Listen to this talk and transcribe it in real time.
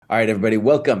All right, everybody,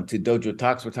 welcome to Dojo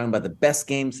Talks. We're talking about the best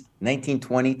games,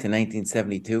 1920 to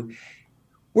 1972.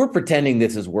 We're pretending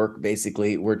this is work,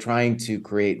 basically. We're trying to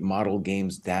create model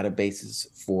games databases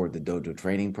for the Dojo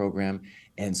training program.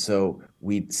 And so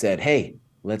we said, hey,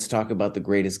 let's talk about the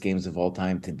greatest games of all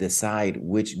time to decide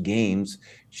which games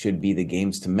should be the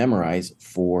games to memorize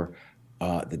for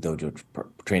the Dojo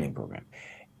training program.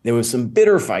 There was some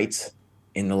bitter fights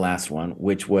in the last one,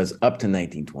 which was up to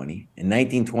 1920. And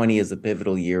 1920 is a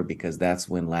pivotal year because that's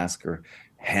when Lasker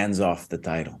hands off the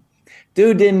title.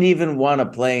 Dude didn't even want to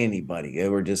play anybody. They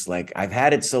were just like, I've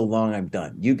had it so long, I'm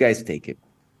done. You guys take it.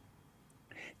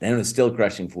 Then it was still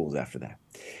crushing fools after that.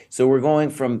 So we're going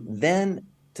from then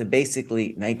to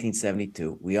basically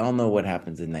 1972. We all know what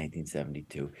happens in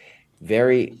 1972.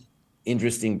 Very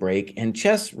interesting break. And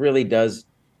chess really does,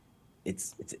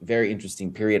 it's a very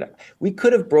interesting period. We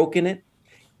could have broken it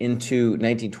into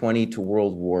 1920 to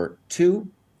World War II. I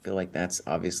feel like that's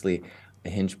obviously a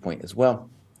hinge point as well.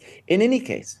 In any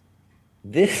case,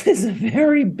 this is a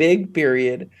very big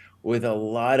period with a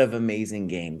lot of amazing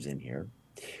games in here.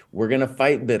 We're going to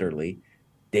fight bitterly.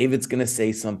 David's going to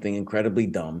say something incredibly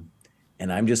dumb,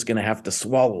 and I'm just going to have to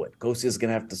swallow it. Kosia's going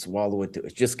to have to swallow it too.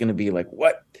 It's just going to be like,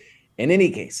 what? In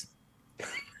any case,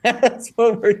 that's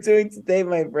what we're doing today,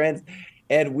 my friends.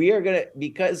 And we are going to,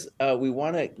 because we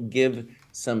want to give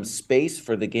some space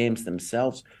for the games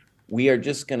themselves, we are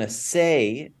just going to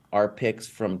say our picks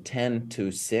from 10 to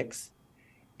 6.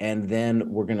 And then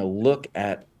we're going to look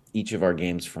at each of our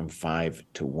games from 5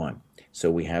 to 1. So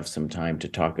we have some time to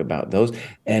talk about those.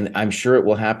 And I'm sure it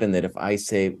will happen that if I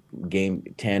say game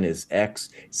 10 is X,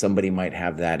 somebody might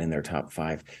have that in their top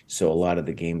 5. So a lot of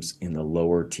the games in the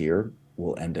lower tier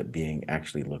will end up being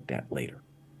actually looked at later.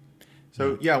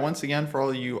 So yeah, once again, for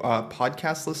all you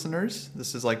podcast listeners,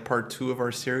 this is like part 2 of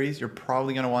our series. You're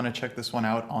probably going to want to check this one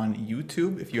out on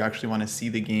YouTube if you actually want to see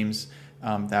the games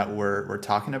that we're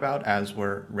talking about as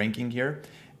we're ranking here.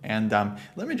 And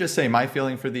let me just say my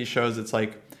feeling for these shows, it's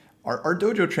like our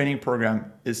dojo training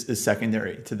program is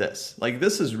secondary to this. Like,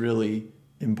 this is really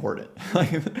important.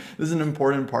 Like, this is an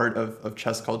important part of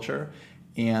chess culture.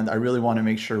 And I really want to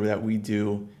make sure that we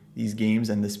do these games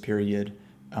and this period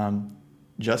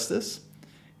justice.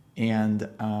 And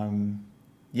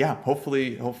yeah,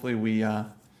 hopefully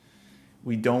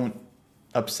we don't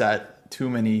upset too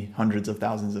many hundreds of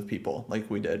thousands of people like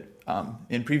we did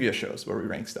in previous shows where we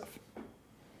rank stuff.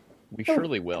 We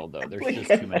surely will, though. There's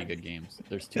just too many good games.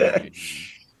 There's too many good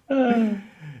games.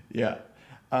 Yeah.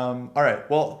 All right.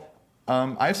 Well,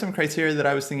 I have some criteria that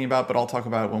I was thinking about, but I'll talk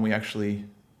about it when we actually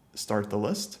start the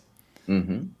list.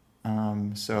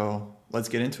 So let's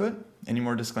get into it. Any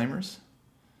more disclaimers?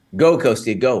 Go,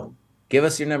 Kostia, go. Give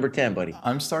us your number 10, buddy.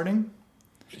 I'm starting?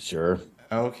 Sure.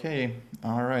 Okay.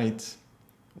 All right.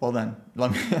 Well then,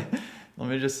 let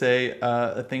me just say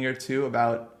a thing or two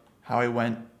about how I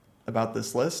went about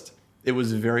this list. It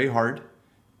was very hard.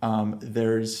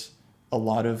 There's a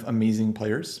lot of amazing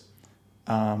players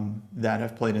that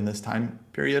have played in this time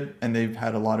period, and they've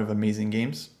had a lot of amazing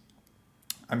games.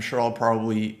 I'm sure I'll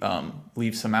probably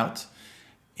leave some out.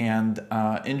 And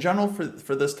in general,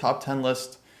 for this top 10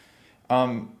 list,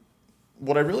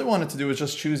 what I really wanted to do was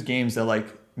just choose games that like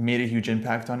made a huge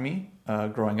impact on me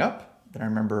growing up, that I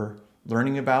remember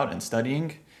learning about and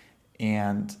studying,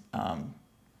 and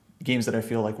games that I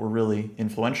feel like were really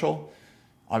influential.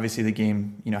 Obviously, the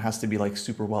game has to be like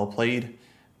super well played.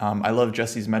 I love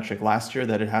Jesse's metric last year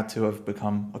that it had to have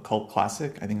become a cult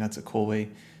classic. I think that's a cool way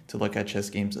to look at chess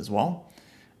games as well.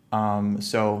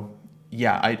 So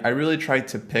yeah, I really tried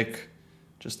to pick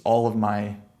just all of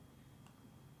my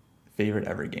favorite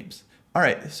ever games. All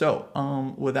right,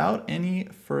 so without any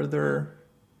further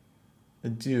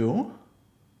ado,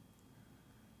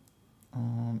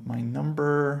 my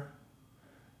number,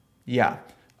 yeah.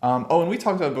 And we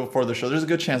talked about it before the show. There's a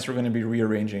good chance we're going to be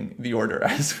rearranging the order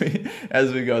as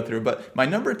we go through. But my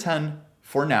number 10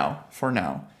 for now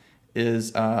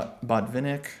is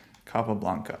Botvinnik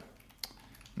Capablanca,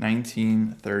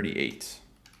 1938.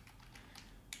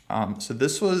 So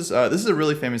this is a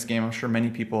really famous game. I'm sure many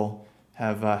people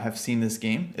have seen this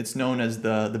game. It's known as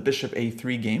the Bishop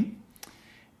A3 game,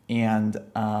 and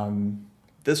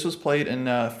this was played in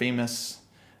a famous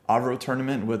Avro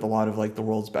tournament with a lot of like the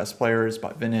world's best players: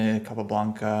 Botvinnik,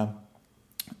 Capablanca,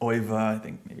 Oiva. I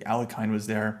think maybe Alekhine was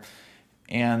there,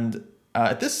 and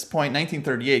at this point,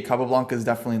 1938, Capablanca is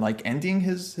definitely like ending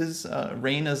his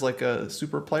reign as like a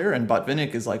super player, and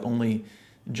Botvinnik is like only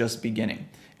just beginning.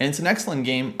 And it's an excellent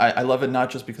game. I love it not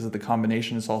just because of the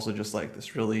combination, it's also just like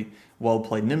this really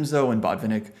well-played Nimzo, and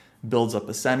Botvinnik builds up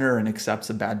a center and accepts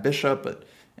a bad bishop, but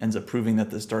ends up proving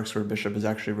that this Darksword Bishop is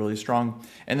actually really strong,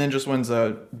 and then just wins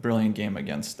a brilliant game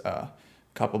against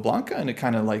Capablanca, and it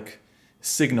kind of like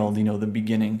signaled, the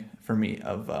beginning for me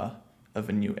of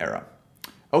a new era.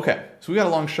 Okay, so we got a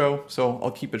long show, so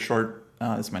I'll keep it short.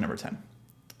 It's my number 10.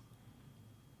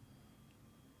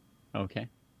 Okay,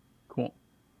 cool.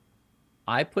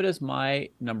 I put as my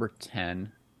number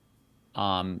 10,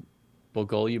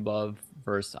 Bogolyubov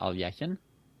versus Alyekhin.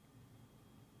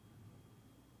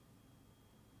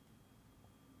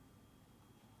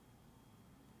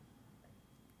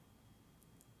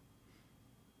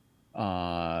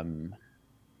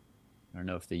 I don't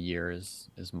know if the year is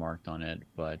marked on it,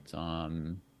 but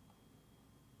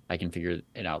I can figure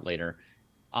it out later.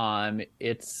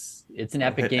 It's an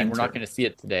epic game. We're not going to see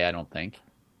it today, I don't think.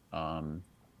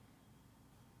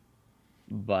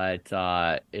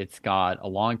 But it's got a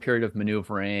long period of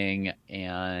maneuvering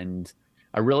and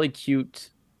a really cute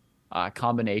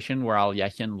combination where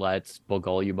Alyekhin lets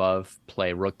Bogolyubov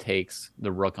play rook takes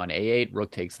the rook on a8,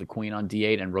 rook takes the queen on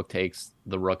d8, and rook takes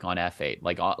the rook on f8.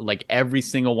 Like every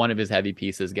single one of his heavy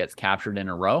pieces gets captured in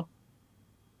a row.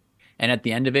 And at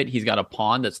the end of it, he's got a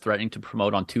pawn that's threatening to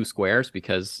promote on 2 squares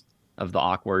because of the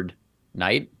awkward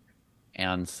knight.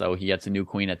 And so he gets a new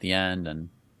queen at the end, and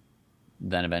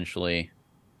then eventually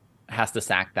has to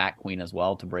sack that queen as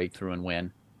well to break through and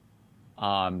win.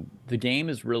 The game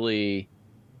is really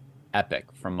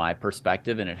epic from my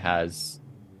perspective, and it has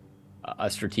a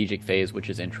strategic phase which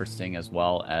is interesting, as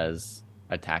well as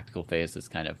a tactical phase that's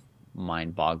kind of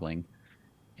mind-boggling.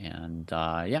 And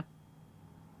yeah,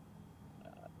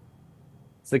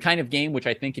 it's the kind of game which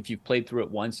I think if you've played through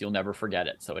it once, you'll never forget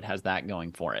it. So it has that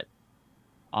going for it.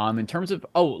 In terms of,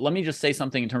 let me just say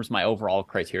something in terms of my overall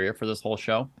criteria for this whole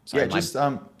show. Sorry, just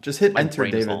hit enter,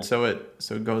 David, so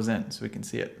it goes in so we can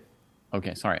see it.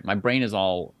 Okay, sorry. My brain is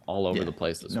all over the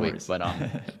place this week. Worries. But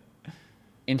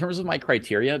in terms of my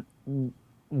criteria,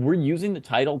 we're using the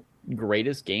title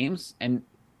Greatest Games, and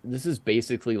this is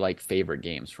basically like favorite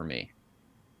games for me.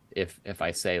 If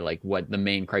I say like what the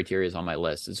main criteria is on my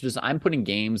list, it's just I'm putting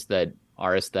games that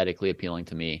are aesthetically appealing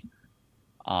to me,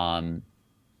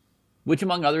 which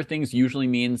among other things usually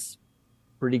means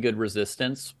pretty good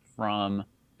resistance from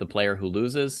the player who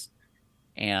loses,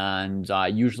 and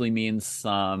usually means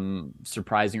some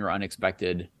surprising or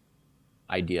unexpected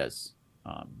ideas.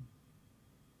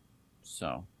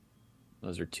 So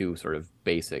those are 2 sort of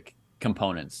basic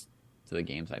components to the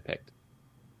games I picked.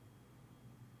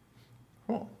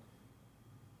 Cool.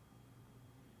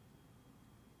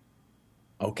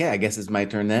 Okay, I guess it's my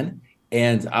turn then.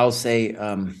 And I'll say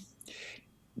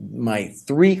my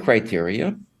 3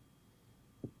 criteria.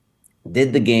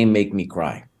 Did the game make me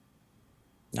cry?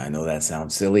 I know that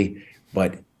sounds silly,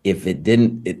 but if it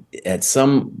didn't, at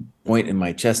some point in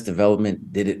my chess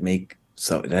development, did it make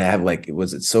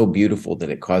was it so beautiful that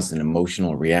it caused an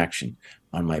emotional reaction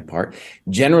on my part?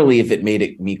 Generally, if it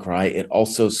made me cry, it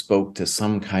also spoke to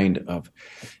some kind of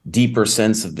deeper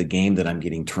sense of the game that I'm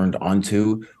getting turned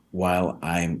onto while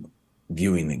I'm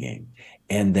viewing the game.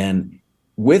 And then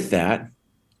with that,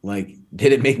 like,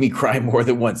 did it make me cry more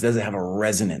than once? Does it have a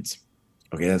resonance?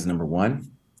 Okay, that's number 1.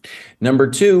 Number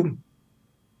 2,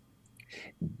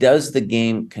 does the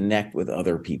game connect with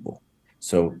other people?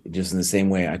 So just in the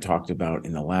same way I talked about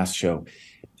in the last show,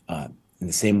 in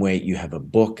the same way you have a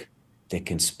book that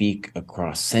can speak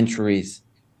across centuries,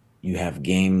 you have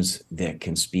games that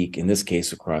can speak, in this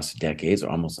case, across decades, or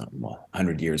almost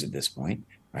 100 years at this point,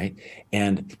 right?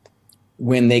 And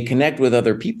when they connect with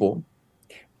other people,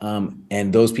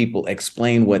 and those people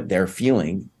explain what they're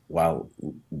feeling while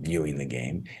viewing the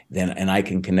game, and I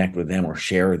can connect with them or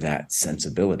share that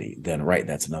sensibility, then right,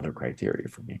 that's another criteria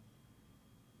for me.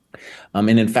 And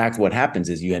in fact, what happens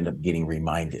is you end up getting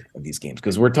reminded of these games,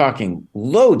 because we're talking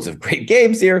loads of great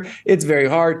games here. It's very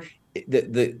hard.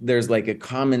 There's like a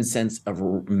common sense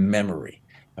of memory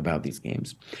about these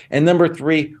games. And number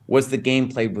 3 was the game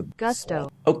played with gusto.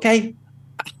 Okay.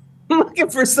 I'm looking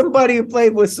for somebody who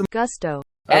played with some gusto.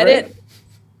 Edit. Right.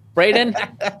 Braden,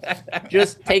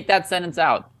 just take that sentence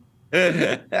out.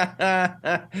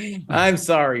 I'm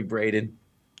sorry, Braden.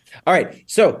 All right.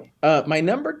 So my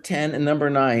number 10 and number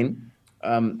 9,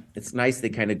 it's nice they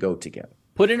kind of go together.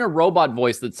 Put in a robot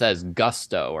voice that says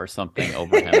gusto or something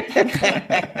over him.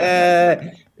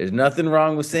 There's nothing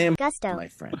wrong with saying gusto, my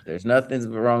friend. There's nothing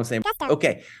wrong with saying gusto.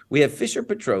 Okay. We have Fischer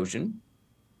Petrosian.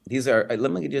 These are,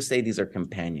 let me just say, these are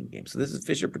companion games. So this is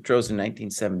Fischer Petrosian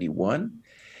 1971.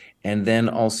 And then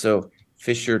also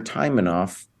Fischer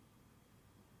Taimanov,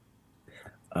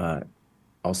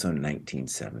 also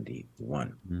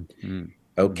 1971. Mm-hmm.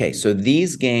 Okay, so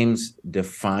these games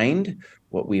defined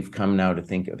what we've come now to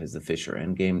think of as the Fisher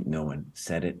Endgame. No one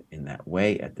said it in that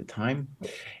way at the time.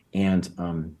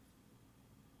 And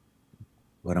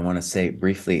what I want to say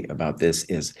briefly about this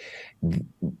is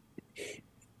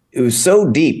it was so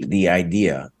deep, the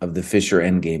idea of the Fisher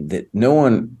Endgame, that no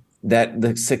one, that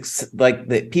the six, like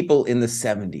the people in the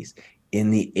 70s,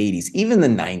 in the 80s, even the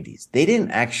 90s, they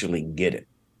didn't actually get it.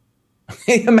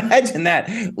 Imagine that,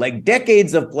 like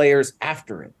decades of players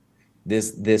after it,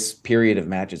 this period of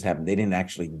matches happened, they didn't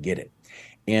actually get it.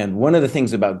 And one of the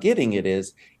things about getting it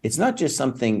is it's not just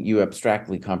something you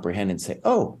abstractly comprehend and say,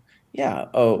 oh yeah,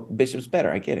 oh, bishop's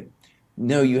better, I get it.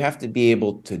 No, you have to be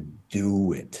able to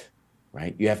do it,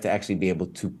 right? You have to actually be able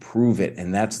to prove it,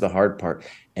 and that's the hard part.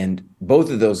 And both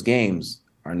of those games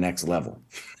are next level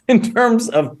in terms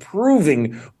of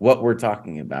proving what we're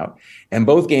talking about. And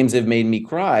both games have made me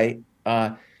cry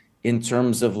in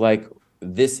terms of like,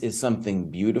 this is something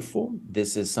beautiful.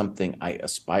 This is something I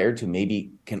aspire to,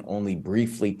 maybe can only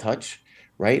briefly touch,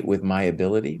 right, with my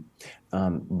ability.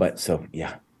 But so,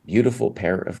 yeah, beautiful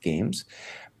pair of games.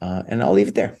 And I'll leave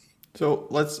it there. So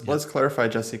let's clarify,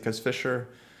 Jesse, because Fischer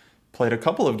played a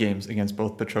couple of games against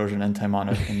both Petrosian and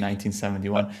Taimanov in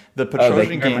 1971. The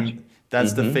Petrosian game,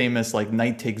 that's the famous like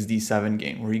knight takes d7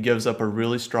 game where he gives up a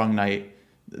really strong knight.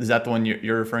 Is that the one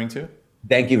you're referring to?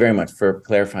 Thank you very much for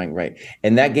clarifying. Right.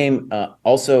 And that game,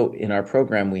 also in our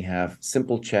program, we have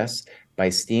Simple Chess by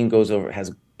Steen, goes over,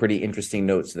 has pretty interesting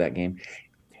notes to that game.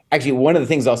 Actually, one of the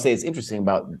things I'll say is interesting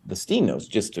about the Steen notes,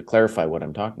 just to clarify what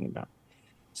I'm talking about.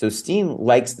 So Steen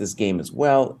likes this game as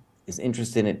well, is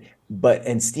interested in it,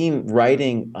 and Steen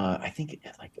writing, I think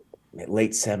like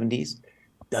late 70s,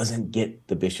 doesn't get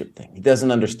the bishop thing. He doesn't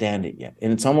understand it yet.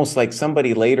 And it's almost like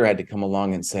somebody later had to come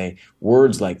along and say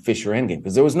words like Fisher Endgame,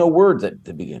 because there was no words at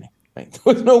the beginning. Right?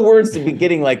 There was no words to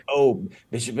beginning like, oh,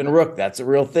 bishop and rook, that's a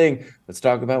real thing. Let's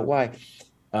talk about why.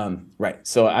 Right.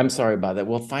 So I'm sorry about that.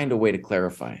 We'll find a way to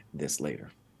clarify this later.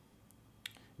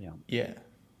 Yeah. Yeah.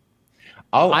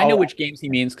 I know which games he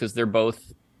means because they're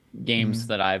both games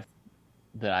that I've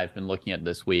been looking at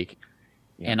this week.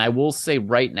 Yeah. And I will say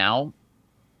right now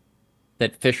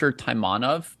that Fischer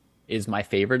Taimanov is my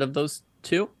favorite of those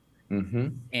two.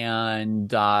 And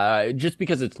just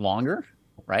because it's longer,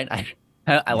 right?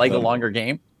 I like a longer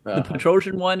game. The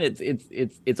Petrosian one,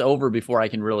 it's over before I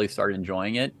can really start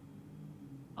enjoying it.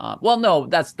 Well, no,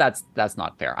 that's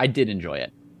not fair. I did enjoy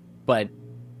it, but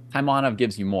Taimanov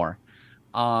gives you more.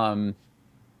 Right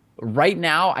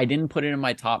now, I didn't put it in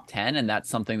my top 10, and that's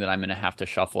something that I'm going to have to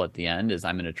shuffle at the end, is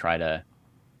I'm going to try to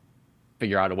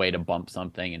figure out a way to bump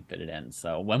something and fit it in.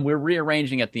 So when we're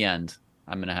rearranging at the end,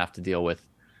 I'm going to have to deal with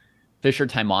Fischer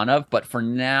Taimanov. But for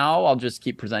now, I'll just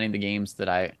keep presenting the games that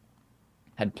I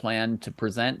had planned to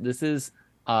present. This is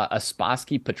a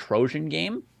Spassky Petrosian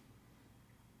game.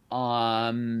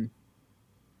 I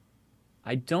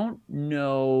don't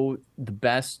know the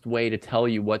best way to tell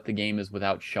you what the game is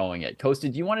without showing it.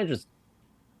 Toasted, do you want to just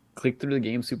click through the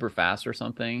game super fast or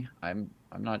something? I'm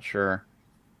not sure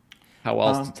how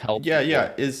else to tell.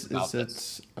 Yeah. Is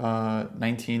it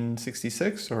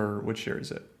 1966 or which year is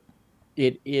it?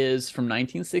 It is from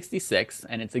 1966,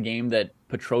 and it's a game that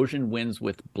Petrosian wins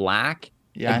with black.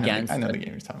 Yeah, I know the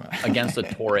game you're talking about. Against a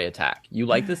Torre attack. You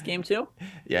like this game too?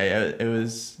 Yeah. It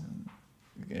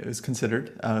was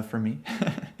considered for me.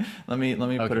 let me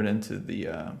put it into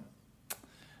the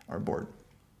our board.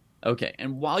 Okay,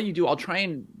 and while you do, I'll try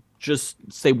and just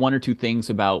say one or two things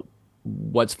about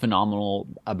what's phenomenal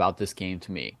about this game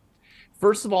to me.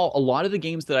 First of all, a lot of the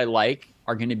games that I like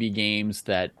are going to be games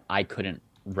that I couldn't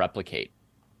replicate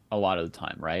a lot of the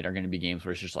time, right? Are going to be games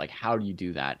where it's just like, how do you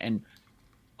do that? And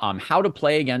how to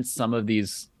play against some of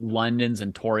these Londons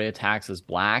and Torre attacks as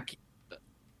black,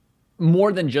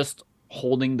 more than just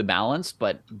holding the balance,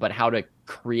 but how to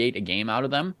create a game out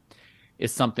of them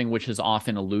is something which has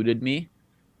often eluded me,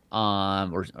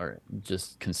 or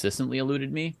just consistently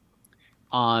eluded me.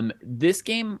 This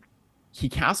game, he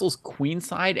castles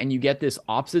queenside, and you get this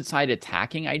opposite side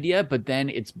attacking idea, but then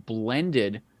it's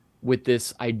blended with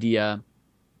this idea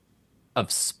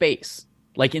of space.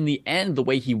 Like in the end, the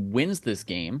way he wins this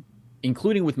game,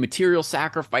 including with material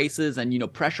sacrifices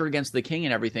and pressure against the king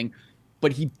and everything,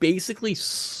 but he basically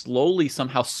slowly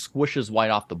somehow squishes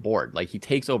white off the board. Like he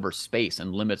takes over space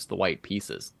and limits the white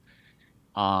pieces.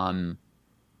 And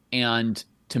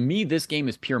to me, this game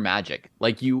is pure magic.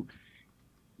 Like you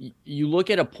look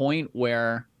at a point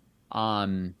where,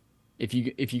 if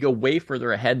you go way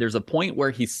further ahead, there's a point where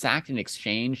he's sacked and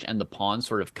exchanged, and the pawns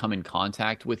sort of come in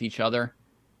contact with each other.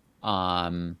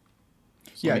 I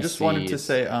just wanted to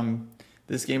say,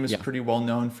 this game is pretty well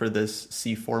known for this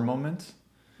c4 moment.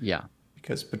 Yeah.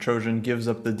 because Petrosian gives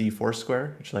up the d4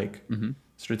 square, which like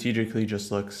strategically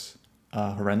just looks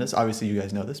horrendous. Obviously, you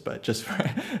guys know this, but just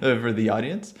for the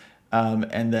audience.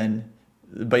 And then,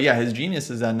 but yeah, his genius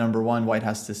is that number one, white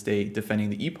has to stay defending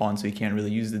the e-pawn, so he can't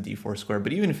really use the d4 square.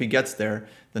 But even if he gets there,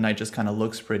 the knight just kind of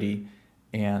looks pretty,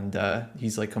 and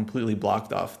he's like completely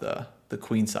blocked off the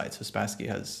queen side. So Spassky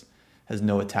has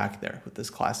no attack there with this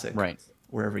classic. Right.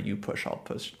 Wherever you push, I'll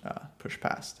push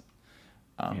past.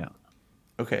 Yeah.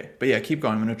 Okay, but yeah, keep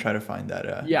going. I'm going to try to find that.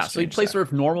 So he plays sort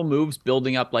of normal moves,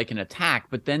 building up like an attack,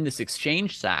 but then this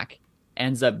exchange sack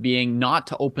ends up being not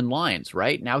to open lines,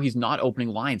 right? Now he's not opening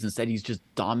lines. Instead, he's just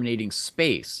dominating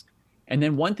space. And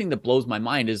then one thing that blows my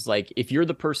mind is like, if you're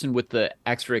the person with the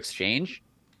extra exchange,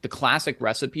 the classic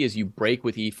recipe is you break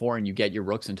with e4 and you get your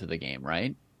rooks into the game,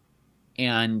 right?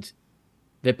 And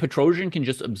that Petrosian can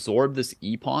just absorb this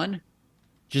e-pawn,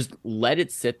 just let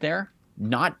it sit there,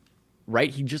 not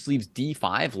right. He just leaves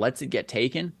d5, lets it get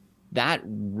taken. That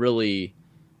really,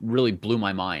 really blew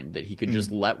my mind that he could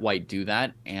just let white do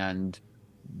that and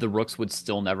the rooks would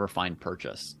still never find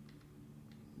purchase.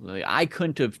 Like, I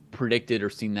couldn't have predicted or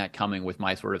seen that coming with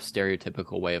my sort of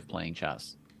stereotypical way of playing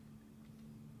chess.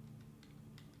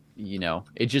 You know,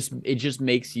 it just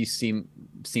makes you seem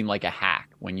like a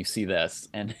hack when you see this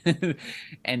and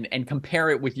and compare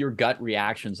it with your gut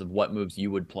reactions of what moves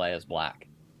you would play as black.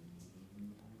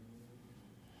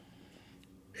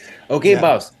 Okay,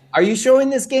 boss. Are you showing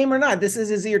this game or not? This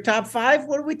is your top five?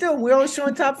 What are we doing? We're always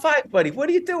showing top five, buddy. What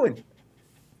are you doing?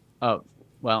 Oh,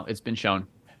 well, it's been shown.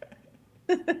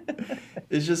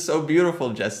 It's just so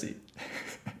beautiful, Jesse.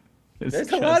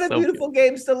 There's a lot of beautiful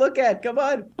games to look at. Come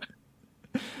on.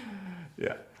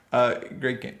 Yeah.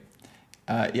 Great game.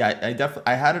 I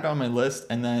had it on my list,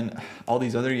 and then all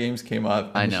these other games came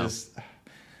up. I know.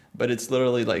 But it's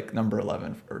literally like number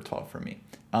 11 or 12 for me.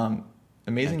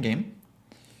 Amazing game.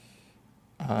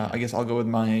 I guess I'll go with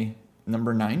my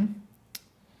number 9,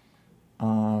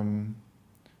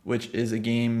 which is a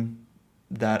game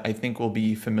that I think will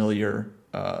be familiar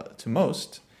to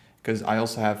most, because I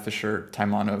also have Fischer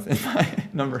Taimanov in my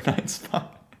number 9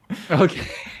 spot. Okay.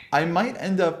 I might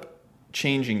end up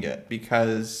changing it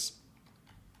because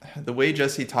the way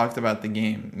Jesse talked about the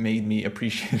game made me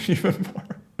appreciate it even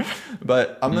more.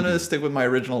 But I'm going to stick with my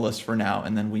original list for now,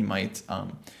 and then we might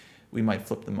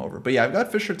flip them over. But yeah, I've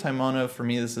got Fischer Taimanov. For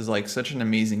me, this is like such an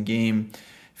amazing game.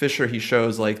 Fischer, he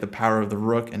shows like the power of the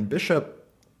rook and bishop,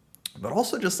 but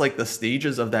also just like the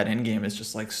stages of that endgame is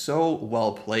just like so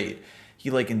well played. He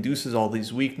like induces all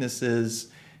these weaknesses.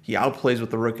 He outplays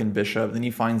with the rook and bishop. Then he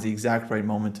finds the exact right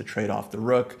moment to trade off the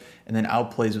rook, and then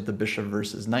outplays with the bishop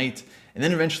versus knight, and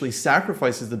then eventually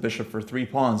sacrifices the bishop for 3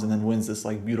 pawns, and then wins this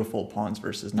like beautiful pawns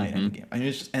versus knight endgame. I mean,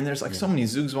 it's just, and there's like so many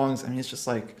zugzwangs. I mean, it's just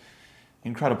like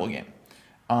incredible game.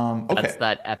 Okay. That's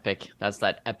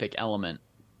that epic element.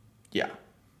 Yeah.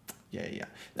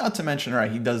 Not to mention, right,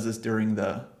 he does this during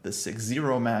the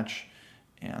 6-0 match,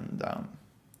 and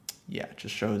it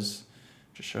just shows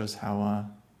how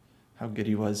good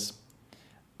he was.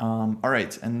 All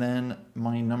right, and then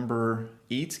my number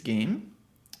 8 game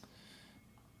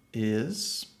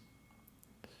is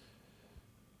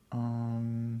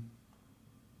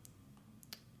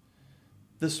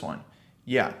this one.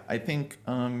 Yeah, I think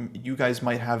you guys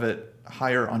might have it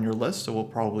higher on your list, so we'll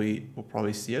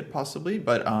probably see it possibly.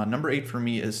 But number 8 for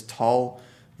me is Tal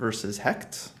versus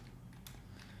Hecht.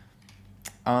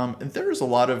 There's a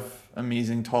lot of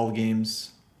amazing Tal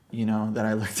games, that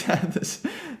I looked at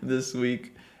this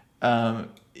week.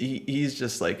 He's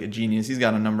just like a genius. He's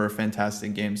got a number of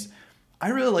fantastic games. I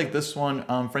really like this one.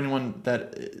 For anyone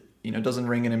that doesn't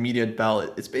ring an immediate bell,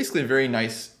 it's basically a very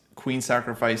nice queen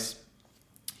sacrifice.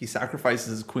 He sacrifices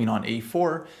his queen on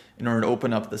a4 in order to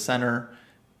open up the center,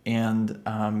 and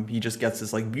he just gets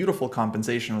this like beautiful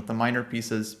compensation with the minor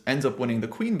pieces, ends up winning the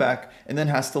queen back, and then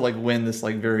has to like win this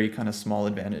like very kind of small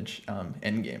advantage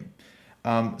endgame.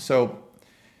 So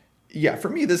yeah, for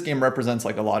me, this game represents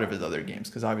like a lot of his other games,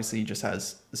 because obviously he just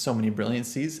has so many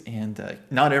brilliancies, and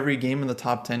not every game in the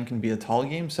top 10 can be a Tal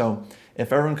game. So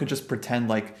if everyone could just pretend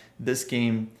like this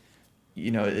game,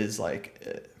 is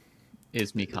like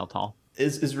is Mikhail Tal.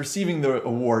 Is receiving the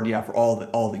award, for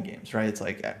all the games, right? It's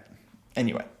like,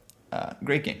 anyway,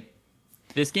 great game.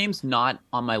 This game's not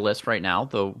on my list right now,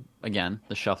 though. Again,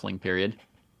 the shuffling period.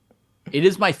 It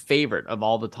is my favorite of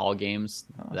all the Tal games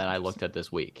that I looked at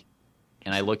this week,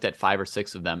 and I looked at 5 or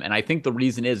 6 of them, and I think the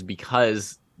reason is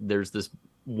because there's this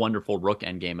wonderful rook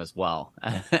endgame as well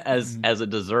as a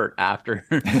dessert after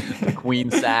the queen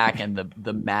sack and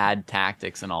the mad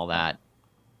tactics and all that.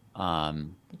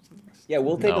 Yeah,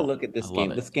 we'll take a look at this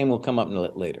game. It. This game will come up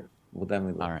later. We'll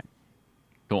definitely look. All right.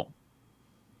 Cool.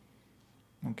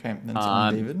 Okay, then it's on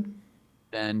Um, David.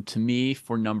 then to me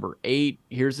for number 8,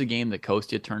 here's a game that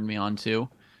Kostya turned me on to.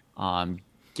 Um,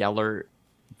 Geller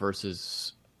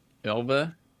versus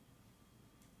Ilva.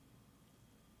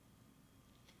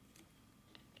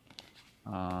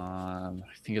 I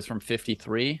think it's from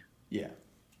 53. Yeah.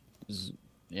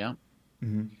 Yeah.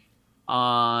 Hmm.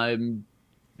 Um,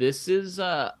 this is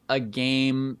a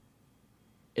game.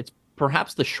 It's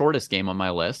perhaps the shortest game on my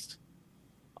list.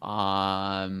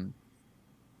 Um,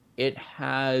 it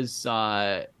has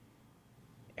it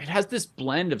has this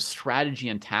blend of strategy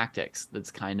and tactics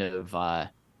that's kind of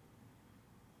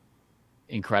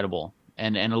incredible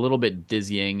and a little bit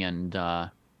dizzying, and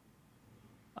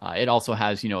it also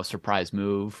has a surprise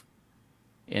move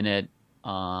in it.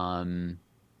 Um,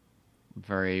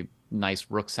 Very nice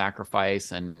rook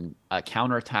sacrifice and a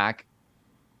counterattack.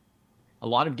 A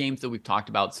lot of games that we've talked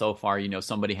about so far,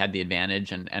 somebody had the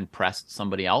advantage and pressed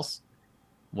somebody else,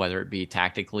 whether it be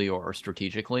tactically or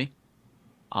strategically.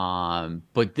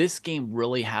 But this game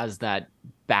really has that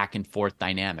back and forth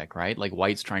dynamic, right? Like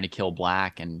white's trying to kill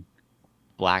black and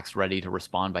black's ready to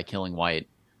respond by killing white.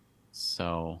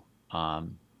 So,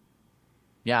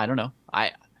 yeah, I don't know.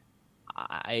 I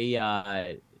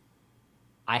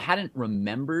I hadn't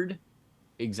remembered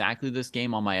exactly this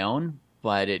game on my own,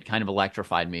 but it kind of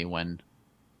electrified me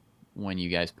when you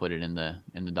guys put it in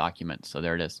the document. So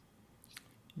there it is.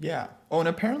 Yeah. Oh, and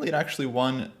apparently it actually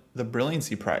won the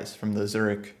Brilliancy Prize from the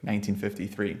Zurich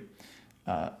 1953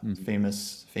 Mhm.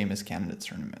 famous candidates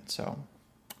tournament. So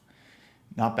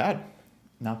not bad,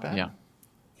 not bad. Yeah.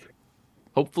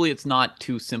 Hopefully it's not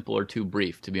too simple or too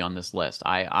brief to be on this list.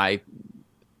 I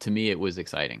to me it was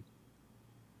exciting.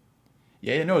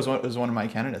 Yeah, yeah, no, it was one of my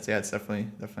candidates. Yeah, it's definitely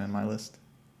on my list.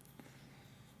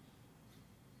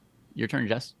 Your turn,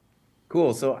 Jess.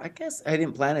 Cool. So I guess I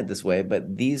didn't plan it this way,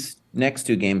 but these next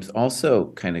two games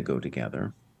also kind of go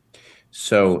together.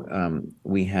 So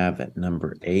we have at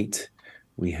number 8,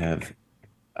 we have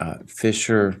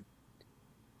Fischer.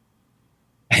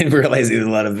 I didn't realize there's a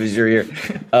lot of Fischer here.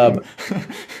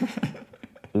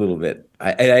 A little bit.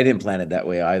 I didn't plan it that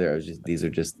way either. These are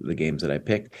just the games that I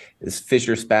picked. This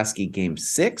Fischer Spassky game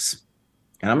 6.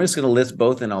 And I'm just going to list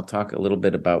both, and I'll talk a little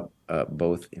bit about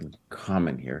both in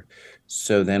common here.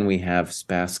 So then we have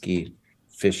Spassky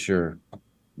Fischer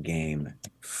game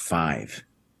 5.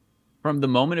 From the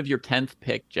moment of your 10th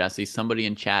pick, Jesse, somebody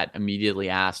in chat immediately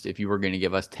asked if you were going to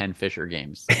give us 10 Fischer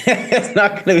games. It's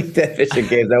not going to be 10 Fischer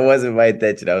games. That wasn't my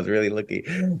intention. I was really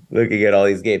looking at all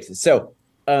these games. So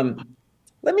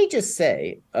let me just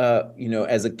say,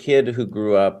 as a kid who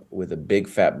grew up with a big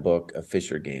fat book of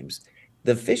Fischer games,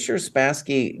 the Fischer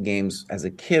Spassky games as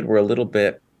a kid were a little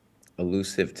bit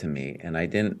elusive to me, and I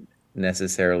didn't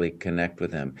necessarily connect with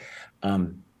them.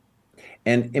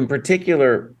 And in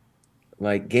particular,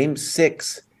 like game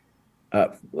 6,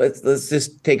 let's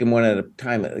just take them one at a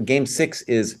time. Game 6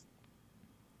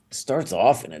 starts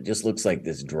off and it just looks like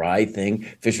this dry thing.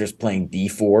 Fischer's playing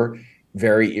d4,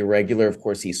 very irregular. Of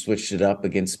course, he switched it up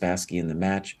against Spassky in the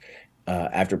match.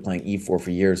 After playing e4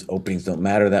 for years, openings don't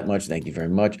matter that much. Thank you very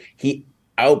much. He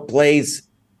outplays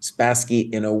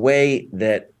Spassky in a way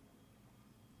that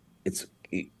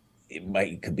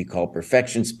it could be called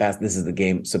perfection. This is the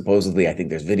game, supposedly, I think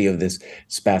there's video of this,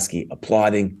 Spassky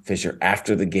applauding Fischer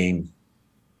after the game.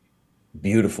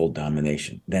 Beautiful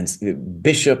domination. Then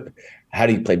bishop, how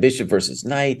do you play bishop versus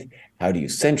knight? How do you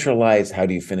centralize? How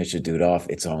do you finish a dude off?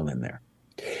 It's all in there.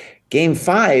 Game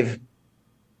 5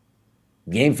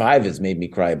 has made me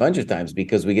cry a bunch of times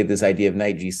because we get this idea of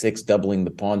knight g6 doubling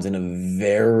the pawns in a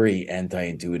very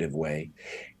anti-intuitive way.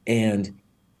 And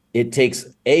it takes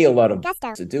a lot of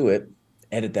to do it.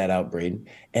 Edit that out, Braden.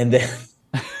 And then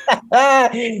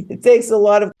it takes a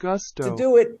lot of gusto to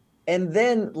do it. And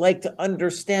then to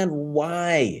understand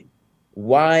why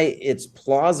it's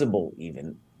plausible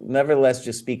even. Nevertheless,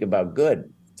 just speak about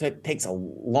good. It takes a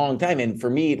long time. And for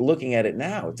me, looking at it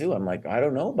now too, I'm like, I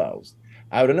don't know, Bows.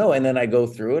 I don't know. And then I go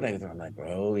through it. I'm like,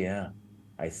 oh yeah,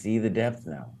 I see the depth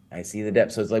now. I see the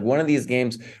depth. So it's like one of these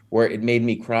games where it made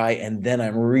me cry, and then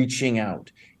I'm reaching out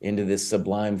into this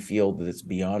sublime field that's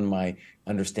beyond my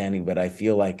understanding, but I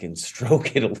feel I can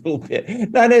stroke it a little bit.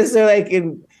 Not necessarily I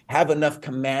can have enough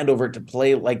command over it to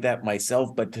play like that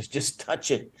myself, but to just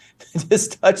touch it,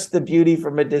 just touch the beauty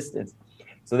from a distance.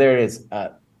 So there it is,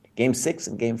 game 6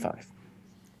 and game 5.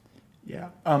 Yeah.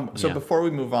 So before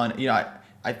we move on,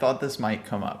 I thought this might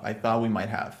come up. I thought we might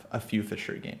have a few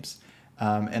Fischer games.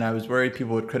 And I was worried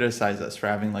people would criticize us for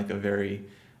having a very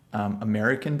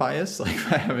American bias, by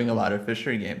having a lot of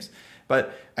Fischer games.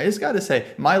 But I just got to say,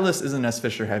 my list isn't as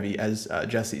Fischer heavy as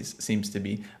Jesse's seems to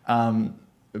be.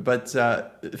 but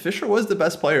Fischer was the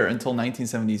best player until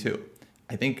 1972.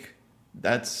 I think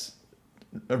that's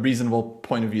a reasonable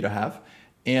point of view to have,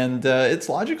 and it's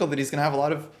logical that he's going to have a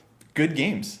lot of good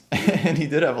games, and he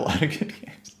did have a lot of good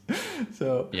games.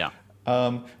 So Yeah.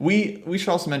 we should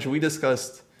also mention we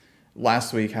discussed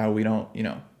last week how we don't,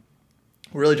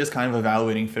 we're really just kind of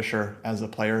evaluating Fischer as a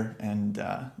player, and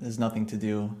there's nothing to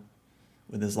do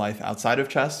with his life outside of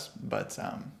chess. But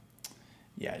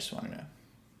yeah, I just wanted to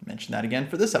mention that again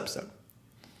for this episode.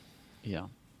 Yeah.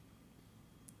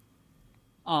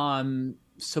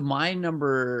 So my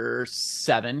number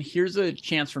 7, here's a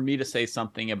chance for me to say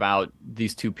something about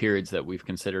these two periods that we've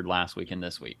considered last week and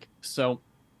this week. So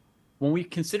when we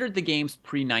considered the games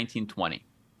pre-1920,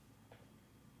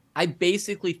 I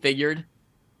basically figured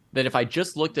that if I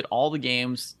just looked at all the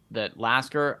games that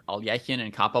Lasker, Alekhine,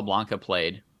 and Capablanca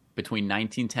played between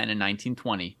 1910 and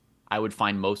 1920, I would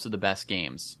find most of the best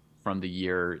games from the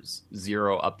years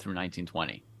 0 up through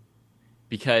 1920.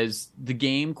 Because the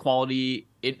game quality,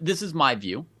 this is my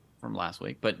view from last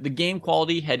week, but the game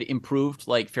quality had improved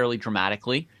like fairly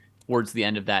dramatically towards the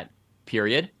end of that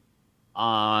period.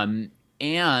 And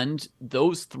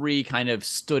those three kind of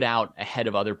stood out ahead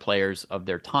of other players of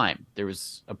their time. There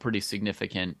was a pretty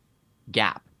significant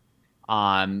gap.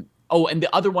 And the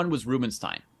other one was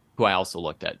Rubinstein, who I also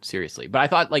looked at seriously. But I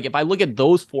thought, like, if I look at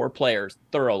those 4 players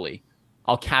thoroughly,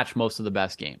 I'll catch most of the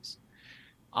best games.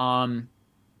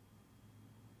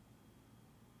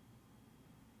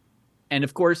 And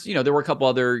of course, there were a couple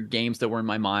other games that were in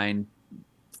my mind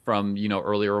from,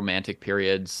 earlier Romantic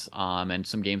periods, and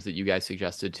some games that you guys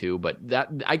suggested too, but that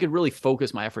I could really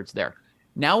focus my efforts there.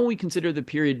 Now, when we consider the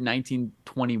period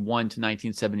 1921 to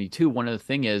 1972, one of the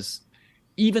thing is,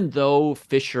 even though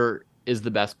Fischer is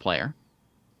the best player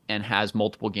and has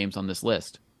multiple games on this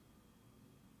list,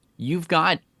 you've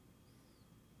got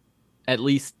at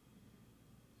least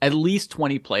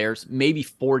 20 players, maybe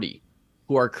 40,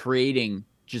 who are creating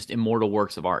just immortal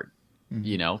works of art,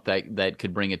 that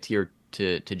could bring a tear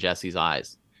to Jesse's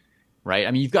eyes, right?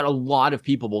 I mean, you've got a lot of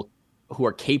people who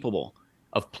are capable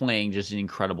of playing just an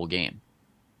incredible game.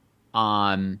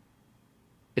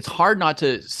 It's hard not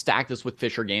to stack this with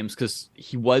Fischer games because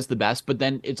he was the best, but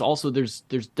then it's also there's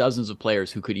dozens of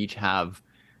players who could each have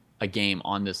a game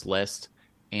on this list.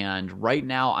 And right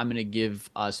now I'm going to give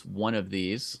us one of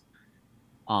these.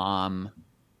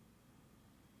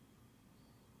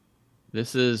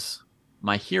 This is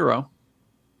my hero.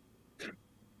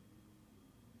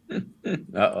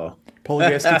 Uh-oh.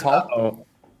 Poligevsky Tall.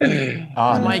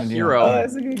 Oh. My hero. Oh,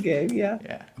 that's a good game.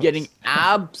 Yeah. Getting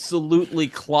absolutely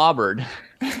clobbered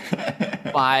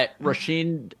by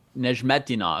Rashid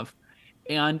Nezhmetdinov.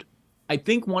 And I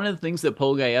think one of the things that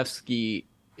Poligevsky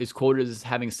is quoted as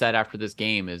having said after this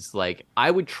game is like,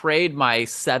 I would trade my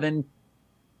 7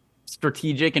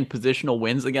 strategic and positional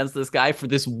wins against this guy for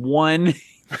this one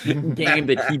game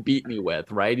that he beat me with,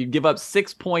 right? He'd give up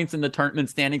 6 points in the tournament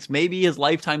standings. Maybe his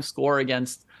lifetime score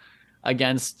against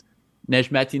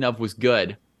Nezhmetdinov was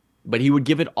good, but he would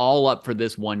give it all up for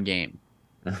this one game.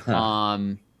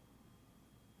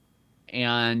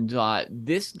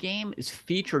 This game is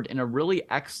featured in a really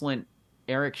excellent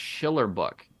Eric Schiller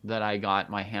book that I got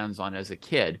my hands on as a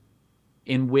kid,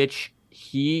 in which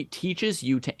he teaches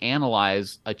you to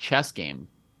analyze a chess game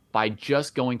by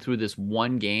just going through this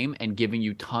one game and giving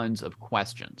you tons of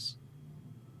questions.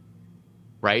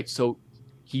 Right? So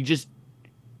he just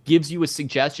gives you a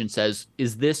suggestion, says,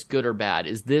 is this good or bad?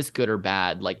 Is this good or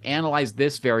bad? Like, analyze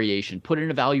this variation, put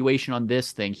an evaluation on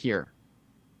this thing here.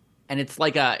 And it's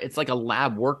like a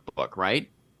lab workbook, right?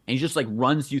 And he just like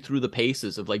runs you through the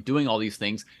paces of like doing all these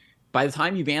things. By the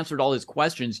time you've answered all his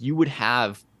questions, you would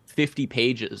have 50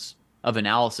 pages of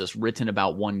analysis written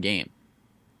about one game.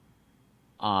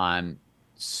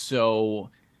 So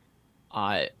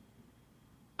I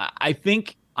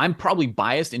think I'm probably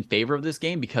biased in favor of this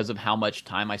game because of how much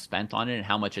time I spent on it and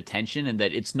how much attention, and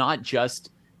that it's not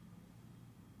just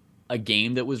a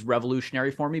game that was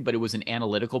revolutionary for me, but it was an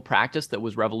analytical practice that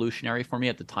was revolutionary for me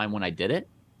at the time when I did it.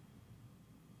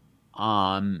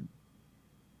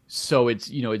 So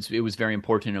it was very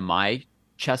important in my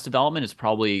chess development. It's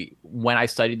probably, when I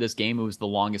studied this game, it was the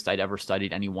longest I'd ever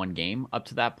studied any one game up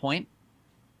to that point.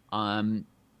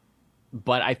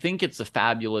 But I think it's a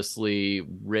fabulously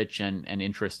rich and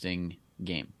interesting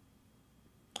game.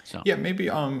 So yeah,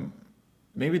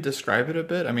 maybe describe it a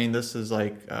bit. I mean, this is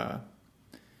like a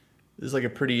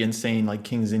pretty insane like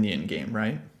King's Indian game,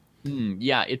 right?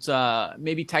 Yeah, it's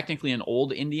maybe technically an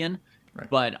old Indian, right,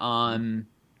 but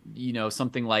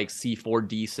something like C4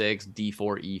 D6,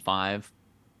 D4 E5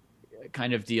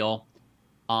 kind of deal.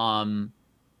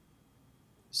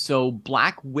 So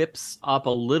black whips up a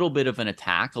little bit of an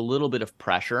attack, a little bit of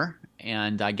pressure,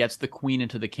 and gets the queen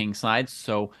into the king side.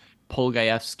 So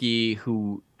Polgaevsky,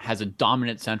 who has a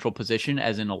dominant central position,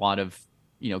 as in a lot of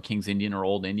King's Indian or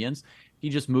Old Indians, he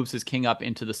just moves his king up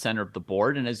into the center of the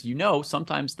board. And as you know,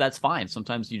 sometimes that's fine.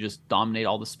 Sometimes you just dominate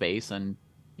all the space, and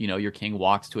your king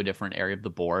walks to a different area of the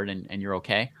board, and you're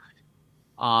okay.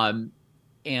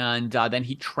 And then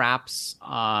he traps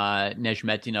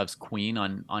Nezhmetinov's queen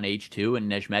on h2,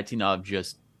 and Nezhmetinov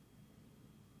just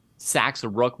sacks a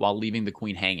rook while leaving the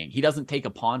queen hanging. He doesn't take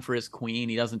a pawn for his queen.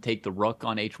 He doesn't take the rook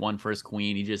on h1 for his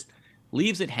queen. He just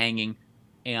leaves it hanging.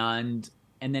 And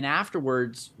then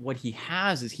afterwards, what he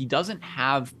has is he doesn't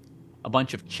have a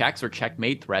bunch of checks or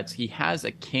checkmate threats. He has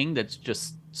a king that's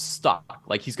just stuck.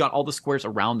 Like, he's got all the squares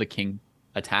around the king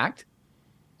attacked.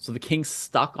 So the king's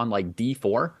stuck on like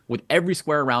d4 with every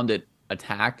square around it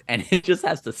attacked, and it just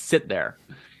has to sit there.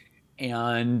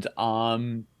 And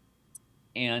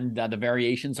the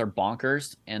variations are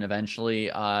bonkers, and eventually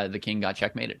the king got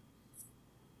checkmated.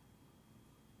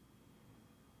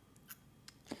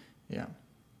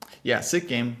 Yeah, sick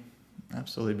game.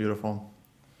 Absolutely beautiful.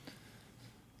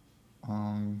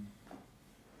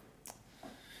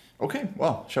 Okay,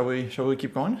 well, shall we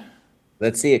keep going?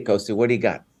 Let's see it, Kosti. What do you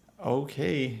got?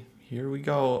 Okay, here we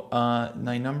go.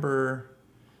 My number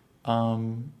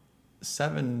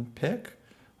 7 pick.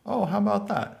 Oh, how about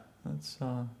that? That's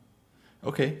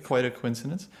okay, quite a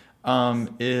coincidence.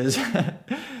 Is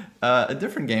a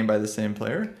different game by the same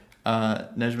player,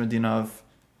 Nezhmadinov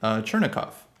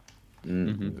Chernikov,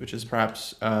 which is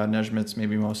perhaps Nezhmet's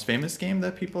maybe most famous game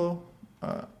that people,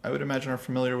 I would imagine, are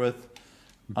familiar with.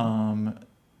 The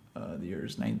year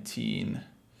is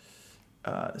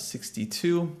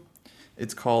 1962.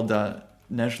 It's called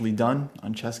Nezhly Done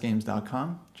on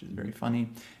chessgames.com, which is very funny.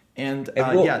 And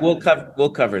we'll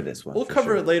cover this one. We'll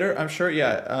cover it later, I'm sure.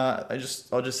 Yeah,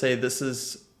 I'll just say this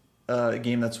is a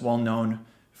game that's well known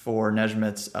for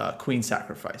Nezhmet's queen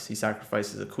sacrifice. He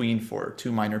sacrifices a queen for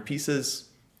 2 minor pieces,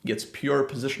 gets pure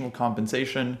positional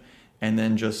compensation, and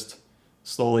then just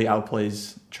slowly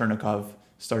outplays Chernikov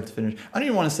start to finish. I don't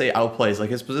even want to say outplays.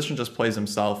 Like, his position just plays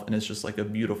himself, and it's just like a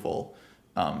beautiful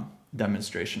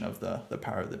demonstration of the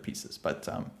power of the pieces. But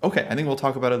okay, I think we'll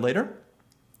talk about it later.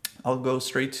 I'll go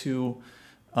straight to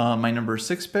my number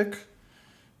 6 pick,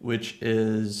 which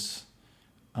is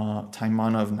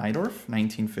Taimanov Najdorf,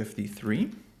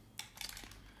 1953.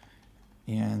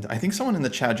 And I think someone in the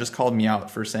chat just called me out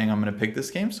for saying I'm going to pick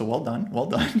this game, so well done.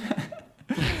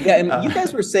 Yeah, and you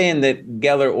guys were saying that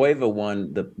Geller Oiva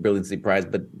won the Brilliancy Prize,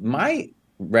 but my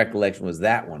recollection was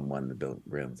that one won the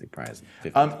Brilliancy Prize.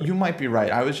 You might be right.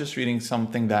 I was just reading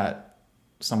something that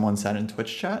someone said in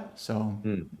Twitch chat, so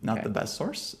not the best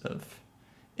source of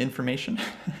information.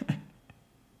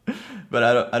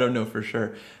 But I don't know for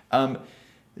sure.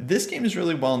 This game is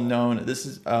really well known. This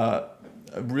is a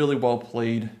really well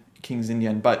played King's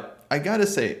Indian, but I gotta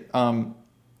say,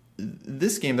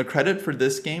 this game, the credit for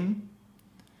this game,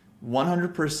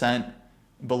 100%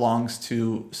 belongs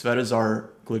to Svetozar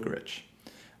Gligorich,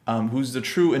 who's the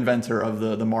true inventor of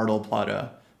the Martel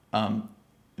Plata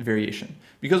variation.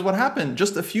 Because what happened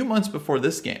just a few months before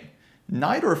this game,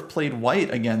 Najdorf played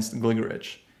white against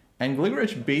Gligorich, and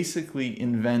Gligorich basically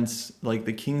invents like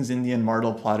the King's Indian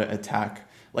Martel Plata attack,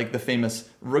 like the famous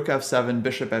Rook f7,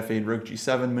 Bishop f8, Rook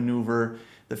g7 maneuver,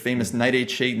 the famous Knight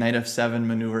h8, Knight f7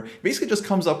 maneuver. Basically just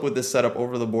comes up with this setup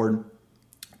over the board,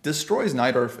 destroys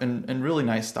Najdorf in really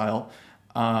nice style.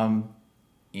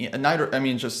 Najdorf, I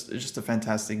mean, just a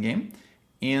fantastic game.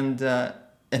 And then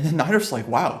Najdorf's like,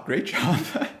 wow, great job.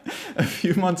 A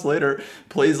few months later,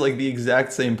 plays like the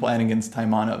exact same plan against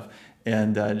Taimanov,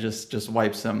 and just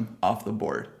wipes him off the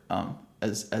board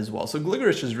as well. So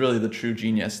Gligorich is really the true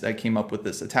genius that came up with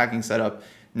this attacking setup.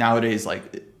 Nowadays,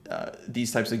 like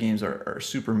these types of games are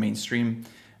super mainstream.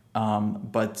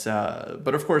 But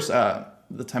of course,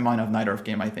 the Taimanov Najdorf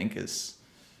game, I think, is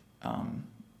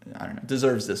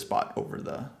deserves this spot over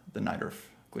the Najdorf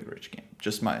Gligorich game.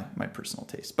 Just my personal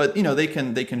taste. But they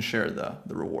can share the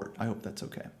reward. I hope that's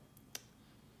okay.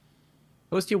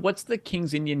 Kosti, what's the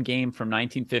King's Indian game from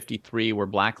 1953 where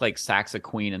black like sacks a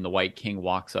queen and the white king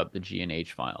walks up the G and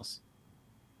H files?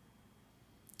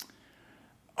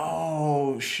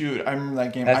 Oh shoot, I remember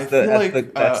that game. That's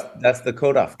the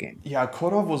Kodov game. Yeah,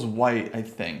 Kodov was white, I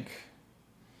think.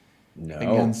 No,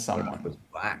 against someone. Kodov was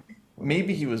black.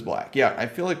 Maybe he was black. Yeah, I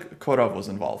feel like Kodov was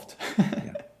involved.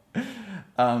 Yeah.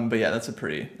 But yeah, that's a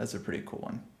pretty cool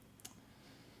one.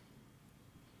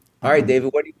 All right,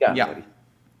 David, what do you got? Yeah. Buddy?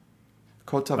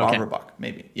 Kotov Averbach,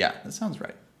 maybe. Yeah, that sounds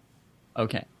right.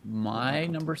 Okay. My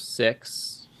number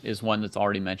 6 is one that's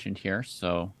already mentioned here.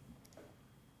 So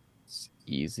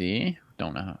easy.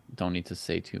 Don't need to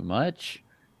say too much.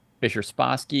 Fischer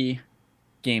Spassky,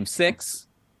 game 6.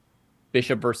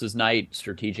 Bishop versus knight,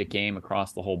 strategic game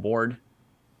across the whole board.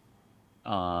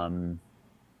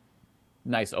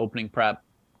 Nice opening prep,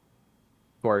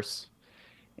 of course.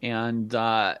 And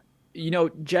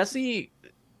Jesse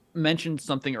mentioned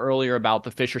something earlier about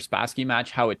the Fischer Spassky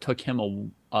match, how it took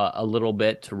him a little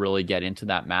bit to really get into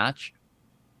that match.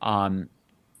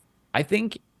 I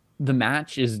think the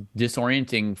match is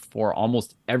disorienting for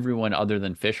almost everyone other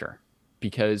than Fischer,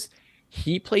 because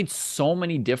he played so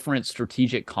many different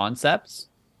strategic concepts.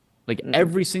 Like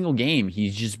every single game,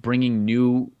 he's just bringing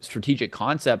new strategic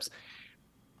concepts.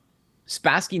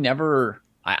 Spassky never.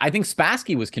 I think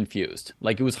Spassky was confused.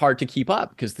 Like, it was hard to keep up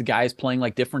because the guy's playing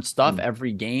like different stuff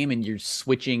every game, and you're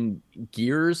switching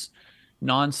gears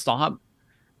nonstop.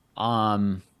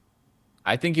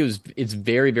 I think it's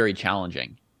very, very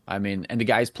challenging. I mean, and the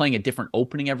guy's playing a different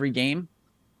opening every game.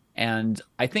 And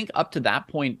I think up to that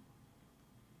point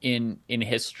in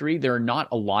history, there are not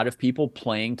a lot of people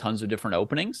playing tons of different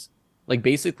openings. Like,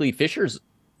 basically, Fischer's,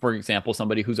 for example,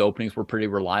 somebody whose openings were pretty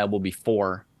reliable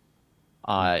before,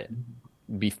 up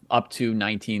to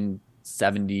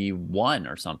 1971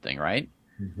 or something, right?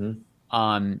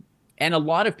 And a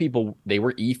lot of people, they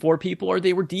were E4 people or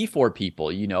they were D4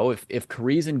 people. You know, if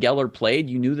Kariz and Geller played,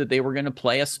 you knew that they were going to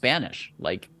play a Spanish.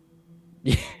 Like,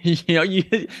 you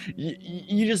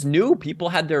just knew people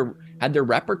had their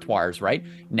repertoires, right?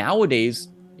 Nowadays,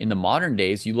 in the modern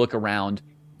days, you look around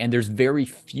and there's very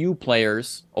few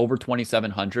players over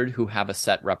 2,700 who have a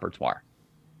set repertoire,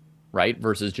 right?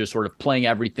 Versus just sort of playing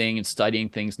everything and studying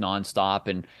things nonstop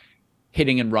and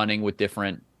hitting and running with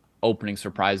different opening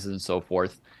surprises and so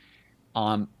forth.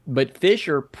 But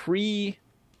Fischer,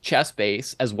 pre-chess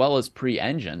base as well as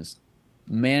pre-engines,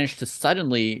 managed to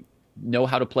suddenly know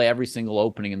how to play every single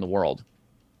opening in the world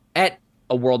at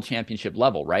a world championship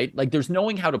level, right? Like, there's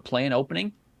knowing how to play an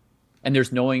opening, and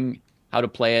there's knowing how to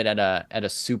play it at a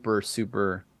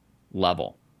super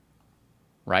level,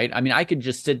 right? I mean, I could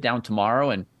just sit down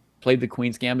tomorrow and play the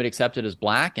Queen's Gambit accepted as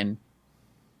black, and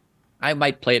I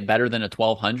might play it better than a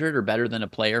 1200 or better than a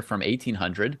player from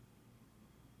 1800,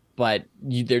 but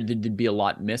there'd be a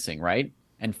lot missing, right?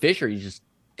 And Fischer, he just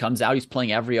comes out, he's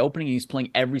playing every opening, and he's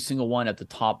playing every single one at the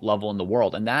top level in the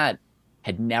world, and that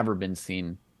had never been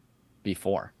seen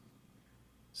before.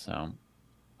 So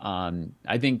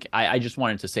I think I just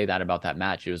wanted to say that about that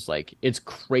match. It was like, it's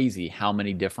crazy how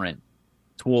many different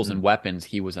tools and weapons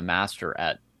he was a master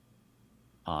at.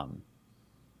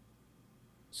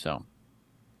 So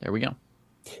there we go.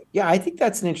 Yeah, I think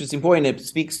that's an interesting point. It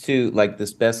speaks to like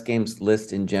this best games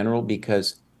list in general,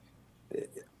 because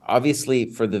obviously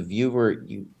for the viewer,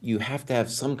 you have to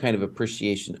have some kind of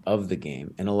appreciation of the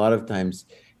game. And a lot of times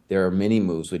there are many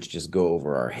moves which just go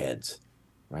over our heads,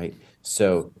 right?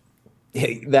 So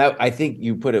that, I think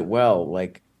you put it well,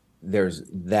 like there's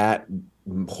that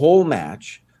whole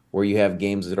match where you have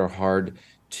games that are hard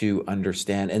to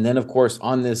understand. And then, of course,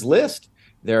 on this list,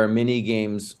 there are many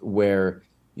games where,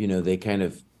 you know, they kind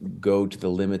of go to the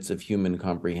limits of human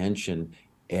comprehension.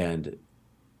 And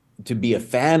to be a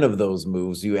fan of those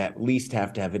moves, you at least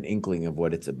have to have an inkling of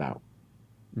what it's about.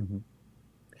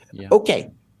 Yeah.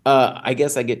 Okay. I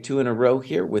guess I get 2 in a row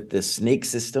here with the snake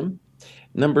system.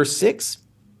 Number 6.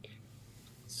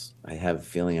 I have a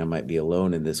feeling I might be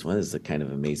alone in this one. This is a kind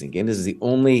of amazing game. This is the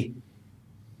only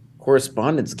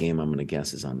correspondence game I'm going to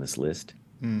guess is on this list.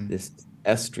 This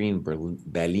Estrine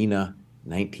Bellina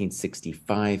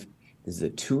 1965. This is a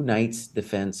 2 knights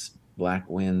defense. Black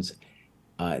wins.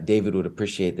 David would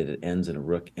appreciate that it ends in a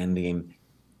rook endgame.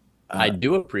 I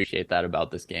do appreciate that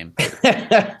about this game.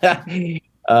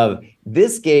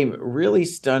 This game really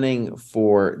stunning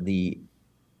for the,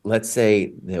 let's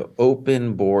say, the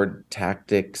open board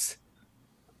tactics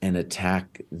and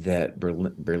attack that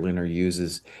Berliner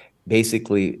uses.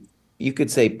 Basically, you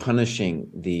could say punishing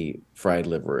the fried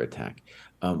liver attack,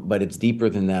 but it's deeper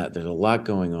than that. There's a lot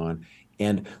going on.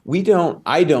 And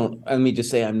let me just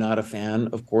say, I'm not a fan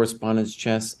of correspondence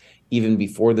chess. Even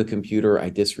before the computer, I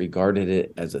disregarded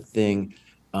it as a thing.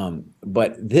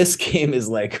 But this game is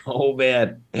like, oh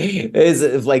man,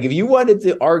 it's like, if you wanted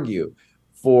to argue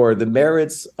for the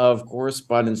merits of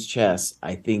correspondence chess,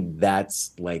 I think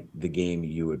that's like the game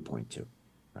you would point to,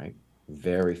 right?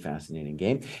 Very fascinating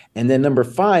game. And then number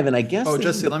 5, and I guess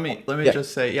Jesse, let me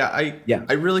just say,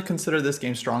 I really consider this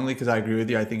game strongly because I agree with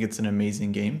you. I think it's an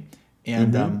amazing game,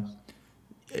 and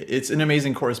it's an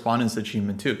amazing correspondence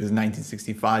achievement too, because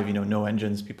 1965, no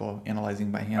engines, people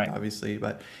analyzing by hand, right, obviously.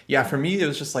 But yeah, for me, it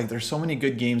was just like, there's so many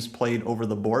good games played over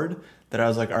the board that I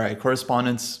was like, all right,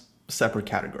 correspondence, separate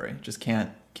category, just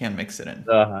can't mix it in.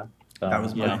 That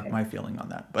was Yeah. my feeling on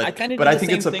that. I But kind of but did I the think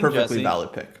same it's a thing, perfectly Jesse.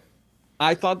 valid pick.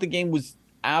 I thought the game was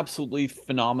absolutely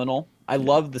phenomenal. I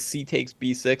love the C takes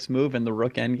B6 move in the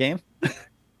rook endgame,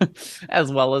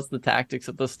 as well as the tactics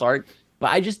at the start. But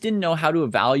I just didn't know how to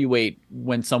evaluate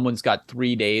when someone's got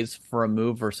 3 days for a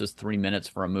move versus 3 minutes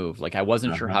for a move. Like I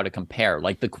wasn't sure Uh-huh. how to compare.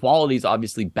 Like the quality is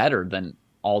obviously better than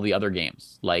all the other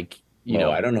games. Like,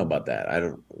 Well, I don't know about that. I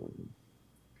don't.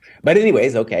 But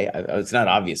anyways, okay. It's not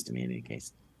obvious to me in any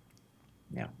case.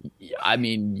 Yeah. I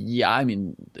mean, I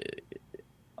mean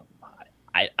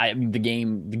the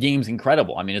game's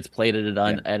incredible. I mean, it's played at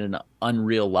Yeah. an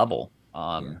unreal level.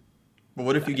 Yeah. But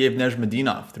what if you gave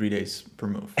Nejmadinov 3 days per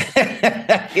move?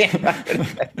 Yeah.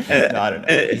 No, I don't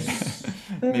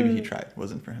know. Maybe he tried. It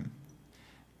wasn't for him.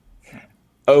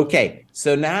 Okay,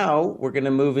 so now we're going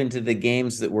to move into the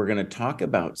games that we're going to talk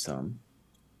about some.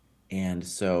 And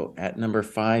so at number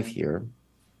 5 here,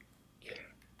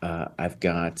 I've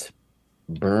got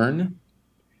Byrne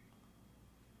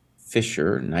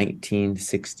Fischer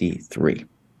 1963.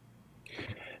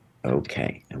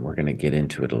 Okay, and we're going to get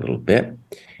into it a little bit.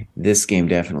 This game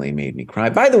definitely made me cry.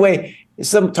 By the way,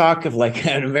 some talk of like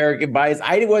an American bias.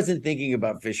 I wasn't thinking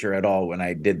about Fischer at all when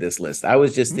I did this list. I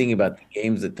was just thinking about the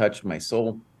games that touched my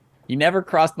soul. He never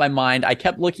crossed my mind. I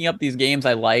kept looking up these games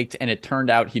I liked, and it turned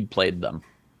out he'd played them.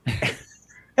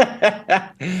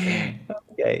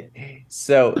 Okay,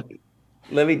 so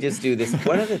let me just do this.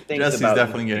 One of the things Jesse's about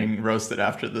definitely getting roasted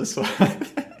after this one.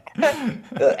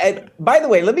 and by the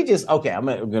way, let me just I'm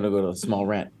gonna go to a small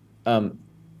rant.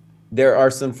 There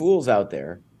are some fools out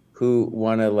there who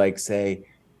want to like say,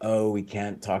 "Oh, we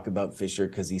can't talk about Fischer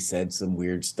because he said some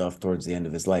weird stuff towards the end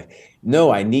of his life."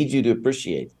 No, I need you to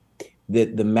appreciate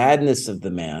that the madness of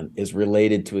the man is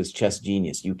related to his chess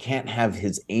genius. You can't have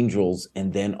his angels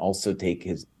and then also take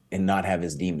his and not have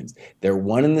his demons. They're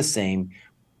one and the same.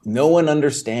 No one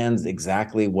understands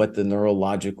exactly what the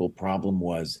neurological problem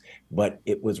was, but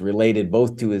it was related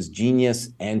both to his genius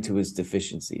and to his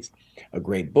deficiencies. A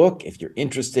great book, if you're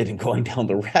interested in going down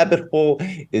the rabbit hole,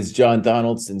 is John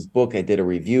Donaldson's book. I did a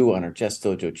review on our Chess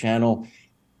Dojo channel.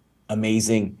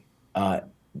 Amazing.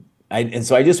 And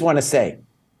so I just want to say,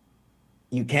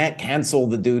 you can't cancel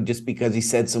the dude just because he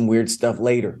said some weird stuff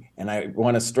later. And I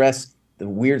want to stress the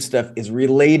weird stuff is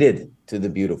related to the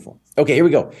beautiful. Okay, here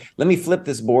we go. Let me flip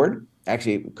this board.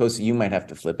 Actually, Kosi, you might have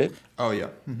to flip it. Oh, yeah.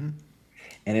 Mm-hmm.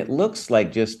 And it looks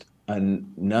like just a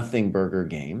nothing burger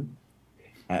game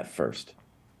at first.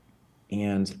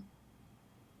 And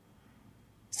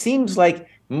seems like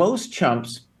most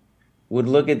chumps would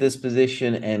look at this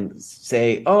position and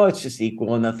say, oh, it's just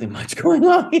equal and nothing much going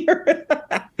on here.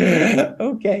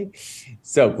 Okay.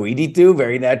 So queen d2,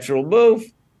 very natural move.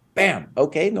 Bam.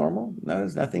 Okay, normal. No,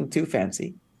 there's nothing too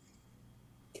fancy.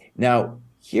 Now,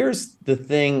 here's the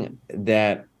thing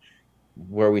that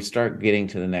where we start getting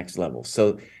to the next level.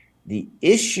 So the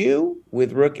issue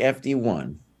with rook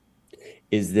fd1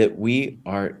 is that we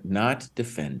are not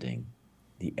defending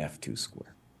the f2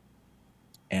 square.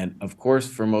 And of course,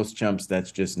 for most chumps,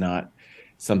 that's just not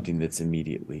something that's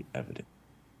immediately evident.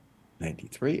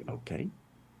 93, okay.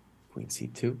 Queen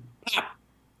c2. Pop.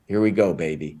 Here we go,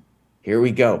 baby. Here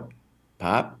we go.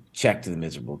 Pop, check to the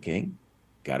miserable king.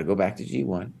 Got to go back to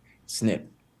g1. Snip.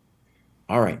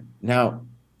 All right. Now,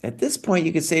 at this point,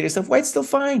 you could say to yourself, White's still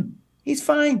fine. He's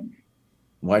fine.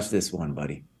 Watch this one,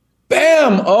 buddy.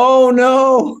 Bam! Oh,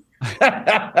 no.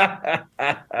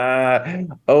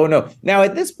 Oh, no. Now,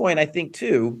 at this point, I think,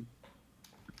 too,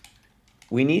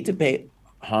 we need to pay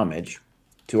homage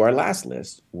to our last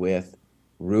list with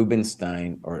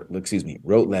Rubinstein, or excuse me,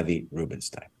 Rote-Levy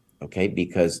Rubinstein. Okay,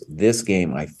 because this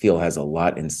game I feel has a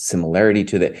lot in similarity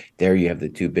to that. There you have the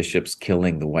two bishops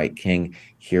killing the white king.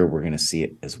 Here we're going to see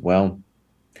it as well.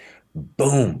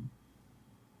 Boom.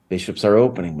 Bishops are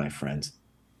opening, my friends.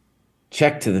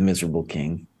 Check to the miserable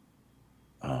king.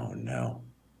 Oh no.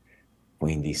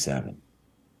 Queen d7.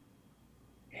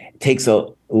 It takes a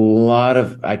lot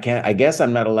of I guess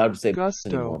I'm not allowed to say Gusto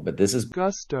anymore, but this is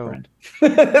Gusto. friend.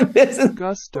 This is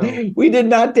Gusto. We did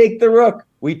not take the rook.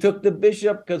 We took the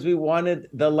bishop because we wanted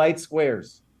the light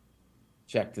squares.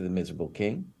 Check to the miserable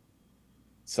king.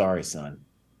 Sorry, son.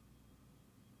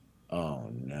 Oh,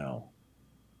 no.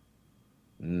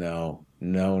 No,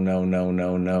 no, no, no,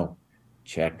 no, no.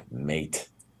 Checkmate.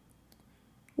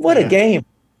 What a game.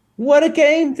 What a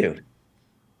game, dude.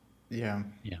 Yeah.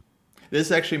 Yeah. This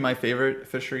is actually my favorite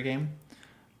Fischer game.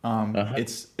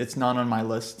 It's not on my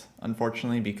list,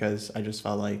 unfortunately, because I just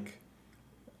felt like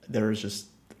there was just,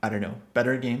 I don't know,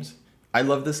 better games. I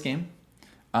love this game.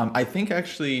 I think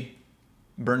actually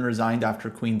Byrne resigned after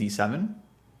Queen d7.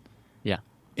 Yeah.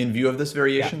 In view of this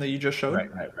variation that you just showed.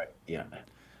 Right. Yeah.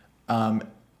 Um,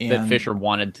 That and Fischer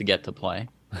wanted to get to play.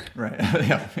 right,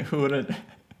 yeah, who wouldn't?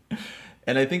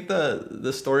 And I think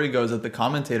the story goes that the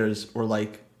commentators were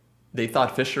like, they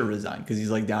thought Fischer resigned because he's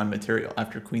like down material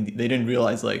after Queen. They didn't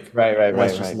realize like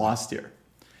Rice just lost here,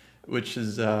 which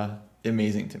is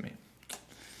amazing to me.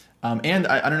 And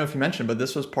I don't know if you mentioned, but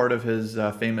this was part of his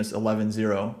famous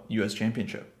 11-0 U.S.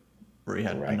 Championship, where he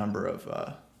had a number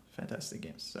of fantastic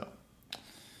games. So,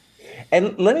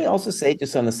 and let me also say,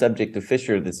 just on the subject of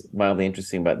Fischer, that's mildly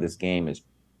interesting about this game is,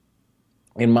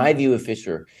 in my view of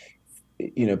Fischer,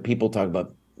 people talk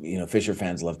about, Fischer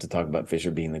fans love to talk about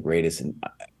Fischer being the greatest, and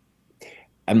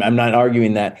I'm not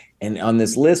arguing that. And on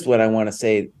this list, what I want to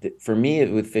say for me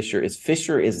with Fischer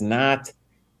is not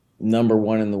number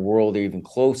one in the world or even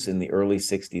close in the early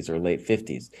 60s or late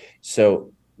 50s.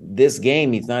 So this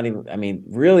game, he's not even, I mean,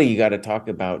 really, you got to talk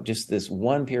about just this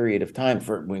one period of time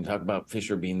for when you talk about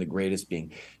Fischer being the greatest,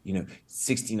 being,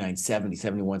 69, 70,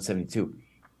 71, 72.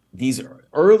 This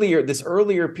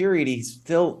earlier period, he's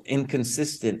still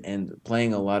inconsistent and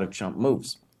playing a lot of chump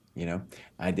moves.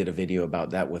 I did a video about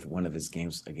that with one of his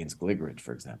games against Gligorich,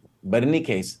 for example. But in any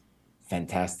case,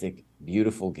 fantastic,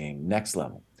 beautiful game, next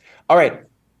level. All right,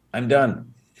 I'm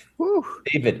done. Whew.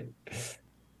 David.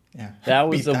 Yeah, that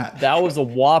was a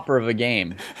whopper of a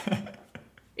game.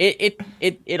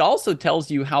 It also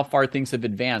tells you how far things have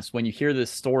advanced when you hear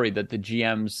this story that the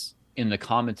GMs in the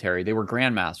commentary, they were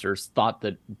grandmasters, thought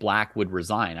that Black would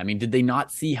resign. I mean, did they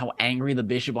not see how angry the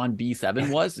bishop on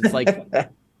b7 was? It's like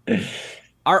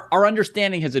our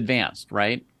understanding has advanced,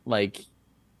 right? Like,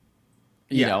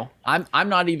 I'm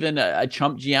not even a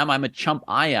chump GM. I'm a chump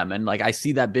IM, and like I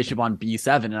see that bishop on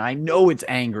b7, and I know it's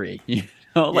angry. You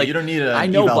don't need I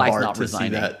know Black's not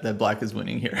resigning. See that Black is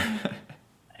winning here.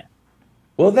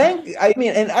 Well, let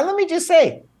me just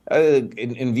say,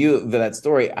 in view of that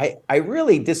story, I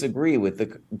really disagree with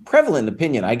the prevalent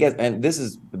opinion, I guess, and this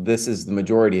is the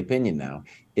majority opinion now,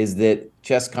 is that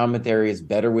chess commentary is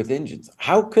better with engines.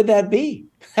 How could that be?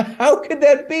 How could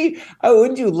that be? Oh,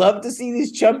 wouldn't you love to see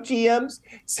these chump GMs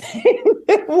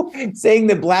saying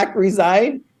that Black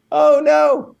resigned? Oh,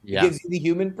 no. Yeah. It gives you the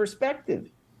human perspective.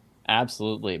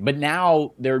 Absolutely. But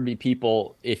now there would be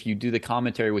people, if you do the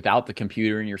commentary without the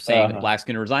computer and you're saying that Black's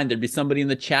going to resign, there'd be somebody in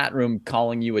the chat room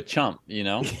calling you a chump,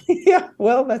 Yeah,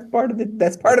 well, that's part of the job.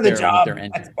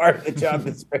 That's part of the job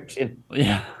description.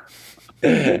 Yeah.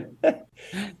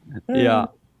 Yeah.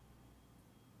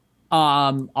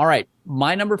 All right.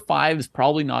 My number 5 is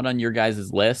probably not on your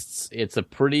guys' lists. It's a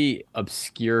pretty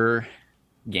obscure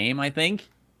game, I think.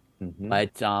 Mm-hmm.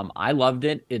 But I loved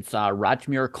it. It's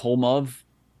Ratmir Kolmov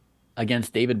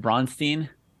against David Bronstein.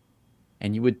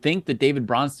 And you would think that David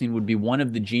Bronstein would be one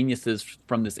of the geniuses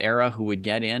from this era who would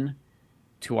get in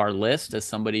to our list as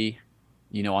somebody,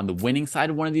 on the winning side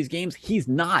of one of these games. He's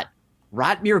not.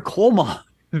 Ratmir Kolmov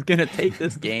is going to take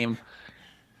this game.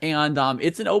 And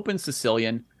it's an open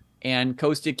Sicilian. And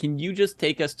Kostya, can you just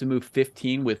take us to move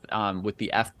 15 with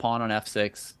the F pawn on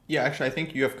F6? Yeah, actually, I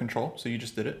think you have control, so you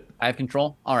just did it. I have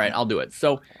control? All right, I'll do it.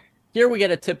 So here we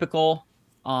get a typical,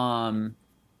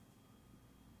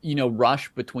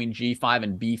 rush between G5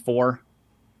 and B4.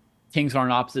 Kings are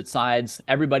on opposite sides.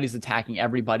 Everybody's attacking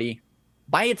everybody.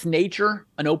 By its nature,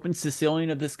 an open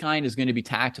Sicilian of this kind is going to be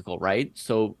tactical, right?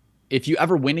 So if you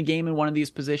ever win a game in one of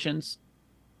these positions,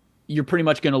 you're pretty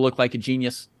much going to look like a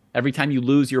genius. Every time you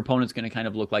lose, your opponent's going to kind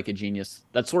of look like a genius.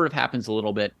 That sort of happens a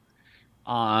little bit.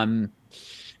 Okay.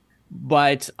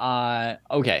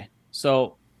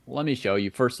 So let me show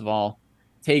you. First of all,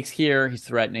 takes here. He's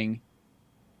threatening.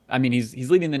 I mean,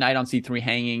 he's leaving the knight on c3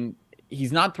 hanging.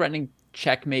 He's not threatening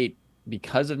checkmate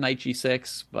because of knight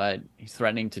g6, but he's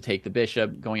threatening to take the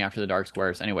bishop, going after the dark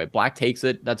squares. Anyway, Black takes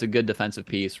it. That's a good defensive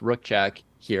piece. Rook check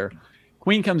here.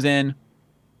 Queen comes in.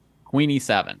 Queen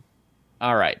e7.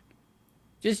 All right.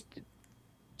 Just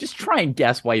try and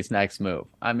guess White's next move.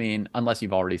 I mean, unless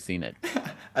you've already seen it.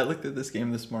 I looked at this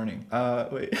game this morning.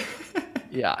 Wait.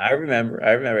 Yeah, I remember.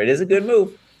 It is a good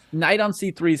move. Knight on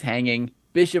c3 is hanging.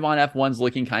 Bishop on f1's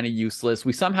looking kind of useless.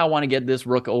 We somehow want to get this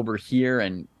rook over here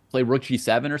and play rook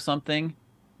g7 or something.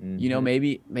 Mm-hmm.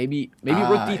 Maybe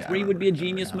rook d3 would be a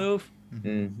genius move.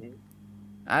 Mm-hmm.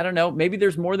 I don't know. Maybe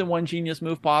there's more than one genius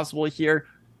move possible here.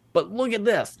 But look at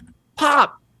this.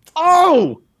 Pop!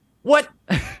 Oh! What?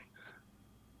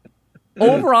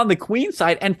 Over on the queen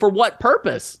side, and for what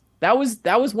purpose? That was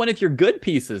one of your good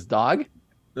pieces, dog.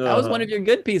 That was one of your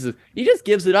good pieces. He just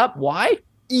gives it up. Why?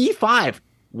 E5.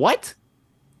 What?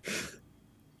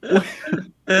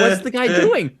 What's the guy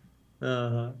doing?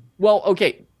 Well,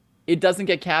 okay, it doesn't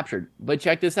get captured, but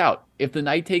check this out. If the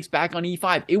knight takes back on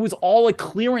e5, it was all a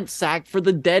clearance sack for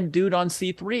the dead dude on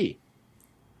c3.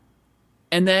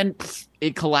 and then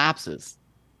it collapses.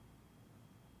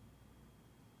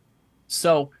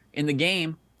 So in the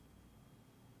game,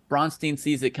 Bronstein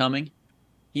sees it coming.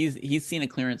 He's seen a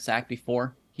clearance sack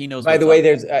before. He knows. By the what's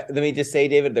way, up. there's let me just say,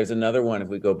 David, there's another one. If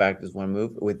we go back just one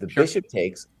move with the Sure. bishop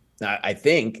takes, I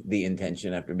think the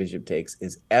intention after bishop takes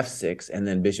is f6 and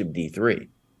then bishop d3.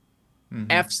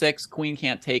 F6, queen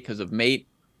can't take because of mate,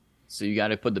 so you got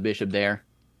to put the bishop there,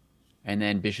 and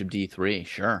then bishop d3,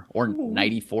 sure, or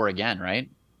knight e4 again, right?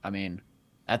 I mean,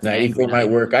 that's an Knight angry e4 might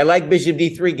knight. work. I like bishop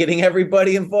d3, getting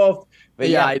everybody involved. But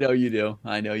Yeah, yeah, I know you do.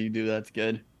 I know you do. That's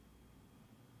good.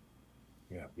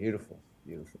 yeah, beautiful,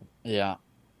 beautiful. Yeah.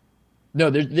 No,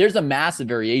 there's a massive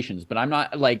variations, but I'm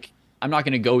not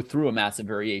going to go through a massive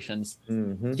variations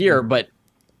here, but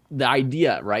the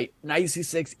idea, right? Knight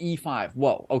c6, e5.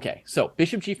 Whoa, okay. So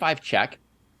bishop g5 check.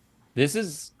 This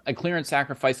is a clearance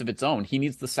sacrifice of its own. He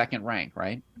needs the second rank,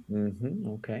 right?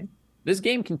 Okay. This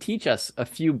game can teach us a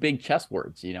few big chess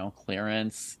words,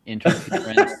 clearance,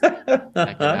 interference.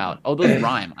 Check it out. Oh, those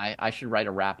rhyme. I should write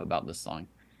a rap about this song.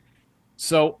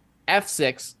 So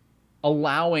f6,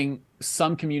 allowing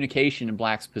some communication in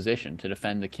black's position to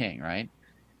defend the king, right?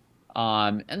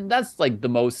 And that's like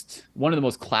one of the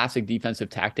most classic defensive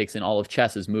tactics in all of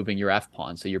chess is moving your f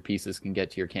pawn so your pieces can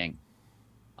get to your king.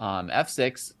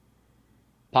 F6,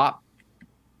 pop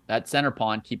that center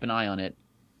pawn, keep an eye on it.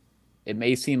 It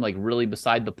may seem like really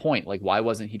beside the point. Like, why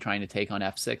wasn't he trying to take on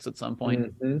f6 at some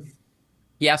point?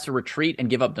 He has to retreat and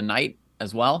give up the knight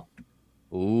as well.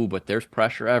 Ooh, but there's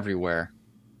pressure everywhere.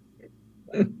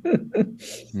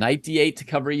 Knight d8 to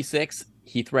cover e6.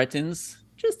 He threatens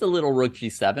just a little rook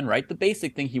g7, right? The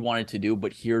basic thing he wanted to do,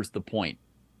 but here's the point.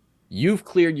 You've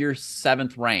cleared your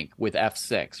 7th rank with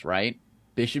f6, right?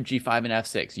 Bishop g5 and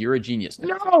f6. You're a genius.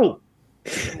 No!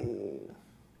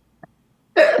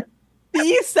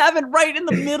 e7 right in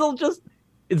the middle,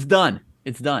 it's done.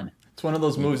 It's done. It's one of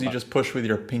those moves you just push with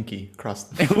your pinky across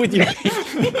the With your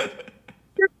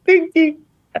pinky.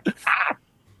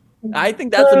 I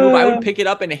think that's a move. I would pick it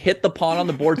up and hit the pawn on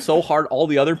the board so hard all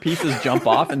the other pieces jump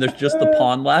off and there's just the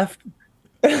pawn left.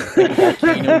 Like a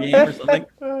volcano game or something.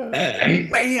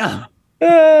 Bam!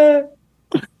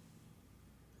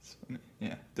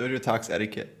 Yeah, Dojo talks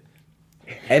etiquette.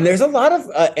 And there's a lot of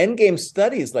endgame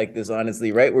studies like this,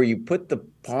 honestly, right? Where you put the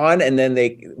pawn and then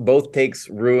they both takes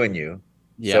ruin you.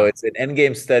 Yeah. So it's an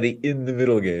endgame study in the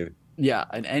middle game. Yeah,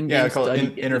 an endgame Yeah, I call study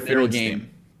it interference game.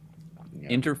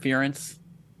 Interference,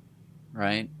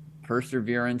 right?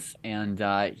 Perseverance, and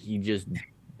he just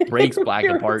breaks black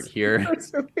apart here.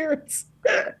 Perseverance.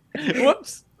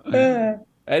 Whoops.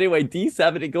 Anyway,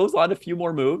 d7, it goes on a few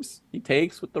more moves. He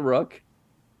takes with the rook.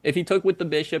 If he took with the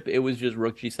bishop, it was just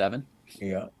rook g7.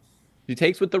 Yeah. He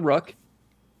takes with the rook,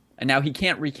 and now he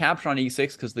can't recapture on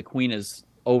e6 because the queen is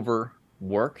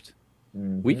overworked.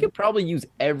 We could probably use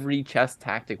every chess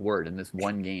tactic word in this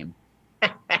one game.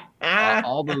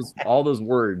 all those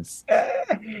words.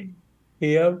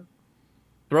 Yep.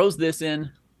 Throws this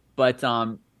in, but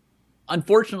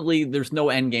unfortunately, there's no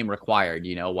end game required.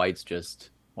 White's just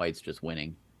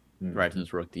winning.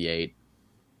 Threatens rook d8,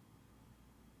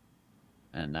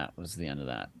 and that was the end of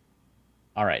that.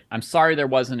 All right, I'm sorry there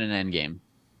wasn't an end game.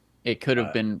 It could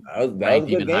have been That was a ranked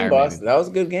good even game, higher, boss. maybe. That was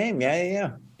a good game.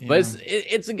 Yeah. But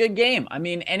it's a good game. I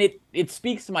mean, and it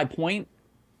speaks to my point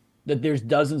that there's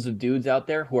dozens of dudes out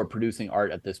there who are producing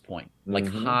art at this point, like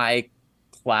high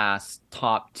class,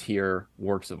 top tier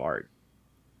works of art.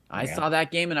 I saw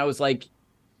that game and I was like,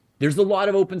 there's a lot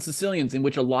of Open Sicilians in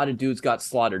which a lot of dudes got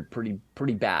slaughtered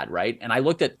pretty bad, right? And I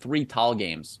looked at 3 Tal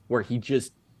games where he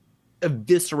just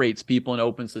eviscerates people in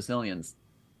Open Sicilians.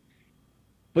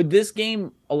 But this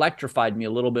game electrified me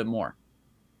a little bit more.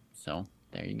 So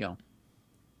there you go.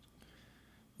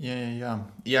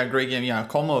 Yeah, great game. Yeah,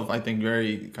 Kolmov, I think,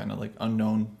 very kind of like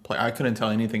unknown player. I couldn't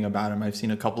tell anything about him. I've seen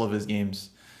a couple of his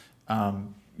games,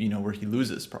 where he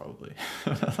loses probably.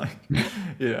 But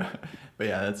yeah,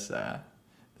 that is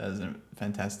a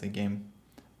fantastic game.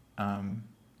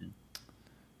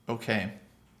 Okay,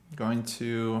 going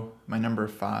to my number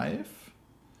 5.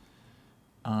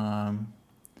 All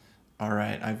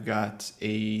right, I've got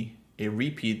a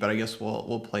repeat, but I guess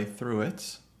we'll play through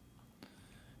it.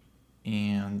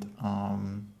 And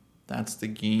that's the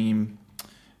game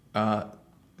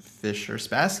Fischer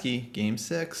Spassky, game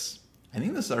 6. I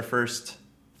think this is our first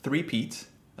three-peat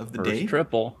of the day.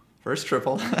 First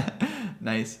triple.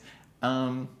 Nice.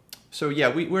 So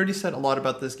yeah, we already said a lot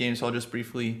about this game, so I'll just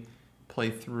briefly play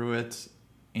through it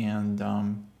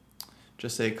and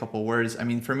just say a couple words. I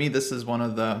mean, for me, this is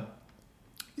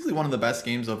easily one of the best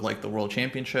games of like the World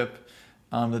Championship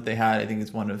that they had. I think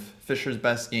it's one of Fischer's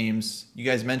best games. You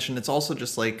guys mentioned it's also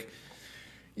just like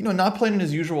not playing in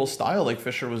his usual style. Like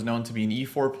Fischer was known to be an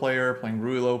e4 player, playing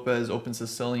Rui Lopez, open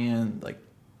Sicilian, like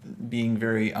being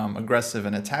very aggressive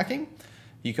and attacking.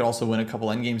 He could also win a couple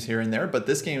endgames here and there, but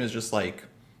this game is just like,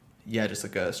 just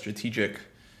like a strategic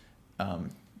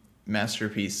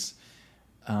masterpiece.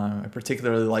 I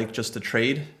particularly like just the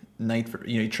trade knight.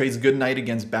 He trades good knight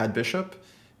against bad bishop,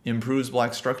 improves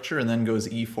black structure, and then goes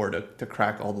e4 to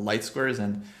crack all the light squares.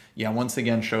 And once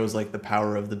again shows like the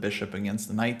power of the bishop against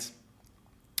the knight.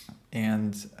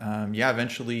 And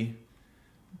eventually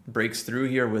breaks through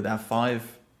here with f5.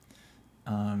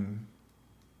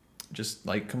 Just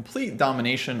like complete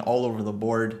domination all over the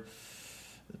board.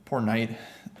 Poor knight.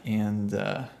 And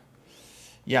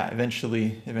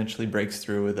eventually breaks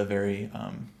through with a very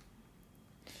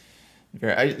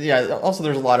also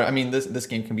there's a lot of, this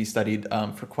game can be studied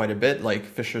for quite a bit. Like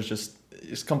Fischer's just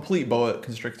is complete boa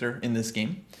constrictor in this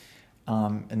game.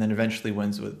 And then eventually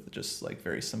wins with just like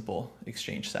very simple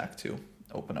exchange sack to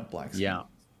open up black's game. Yeah.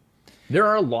 There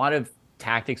are a lot of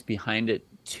tactics behind it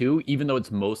too, even though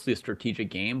it's mostly a strategic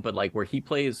game, but like where he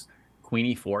plays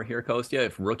queen e4 here, Kostya,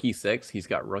 if rook e6, he's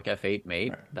got rook f8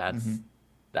 mate. Right.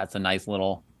 That's a nice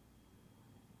little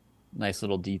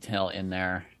detail in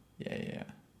there. Yeah.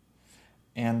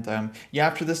 And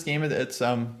after this game, it's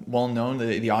well known that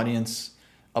the audience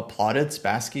applauded.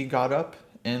 Spassky got up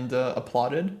and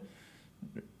applauded,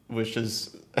 which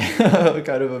is kind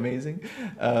of amazing.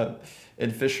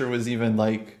 And Fischer was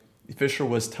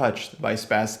touched by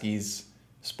Spassky's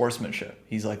sportsmanship.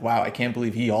 He's like, wow, I can't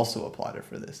believe he also applauded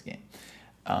for this game.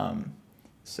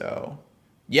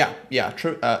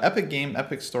 Epic game,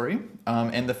 epic story.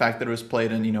 And the fact that it was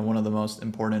played in, one of the most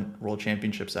important world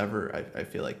championships ever, I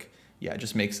feel like, it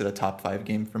just makes it a top 5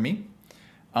 game for me.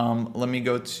 Let me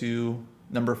go to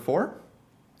number 4.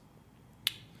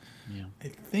 Yeah. I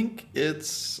think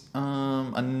it's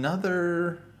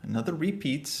another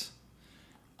repeat.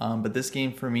 But this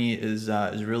game for me is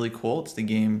really cool. It's the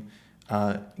game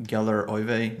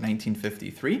Geller-Oive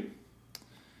 1953.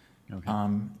 Okay.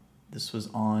 This was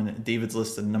on David's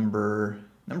list at number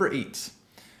 8.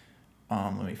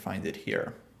 Let me find it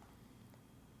here.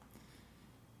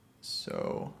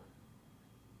 So,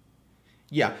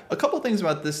 a couple things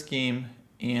about this game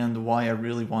and why I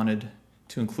really wanted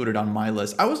to include it on my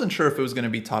list. I wasn't sure if it was going to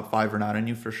be top 5 or not. I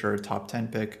knew for sure a top 10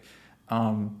 pick.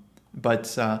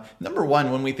 But number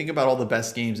 1, when we think about all the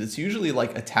best games, it's usually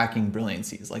like attacking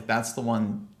brilliancies. Like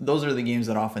those are the games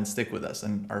that often stick with us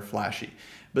and are flashy.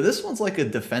 But this one's like a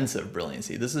defensive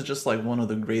brilliancy. This is just like one of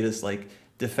the greatest like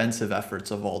defensive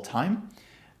efforts of all time.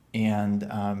 And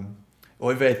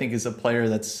Oive, I think, is a player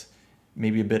that's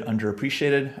maybe a bit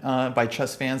underappreciated by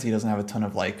chess fans. He doesn't have a ton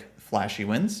of like flashy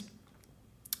wins.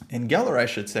 And Geller, I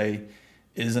should say,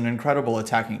 is an incredible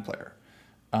attacking player.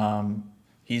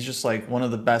 He's just like one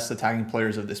of the best attacking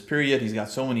players of this period. He's got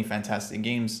so many fantastic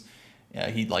games.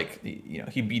 He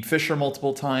beat Fischer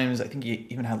multiple times. I think he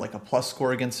even had like a plus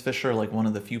score against Fischer, like one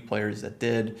of the few players that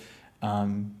did.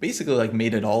 Basically like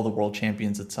made it all the world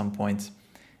champions at some point.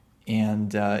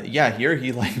 And here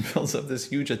he like builds up this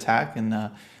huge attack and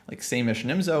like Samish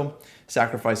Nimzo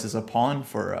sacrifices a pawn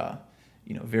for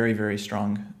very, very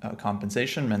strong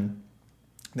compensation. And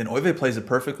then Oive plays it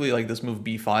perfectly. Like this move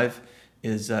b5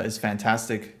 is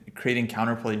fantastic, creating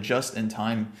counterplay just in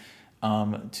time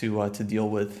to deal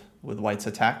with White's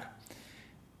attack.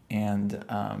 And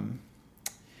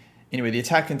anyway, the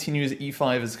attack continues.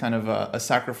 E5 is kind of a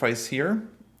sacrifice here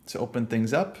to open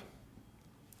things up.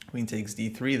 Queen takes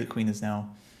d3. The queen is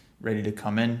now ready to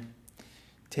come in.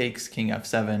 Takes king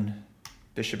f7,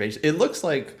 bishop h. It looks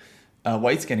like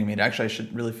White's getting mate. Actually, I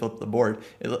should really flip the board.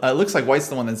 It looks like White's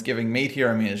the one that's giving mate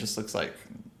here. It just looks like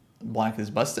Black is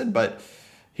busted, but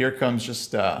here comes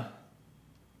just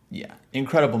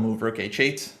incredible move. Rook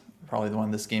h8, probably the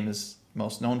one this game is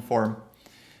most known for.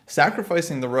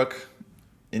 Sacrificing the rook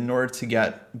in order to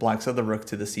get Black's other rook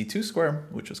to the c2 square,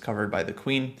 which was covered by the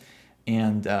queen,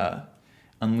 and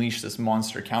unleash this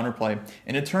monster counterplay.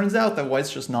 And it turns out that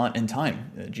White's just not in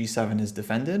time. g7 is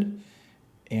defended,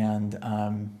 and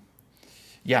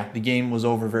the game was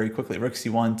over very quickly. Rook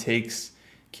c1 takes,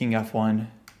 king f1,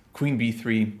 queen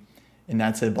b3, and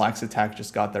that's it. Black's attack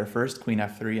just got there first, queen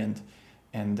f3,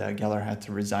 and Geller had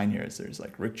to resign here as there's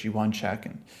like rook g1 check,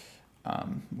 and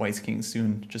White's king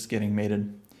soon just getting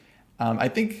mated. I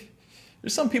think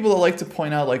there's some people that like to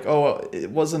point out like, oh, it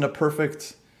wasn't a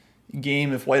perfect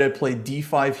game. If White had played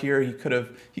d5 here, he could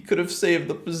have saved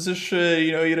the position.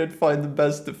 He didn't find the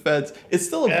best defense. It's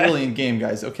still a brilliant game,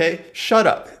 guys. Okay, shut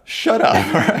up. All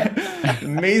right,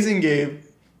 amazing game.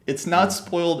 It's not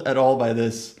spoiled at all by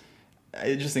this.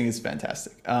 I just think it's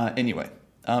fantastic. Anyway,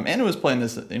 Anna was playing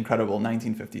this incredible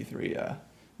 1953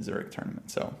 Zurich tournament.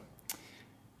 So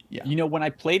yeah. You know, when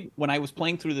I was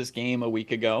playing through this game a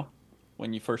week ago,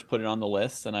 when you first put it on the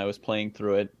list and I was playing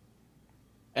through it,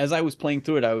 as I was playing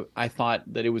through it, I thought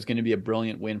that it was going to be a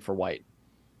brilliant win for white.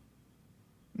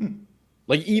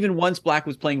 Like, even once black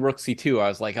was playing rook c2, I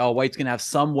was like, oh, white's going to have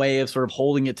some way of sort of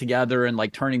holding it together and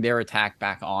like turning their attack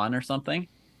back on or something.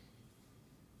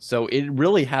 So it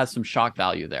really has some shock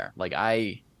value there. Like,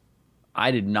 I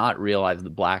did not realize that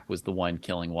black was the one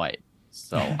killing white.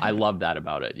 So I love that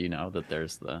about it, you know, that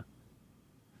there's the...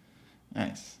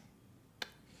 Nice.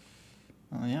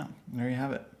 Well, yeah, there you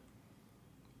have it.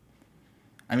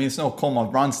 I mean, it's no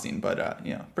Kolmov Bronstein, but,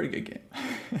 you know, pretty good game.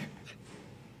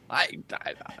 I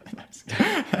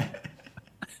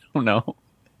don't know.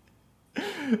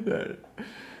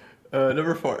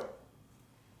 Number 4.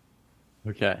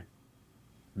 Okay.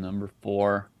 Number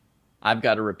 4. I've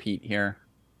got to repeat here.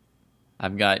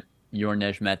 I've got your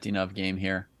Nezhmetinov game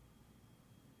here.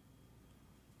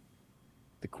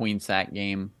 The queen sack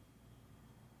game.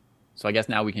 So I guess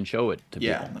now we can show it to people.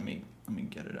 Yeah, let me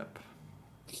get it up.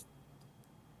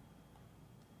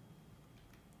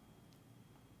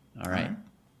 All right.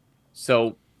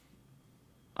 So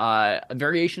a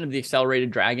variation of the accelerated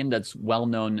dragon that's well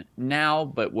known now,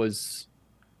 but was,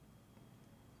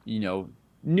 you know,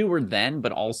 newer then,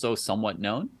 but also somewhat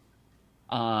known.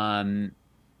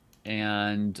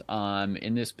 In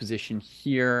this position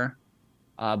here,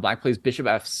 black plays bishop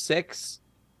f6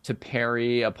 to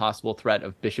parry a possible threat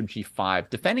of bishop g5.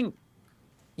 Defending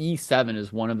e7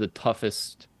 is one of the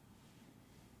toughest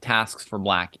tasks for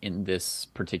black in this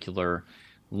particular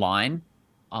line.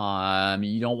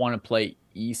 You don't want to play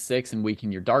e6 and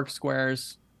weaken your dark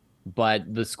squares,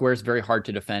 but the square is very hard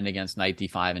to defend against knight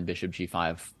d5 and bishop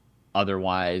g5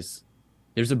 otherwise.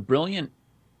 There's a brilliant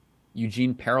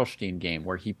Eugene Perelstein game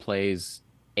where he plays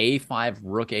a5,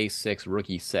 rook a6, rook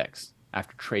e6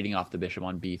 after trading off the bishop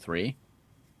on b3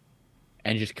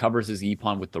 and just covers his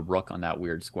e-pawn with the rook on that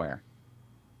weird square.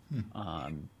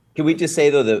 Can we just say,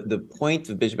 though, the point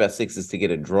of bishop f6 is to get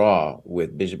a draw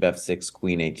with bishop f6,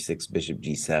 queen h6, bishop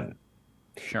g7.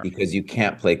 Sure. Because you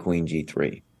can't play queen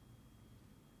g3.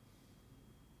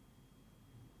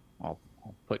 I'll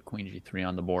put queen g3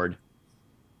 on the board.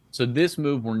 So this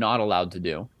move we're not allowed to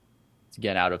do to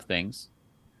get out of things.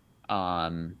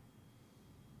 Because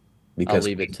I'll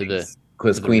leave it to the...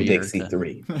 Because queen reader takes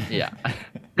c3. Yeah.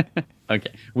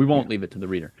 Okay. We won't leave it to the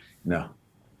reader. No.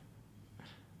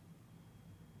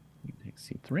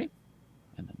 c3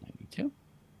 and then knight e2,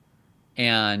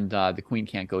 and the queen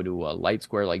can't go to a light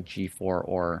square like g4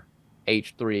 or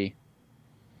h3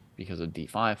 because of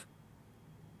d5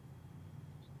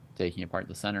 taking apart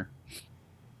the center.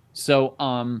 So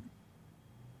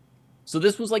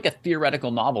this was like a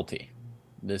theoretical novelty,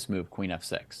 this move, queen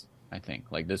f6. I think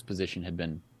like this position had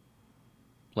been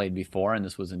played before and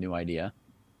this was a new idea.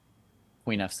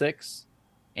 Queen f6,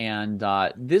 and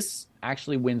this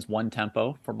actually wins one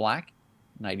tempo for black,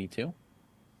 knight e2,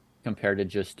 compared to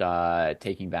just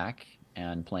taking back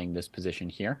and playing this position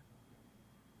here.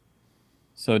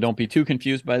 So don't be too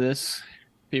confused by this,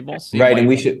 people. Right, and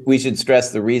we should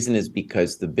stress the reason is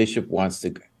because the bishop wants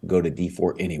to go to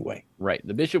d4 anyway. Right,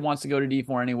 the bishop wants to go to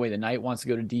d4 anyway. The knight wants to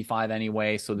go to d5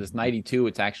 anyway. So this knight e2,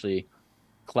 it's actually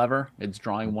clever. It's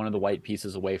drawing one of the white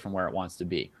pieces away from where it wants to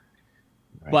be.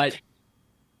 Right. But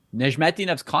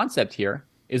Nezhmetinov's concept here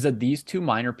is that these two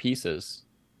minor pieces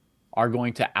are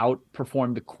going to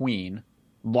outperform the queen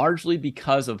largely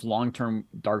because of long-term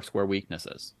dark square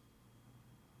weaknesses.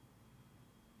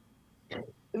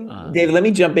 David, let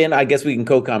me jump in. I guess we can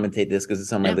co-commentate this because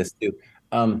it's on my list too.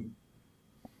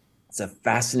 It's a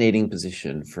fascinating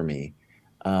position for me.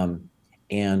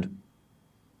 And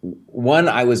one,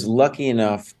 I was lucky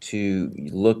enough to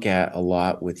look at a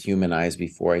lot with human eyes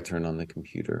before I turned on the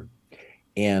computer.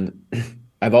 And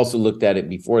I've also looked at it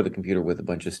before the computer with a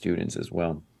bunch of students as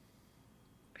well.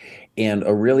 And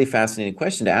a really fascinating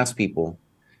question to ask people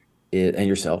is, and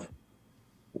yourself,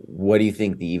 what do you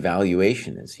think the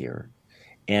evaluation is here?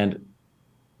 And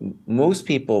most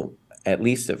people, at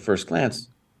least at first glance,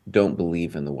 don't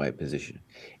believe in the white position.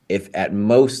 If at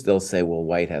most they'll say, well,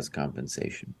 white has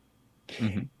compensation.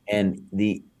 Mm-hmm. And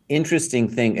the interesting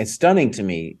thing, and stunning to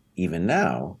me even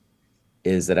now,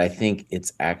 is that I think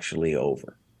it's actually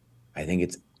over. I think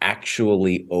it's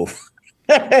actually over.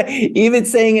 Even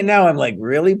saying it now, I'm like,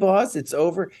 really, boss? It's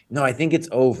over? No, I think it's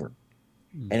over.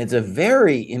 And it's a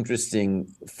very interesting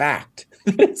fact.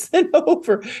 It's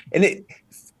over. And it,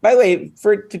 by the way,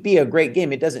 for it to be a great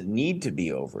game, it doesn't need to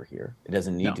be over here. It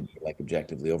doesn't need to be like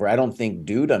objectively over. I don't think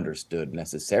Dude understood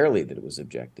necessarily that it was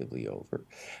objectively over.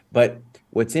 But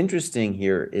what's interesting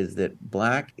here is that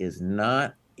black is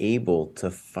not able to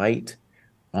fight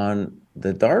on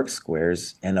the dark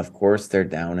squares, and of course they're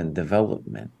down in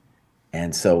development.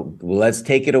 And so let's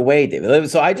take it away, David.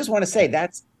 So I just want to say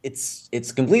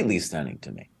it's completely stunning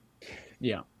to me.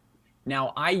 Yeah.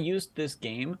 Now, I used this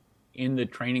game in the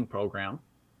training program.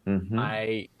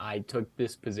 Mhm. I took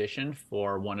this position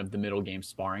for one of the middle game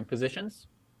sparring positions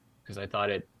because I thought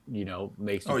it,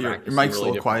 makes you Oh, your practice mic's really a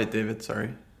little different. quiet, David.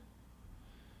 Sorry.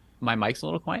 My mic's a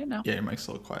little quiet now. Yeah, your mic's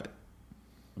a little quiet.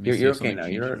 Let me see You're if okay something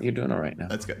now. changed. You're doing all right now.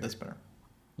 That's good. That's better.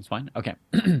 It's fine. Okay.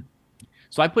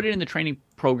 So I put it in the training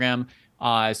program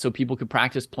so people could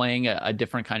practice playing a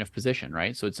different kind of position,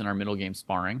 right? So it's in our middle game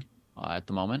sparring at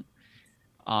the moment.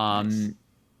 Nice.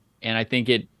 And I think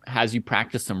it has you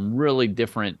practice some really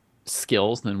different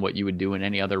skills than what you would do in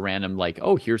any other random, like,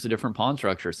 oh, here's a different pawn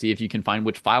structure. See if you can find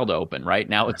which file to open, right?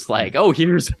 Now it's like, oh,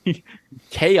 here's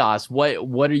chaos.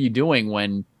 What are you doing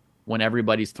when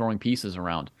everybody's throwing pieces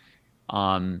around?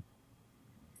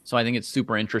 So I think it's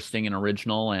super interesting and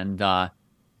original. And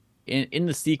in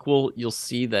the sequel, you'll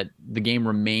see that the game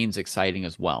remains exciting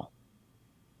as well.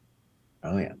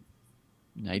 Oh yeah.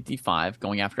 Knight d5,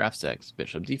 going after f6,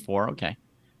 bishop d4, okay.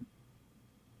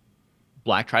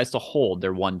 Black tries to hold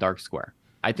their one dark square.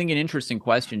 I think an interesting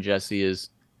question, Jesse, is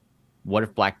what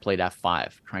if Black played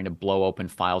f5, trying to blow open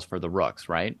files for the rooks,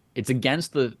 right? It's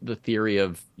against the theory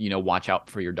of, watch out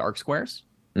for your dark squares.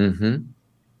 Mm-hmm.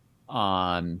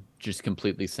 Just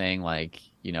completely saying like,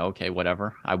 okay,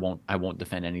 whatever. I won't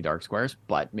defend any dark squares,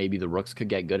 but maybe the rooks could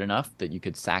get good enough that you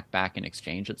could sack back in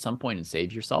exchange at some point and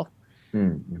save yourself.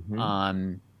 Mm-hmm.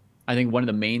 I think one of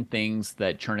the main things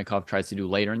that Chernikov tries to do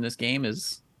later in this game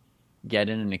is get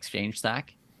in an exchange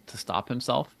stack to stop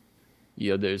himself.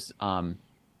 There's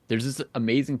this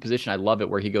amazing position. I love it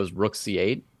where he goes rook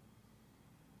c8.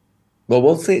 Well,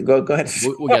 we'll see. Go ahead.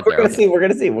 We'll get there. We're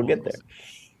gonna see. We'll get there.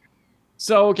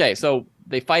 So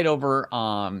they fight over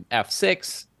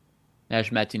f6.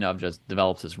 Neshmetinov just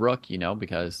develops his rook,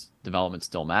 because development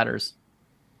still matters.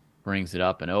 Brings it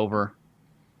up and over.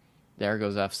 There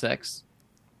goes f6.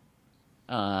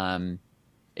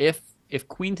 If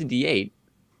queen to d8,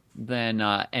 then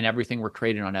and everything were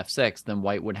traded on f6, then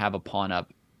white would have a pawn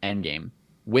up endgame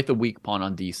with a weak pawn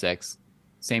on d6,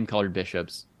 same colored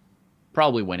bishops,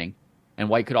 probably winning. And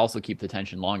white could also keep the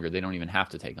tension longer. They don't even have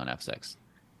to take on f6.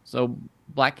 So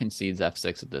black concedes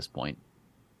f6 at this point.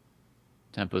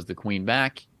 Tempos the queen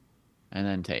back, and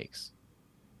then takes.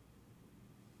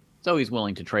 So he's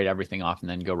willing to trade everything off and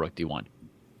then go rook d1.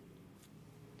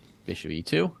 Bishop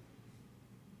e2.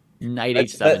 Knight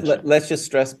h7. Let's just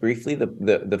stress briefly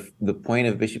the point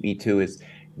of bishop e2 is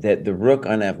that the rook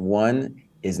on f1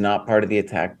 is not part of the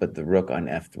attack, but the rook on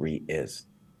f3 is.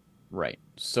 Right.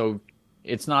 So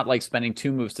it's not like spending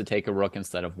 2 moves to take a rook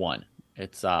instead of 1.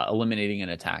 It's eliminating an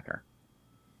attacker.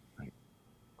 Right.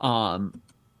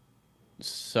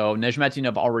 So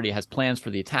Neshmetinov already has plans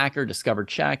for the attacker, discovered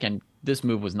check, and this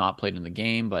move was not played in the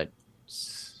game, but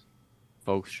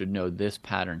folks should know this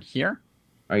pattern here.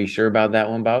 Are you sure about that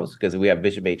one, Baus? Because we have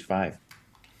bishop h5.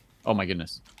 Oh my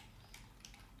goodness.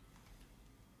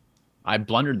 I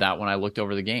blundered that when I looked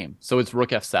over the game. So it's rook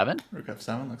f7? Rook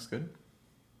f7 looks good.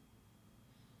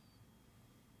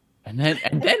 And then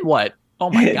what? Oh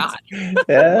my god.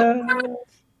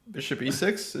 Bishop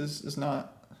e6 is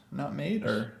not made,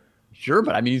 or Sure,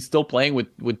 but I mean he's still playing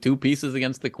with 2 pieces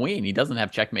against the queen. He doesn't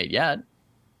have checkmate yet.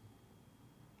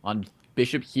 On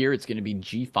bishop here, it's going to be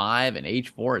g5 and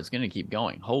h4. It's going to keep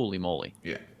going. Holy moly.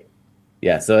 yeah.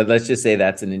 Yeah, so let's just say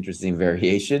that's an interesting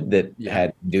variation that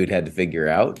dude had to figure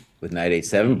out with knight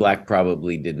h7. Black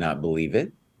probably did not believe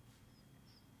it.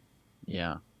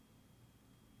 Yeah.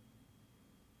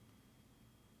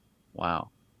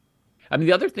 Wow. I mean,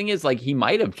 the other thing is, like, he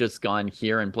might have just gone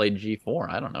here and played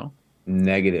g4. I don't know.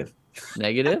 Negative.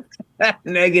 Negative?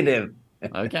 Negative.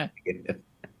 Okay.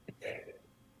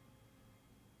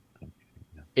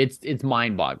 It's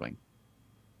mind-boggling.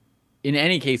 In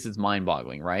any case, it's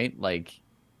mind-boggling, right? Like,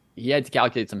 he had to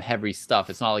calculate some heavy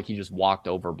stuff. It's not like he just walked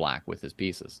over black with his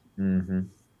pieces. Mm-hmm.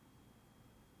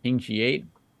 King g8.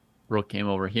 Rook came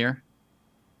over here.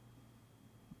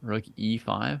 Rook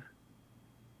e5.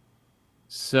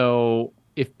 So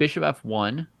if bishop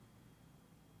f1,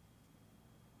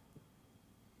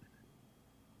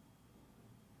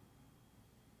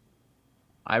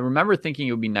 I remember thinking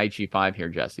it would be knight g5 here,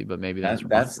 Jesse, but maybe that's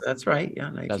wrong. That's right.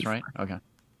 Yeah, knight That's g5. right. Okay.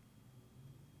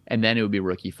 And then it would be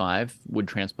rook e5, would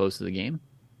transpose to the game.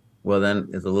 Well, then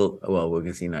it's a little. Well, we're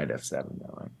gonna see knight f7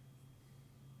 though, right?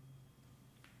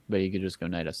 But you could just go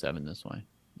knight f7 this way.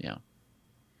 Yeah.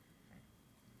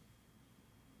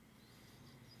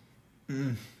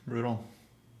 Brutal.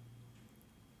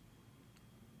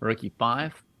 Rook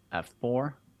e5.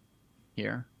 F4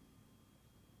 here.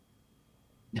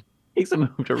 Takes a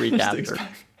move to recapture.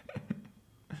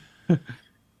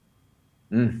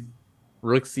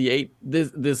 Rook C8.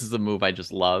 This is a move I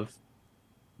just love.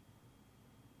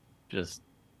 Just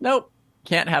nope.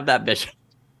 Can't have that bishop.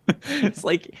 It's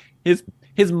like his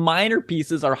minor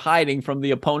pieces are hiding from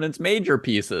the opponent's major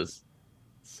pieces.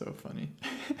 So funny.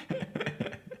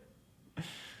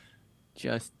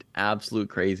 Just absolute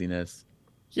craziness.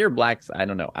 Here, Black's, I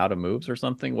don't know, out of moves or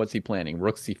something. What's he planning?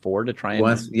 Rook C4 to try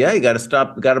and Yeah, you got to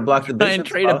stop. Got to block the bishop. and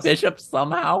trade a bishop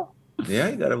somehow. Yeah,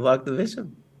 you got to block the bishop.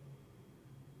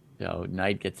 So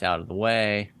knight gets out of the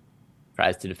way,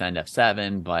 tries to defend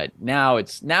F7, but now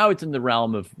it's in the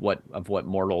realm of what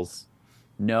mortals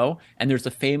know. And there's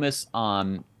a famous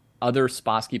other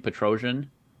Spassky Petrosian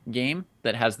game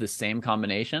that has this same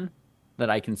combination that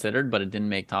I considered, but it didn't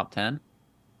make top 10.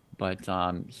 But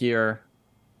here.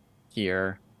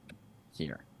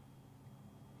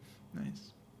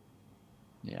 Nice.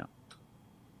 Yeah.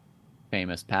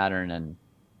 Famous pattern, and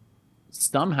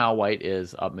somehow white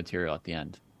is up material at the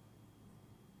end.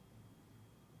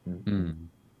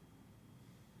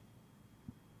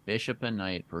 Bishop and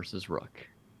knight versus rook,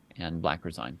 and black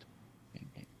resigned.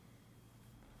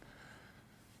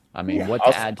 I mean, what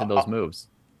to add to those moves?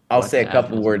 I'll say a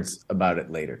couple words about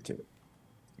it later too.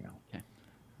 Okay.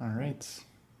 All right.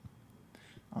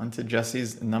 On to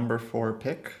Jesse's number 4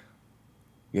 pick.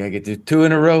 Yeah, I get to 2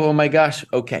 in a row. Oh my gosh.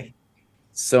 Okay.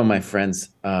 So my friends,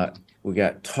 we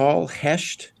got Tal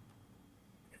Hesht,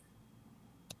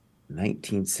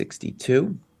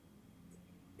 1962.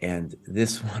 And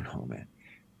this one, oh man.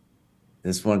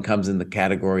 This one comes in the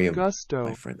category of Gusto.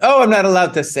 My friend. Oh, I'm not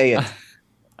allowed to say it.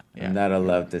 Yeah. I'm not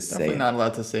allowed to say Definitely it. not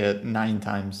allowed to say it 9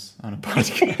 times on a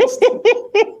podcast.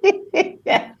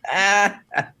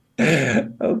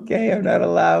 Okay, I'm not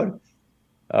allowed.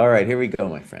 All right, here we go,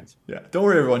 my friends. Yeah, don't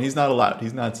worry, everyone. He's not allowed.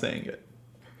 He's not saying it.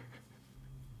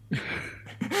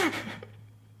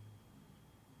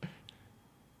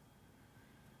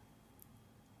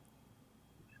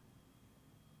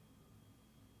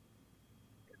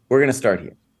 We're going to start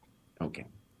here. Okay.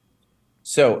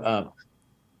 So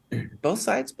both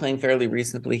sides playing fairly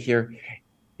reasonably here.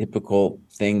 Typical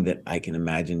thing that I can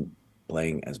imagine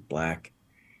playing as black.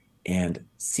 And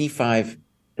c5,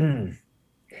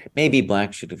 maybe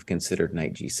black should have considered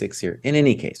knight g6 here. In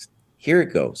any case, here it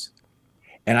goes.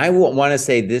 And I want to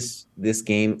say this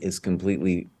game is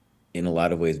completely, in a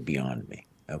lot of ways, beyond me.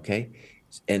 Okay,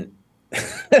 and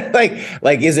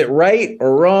like, is it right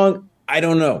or wrong? I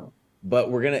don't know.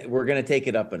 But we're gonna take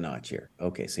it up a notch here.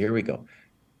 Okay, so here we go.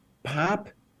 Pop,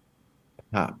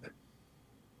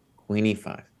 queen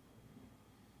e5.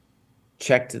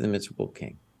 Check to the miserable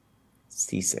king.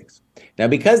 c6. Now,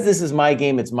 because this is my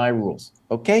game, it's my rules.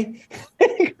 Okay,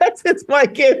 because it's my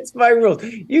game, it's my rules.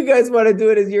 You guys want to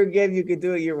do it as your game, you can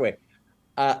do it your way.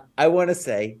 I want to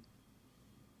say,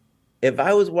 if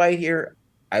I was white here,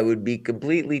 I would be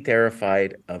completely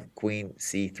terrified of queen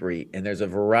c3. And there's a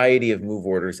variety of move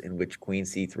orders in which queen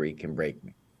c3 can break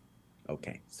me.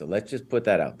 Okay, so let's just put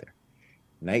that out there.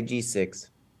 Knight g6,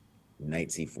 knight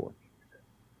c4.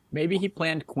 Maybe he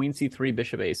planned queen c3,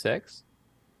 bishop a6.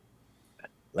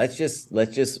 Let's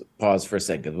just pause for a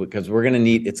second because we're gonna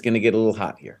need. It's gonna get a little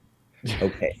hot here.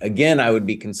 Okay, again, I would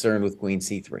be concerned with queen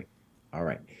c3. All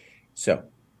right, so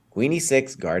queen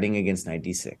e6 guarding against knight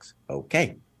d6.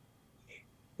 Okay.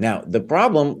 Now, the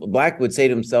problem black would say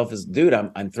to himself is, dude,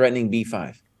 I'm threatening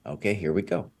b5. Okay, here we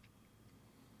go.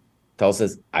 Tal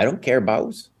says, I don't care,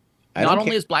 bows. Not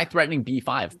only is black threatening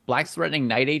b5, black's threatening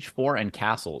knight h4 and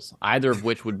castles, either of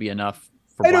which would be enough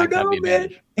for black to have the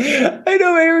advantage. I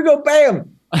know, here we go,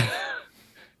 bam.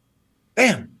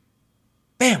 Bam.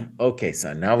 Bam. Okay,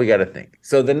 son, now we got to think.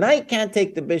 So the knight can't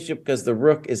take the bishop because the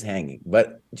rook is hanging,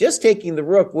 but just taking the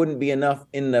rook wouldn't be enough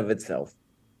in and of itself.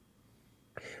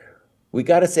 We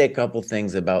got to say a couple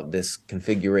things about this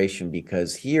configuration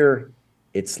because here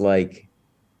it's like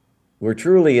we're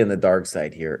truly in the dark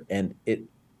side here. And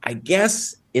I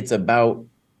guess it's about,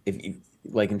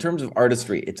 like in terms of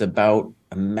artistry, it's about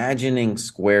imagining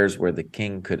squares where the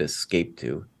king could escape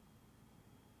to.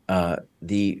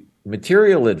 The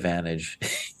material advantage,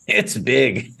 it's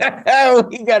big.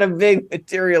 We got a big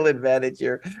material advantage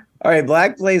here. All right,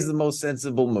 black plays the most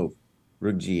sensible move.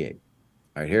 Rook g8.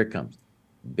 All right, here it comes.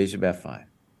 Bishop f5.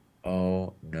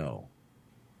 Oh, no.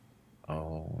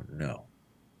 Oh, no.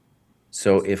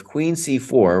 So if queen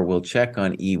c4, we'll check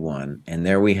on e1, and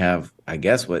there we have, I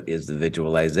guess, what is the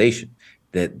visualization,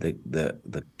 that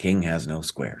the king has no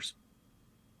squares.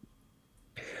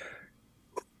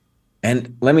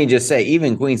 And let me just say,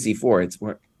 even queen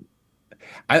c4,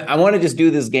 I want to just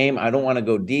do this game. I don't want to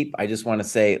go deep. I just want to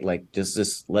say, like, let's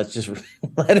just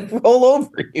let it roll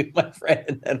over you, my friend,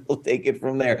 and then we'll take it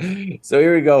from there. So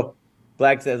here we go.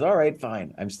 Black says, all right,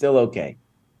 fine. I'm still okay.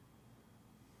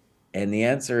 And the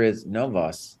answer is no,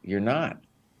 Voss, you're not.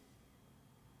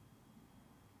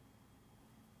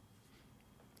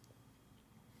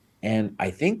 And I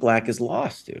think Black is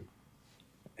lost, dude.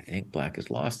 I think Black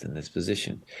is lost in this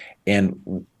position.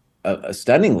 And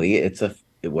stunningly,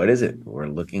 what is it? We're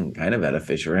looking kind of at a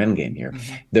Fischer endgame here.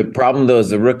 Mm-hmm. The problem, though,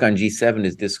 is the rook on g7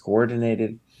 is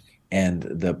discoordinated, and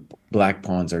the black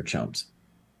pawns are chumps.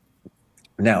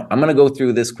 Now, I'm going to go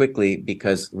through this quickly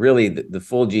because really the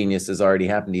full genius has already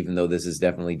happened, even though this is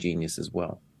definitely genius as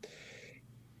well.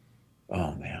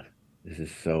 Oh, man, this is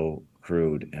so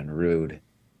crude and rude.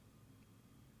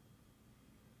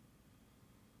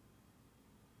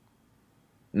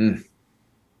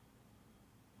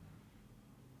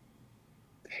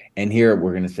 And here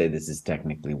we're going to say this is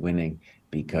technically winning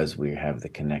because we have the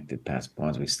connected passed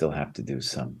pawns. We still have to do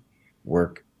some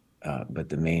work, but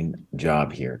the main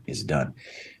job here is done.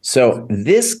 So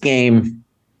this game,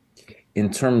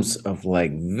 in terms of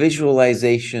like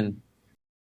visualization,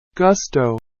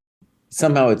 gusto,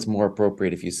 somehow it's more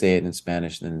appropriate if you say it in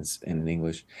Spanish than in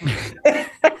English.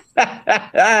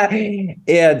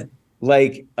 And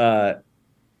like,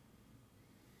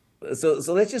 so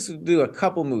let's just do a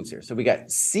couple moves here. So we got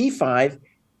c5,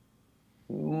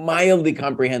 mildly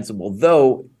comprehensible,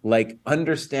 though, like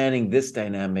understanding this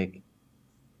dynamic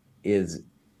is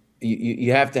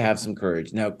you have to have some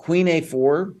courage. Now, queen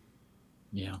a4,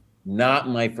 Yeah. not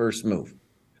my first move.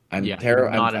 I'm Yeah.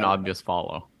 terrible. Not an obvious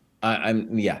follow.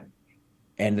 I'm yeah.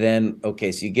 And then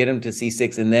okay, so you get him to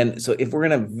c6, and then so if we're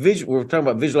gonna we're talking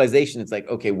about visualization, it's like,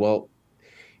 okay, well,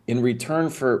 in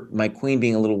return for my queen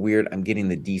being a little weird, I'm getting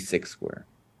the d6 square.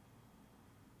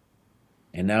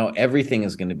 And now everything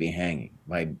is going to be hanging.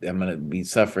 I'm going to be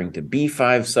suffering to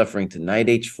b5, suffering to knight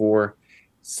h4,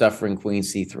 suffering queen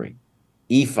c3.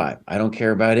 e5, I don't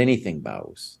care about anything,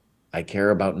 Baus. I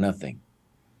care about nothing.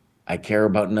 I care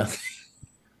about nothing.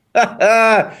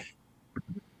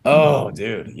 Oh,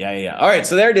 dude. Yeah. All right,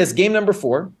 so there it is. Game number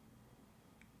 4.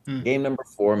 Game number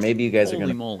 4. Maybe you guys are going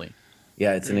to... Holy moly.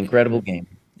 Yeah, it's an incredible game.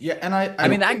 Yeah, and I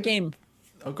mean, that game...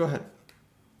 Oh, go ahead.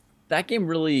 That game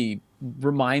really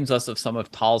reminds us of some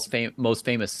of Tal's most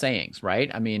famous sayings, right?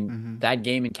 I mean, that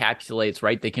game encapsulates,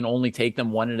 right? They can only take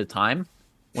them one at a time.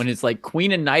 When it's like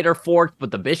queen and knight are forked, but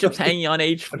the bishop's hanging on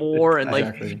h4, and like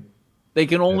Exactly. they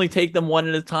can only take them one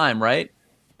at a time, right?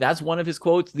 That's one of his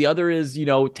quotes. The other is,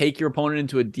 take your opponent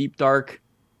into a deep, dark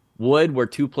wood where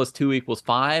 2 + 2 =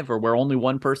 5, or where only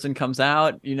one person comes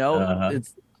out.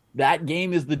 It's that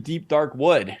game is the deep, dark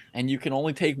wood, and you can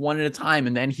only take one at a time.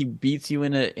 And then he beats you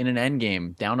in an end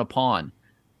game down a pawn.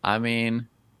 I mean,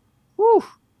 whew,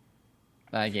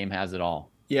 that game has it all.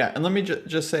 Yeah, and let me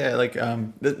just say,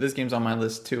 this game's on my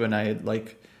list too, and I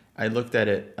looked at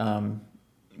it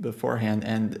beforehand,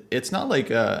 and it's not like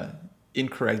a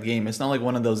incorrect game. It's not like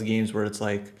one of those games where it's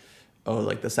like, oh,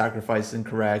 like the sacrifice is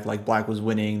incorrect, like black was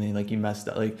winning, and like you messed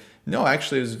up. Like, no,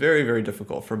 actually, it was very, very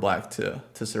difficult for black to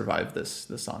survive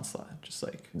this onslaught. Just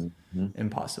like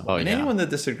impossible. Oh, and yeah. anyone that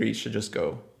disagrees should just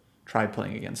go try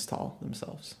playing against Tal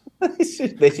themselves.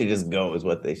 They should just go, is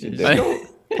what they should do. Just go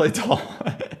play Tal.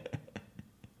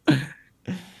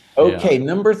 Okay,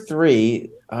 number 3.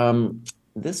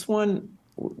 This one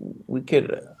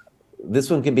this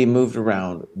one can be moved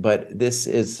around, but this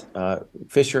is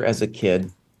Fischer as a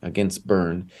kid against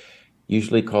Byrne,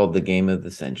 usually called the game of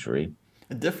the century.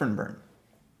 A different Byrne.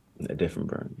 A different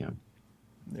Byrne, yeah.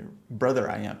 They're brother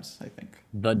IMs, I think.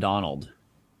 The Donald.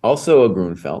 Also a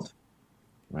Grunfeld,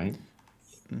 right?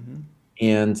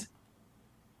 And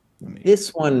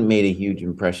this one made a huge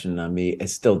impression on me. It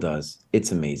still does.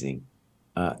 It's amazing.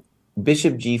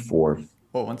 Bishop g4.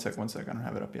 Oh, one sec. I don't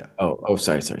have it up yet. Oh,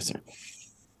 sorry.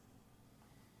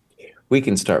 We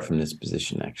can start from this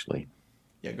position, actually.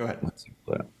 Yeah, go ahead.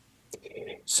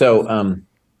 So,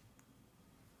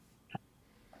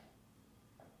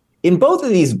 in both of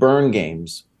these Byrne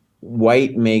games,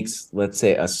 white makes, let's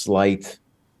say, a slight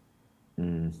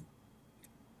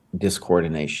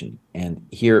discoordination. And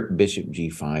here, bishop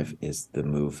g5 is the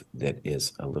move that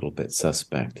is a little bit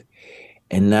suspect.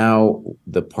 And now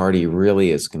the party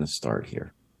really is going to start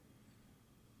here.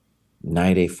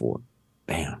 Knight a4.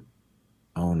 Bam.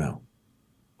 Oh, no.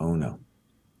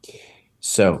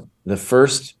 So the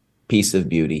first piece of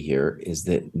beauty here is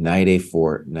that knight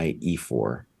a4, knight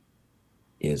e4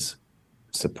 is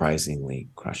surprisingly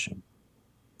crushing.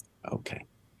 Okay.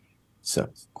 So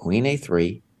queen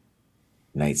a3,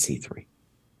 knight c3.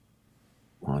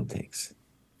 Pawn takes.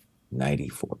 knight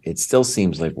e4. It still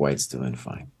seems like white's doing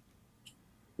fine.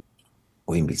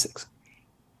 Queen b6.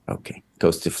 Okay.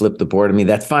 Goes to flip the board to me.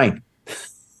 That's fine.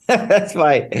 That's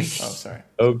fine. Oh, sorry.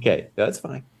 Okay, that's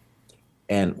fine.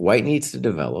 And white needs to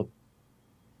develop.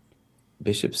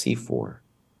 Bishop c4.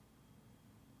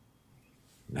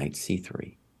 Knight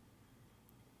c3.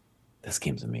 This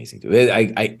game's amazing, dude.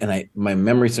 My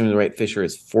memory serves me right. Fischer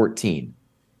is 14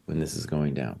 when this is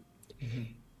going down. Mm-hmm.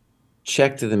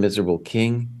 Check to the miserable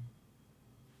king.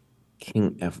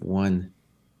 King f1.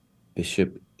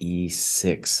 Bishop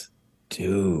e6.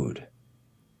 Dude.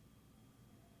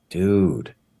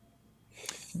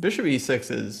 Bishop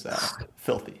e6 is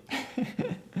filthy.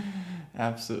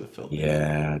 Absolute filthy.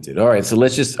 Yeah, dude. All right, so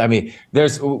let's just. I mean,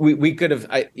 we could have.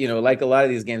 Like a lot of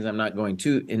these games, I'm not going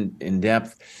too in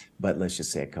depth, but let's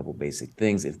just say a couple basic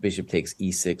things. If bishop takes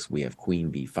e6, we have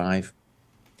queen b5.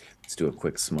 Let's do a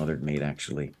quick smothered mate,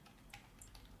 actually.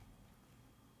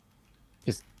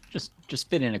 Just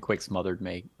fit in a quick smothered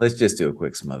mate. Let's just do a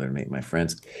quick smothered mate, my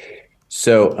friends.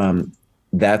 So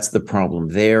that's the problem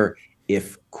there.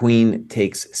 If queen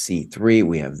takes c3,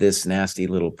 we have this nasty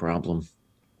little problem.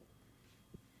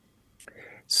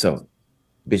 So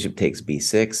bishop takes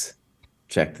b6,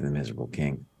 check to the miserable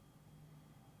king.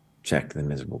 Check to the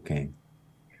miserable king.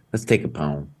 Let's take a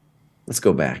pawn. Let's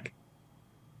go back.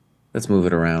 Let's move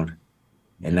it around.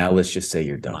 And now let's just say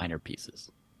you're done. Minor pieces.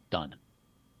 Done.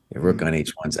 The rook on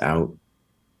h1's out.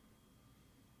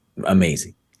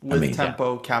 Amazing. With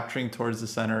tempo capturing towards the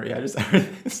center. Yeah, just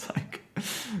everything's like...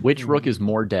 Which rook is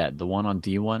more dead? The one on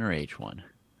d1 or h1?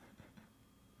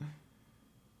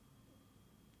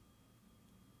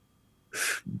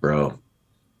 Bro,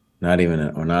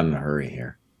 we're not in a hurry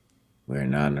here. We're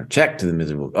not in a check to the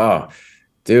miserable. Oh,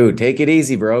 dude, take it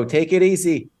easy, bro. Take it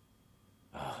easy.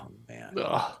 Oh, man.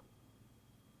 Ugh.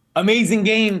 Amazing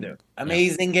game, dude.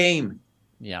 Amazing game.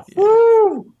 Yeah.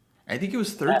 Woo! I think it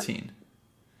was 13.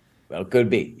 Well, it could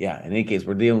be. Yeah. In any case,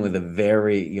 we're dealing with a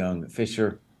very young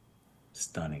Fischer.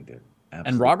 Stunning, dude. Absolutely.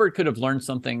 And Robert could have learned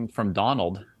something from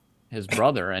Donald, his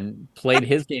brother, and played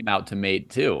his game out to mate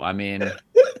too. I mean,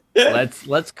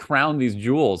 let's crown these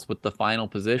jewels with the final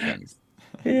positions.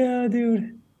 Yeah,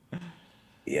 dude.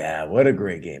 Yeah, what a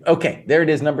great game. Okay, there it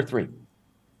is, number 3.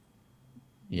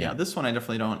 Yeah, this one I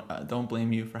definitely don't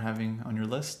blame you for having on your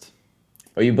list.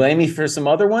 Oh, you blame me for some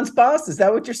other ones, boss? Is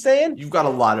that what you're saying? You've got a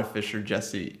lot of Fischer,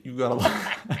 Jesse. You've got a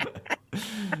lot.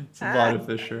 It's a lot of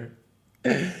Fischer.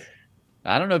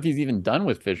 I don't know if he's even done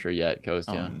with Fischer yet,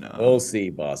 Kostya. Oh, no. We'll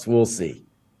see, boss. We'll see.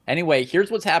 Anyway,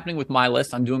 here's what's happening with my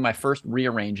list. I'm doing my first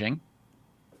rearranging.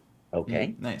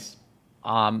 Okay. Nice.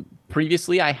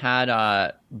 Previously, I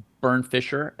had Bernd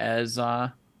Fischer as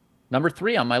number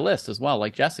 3 on my list as well,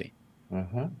 like Jesse.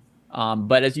 Uh-huh.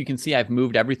 But as you can see, I've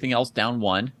moved everything else down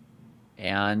 1.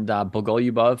 And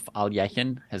Bogolyubov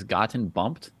Alyekhin has gotten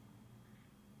bumped.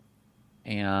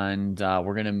 And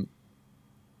we're going to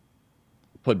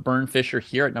put Bernd Fischer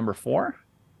here at number 4.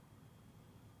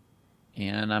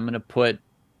 And I'm going to put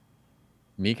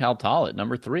Mikhail Tal at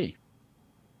number 3.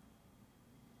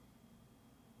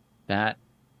 That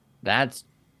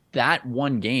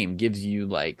one game gives you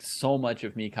like so much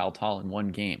of Mikhail Tal in one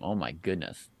game. Oh my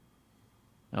goodness.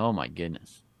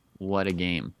 What a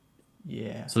game.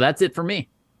 Yeah. So that's it for me.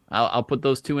 I'll put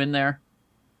those 2 in there.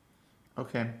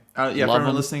 Okay. Yeah, for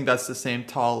everyone listening, that's the same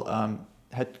Tal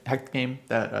Hecht game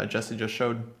that Jesse just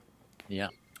showed. Yeah.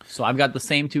 So I've got the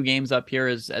same 2 games up here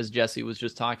as Jesse was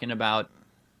just talking about.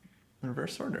 In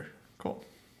reverse order. Cool.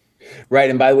 Right,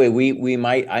 and by the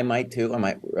way, I might too. I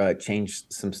might change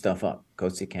some stuff up.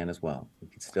 Kostya can as well.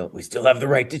 We still have the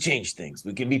right to change things.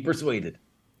 We can be persuaded.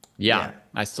 Yeah.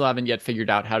 I still haven't yet figured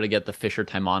out how to get the Fischer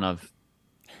Taimanov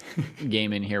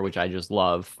game in here, which I just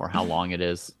love for how long it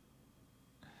is.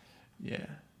 Yeah.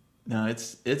 No,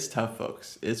 it's tough,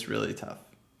 folks. It's really tough.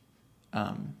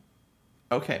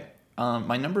 Okay.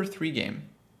 My number 3 game.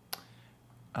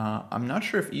 I'm not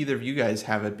sure if either of you guys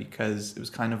have it because it was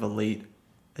kind of a late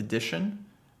edition,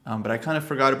 but I kind of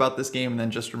forgot about this game and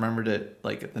then just remembered it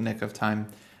like at the nick of time.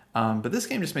 But this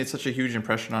game just made such a huge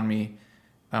impression on me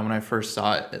when I first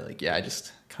saw it. Like, yeah, I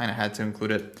just kind of had to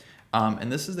include it. And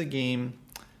this is the game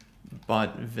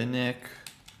Botvinnik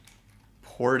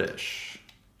Portish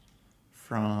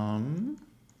from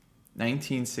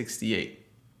 1968.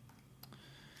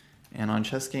 And on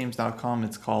chessgames.com,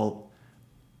 it's called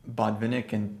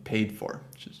Botvinnik and Paid For,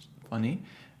 which is funny.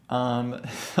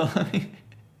 So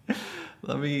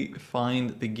let me find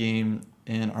the game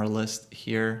in our list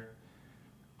here.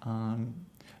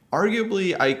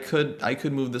 Arguably, I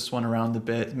could move this one around a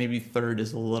bit. Maybe 3rd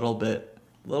is a little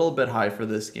bit high for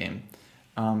this game.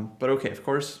 But okay, of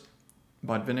course,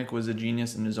 Botvinnik was a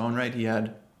genius in his own right. He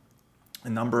had a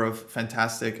number of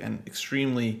fantastic and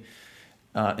extremely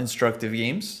instructive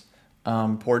games.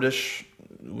 Portish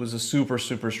was a super,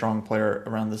 super strong player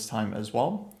around this time as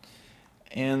well.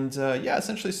 And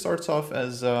essentially starts off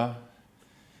as an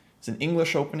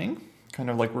English opening, kind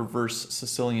of like reverse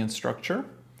Sicilian structure.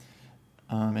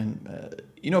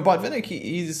 Botvinnik,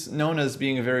 he's known as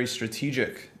being a very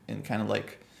strategic and kind of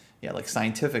like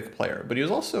scientific player, but he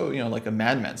was also, like a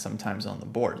madman sometimes on the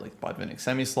board. Like Botvinnik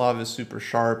Semislav is super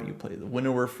sharp. You play the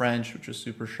Winnower French, which is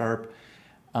super sharp.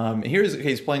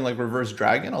 He's playing like reverse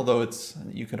dragon, although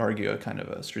you could argue a kind of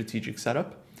a strategic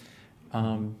setup.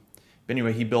 But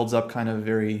anyway, he builds up kind of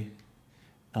very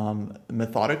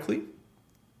methodically,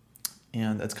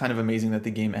 and it's kind of amazing that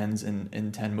the game ends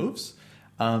in 10 moves.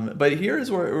 But here is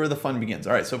where the fun begins.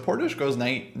 All right, so Portish goes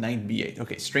knight b8.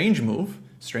 Okay, strange move.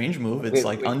 It's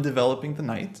wait. Undeveloping the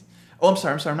knight. Oh, I'm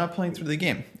sorry. I'm not playing through the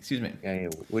game. Excuse me. Yeah.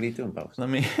 What are you doing, Bob? Let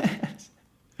me...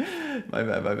 My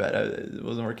bad. It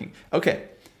wasn't working. Okay,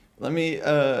 let me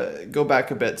go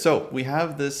back a bit. So we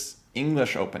have this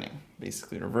English opening,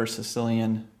 basically reverse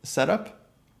Sicilian setup.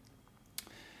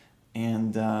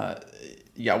 And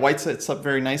white sets up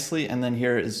very nicely. And then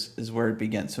here is where it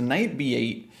begins. So knight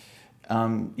b8.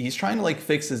 He's trying to like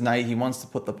fix his knight. He wants to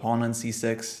put the pawn on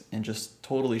c6 and just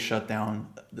totally shut down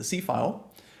the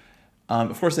c-file.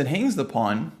 Of course, it hangs the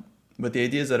pawn, but the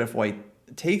idea is that if white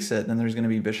takes it, then there's going to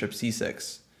be bishop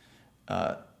c6,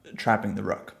 trapping the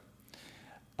rook.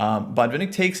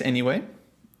 Botvinnik takes anyway,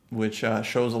 which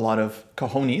shows a lot of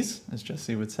cojones, as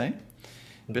Jesse would say.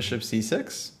 Bishop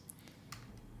c6,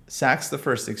 sacks the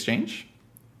first exchange,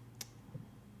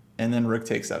 and then rook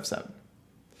takes f7.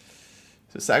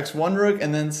 So sacks one rook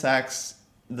and then sacks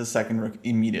the second rook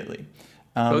immediately.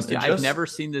 Toasty, I've never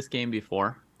seen this game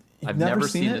before. I've never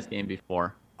seen this game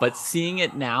before. But seeing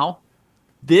it now,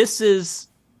 this is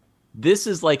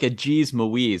like a geez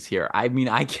Louise here. I mean,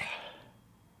 I can't.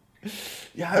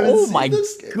 Yeah, oh my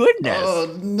goodness.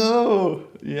 Oh no.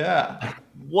 Yeah.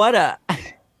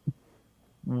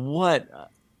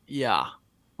 Yeah.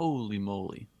 Holy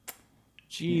moly.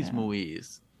 Jeez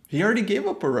Louise. He already gave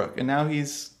up a rook and now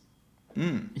he's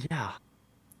Yeah.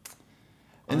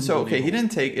 And so, okay, he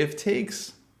didn't take. If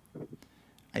takes,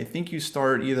 I think you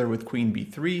start either with queen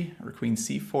b3 or queen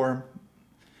c4.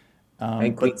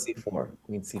 And queen c4.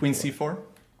 Queen c4.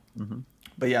 Mm-hmm.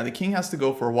 But yeah, the king has to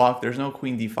go for a walk. There's no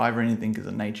queen d5 or anything because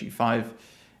of knight g5.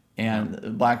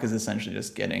 And black is essentially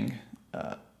just getting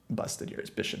busted here. It's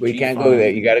bishop we g5. Can't go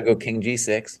there. You got to go king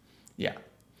g6. Yeah.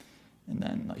 And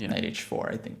then knight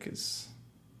h4, I think, is...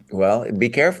 Well, be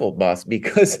careful, boss,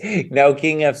 because now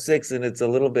king f6 and it's a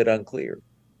little bit unclear.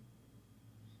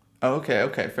 Oh,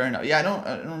 okay, fair enough. Yeah, I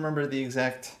don't remember the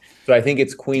exact. So I think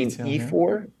it's queen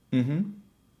e4. Mm-hmm.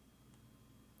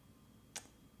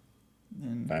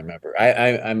 I remember.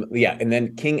 And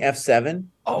then king f7.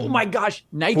 Oh my gosh!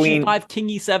 Knight g5, king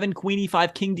e7, queen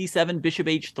e5, king d7, bishop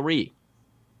h3.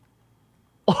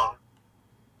 Oh.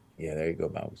 Yeah, there you go,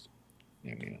 mouse.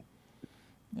 There you go.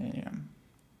 Yeah.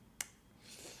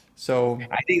 So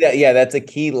I think that's a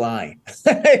key line.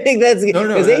 I think that's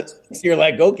because you're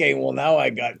like, okay, well now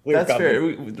I got clear. That's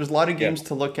fair. There's a lot of games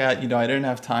to look at. I didn't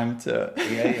have time to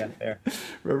fair.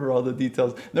 remember all the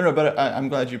details. No, but I'm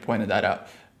glad you pointed that out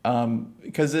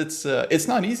because it's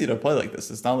not easy to play like this.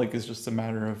 It's not like it's just a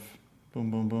matter of boom,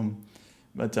 boom, boom.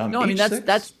 But no, I mean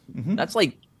that's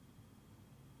like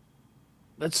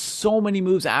that's so many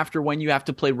moves after when you have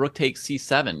to play rook takes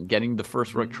c7, getting the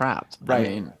first rook trapped. Right. I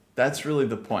mean, that's really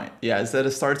the point. Yeah, is that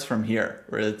it starts from here,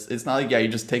 where it's not like you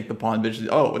just take the pawn, bitch.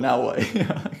 Oh, now what?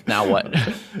 Now what?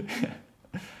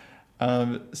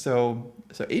 So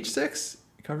h6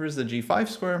 covers the g5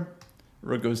 square.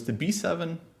 Rook goes to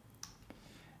b7,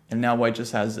 and now white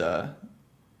just has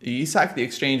he sacked the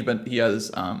exchange, but he has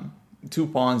 2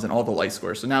 pawns and all the light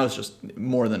squares. So now it's just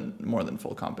more than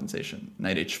full compensation.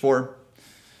 Knight h4.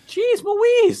 Jeez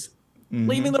Louise,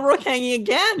 leaving the rook hanging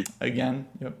again. Again,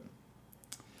 yep.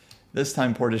 This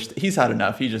time Portish, he's had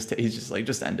enough. He's just like,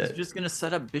 just end it. He's just gonna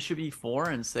set up bishop e4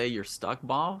 and say you're stuck,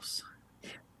 boss.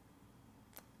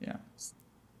 Yeah.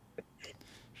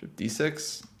 Bishop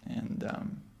d6 and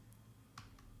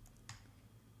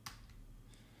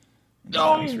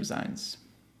Alex resigns.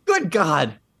 Good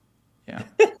God. Yeah.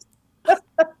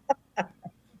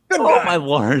 Oh my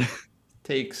lord.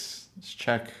 Takes,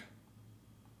 check,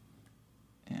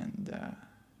 and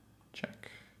check.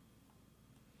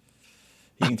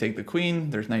 He can take the queen.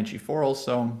 There's knight g4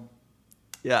 also.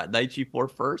 Yeah, knight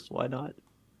g4 first. Why not?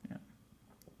 Yeah.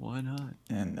 Why not?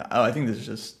 And I think this is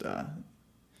just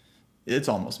it's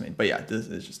almost made. But yeah, this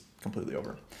is just completely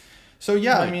over. So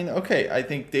yeah, I Right. mean, okay, I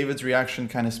think David's reaction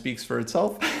kind of speaks for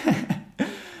itself.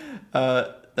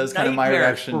 That's kind of my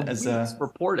Nightmares reaction for as weeks a for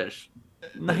Portish.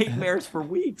 Nightmares for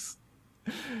weeks.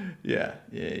 yeah.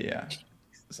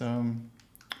 So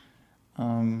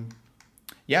um,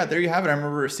 yeah, there you have it. I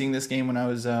remember seeing this game when I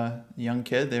was a young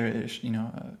kid. There,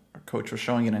 our coach was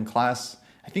showing it in class.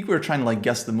 I think we were trying to like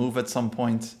guess the move at some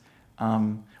point.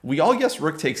 We all guessed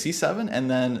rook takes c7, and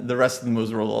then the rest of the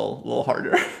moves were a little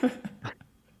harder.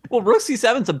 Well, Rook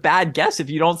C7's a bad guess if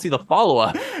you don't see the follow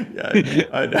up. Yeah, You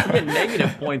I know. get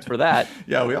negative points for that.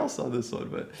 Yeah, we all saw this one,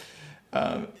 but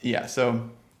yeah. So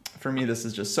for me, this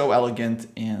is just so elegant,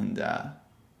 and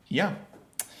yeah,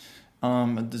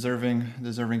 a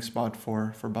deserving spot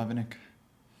for Babinik.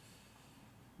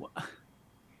 When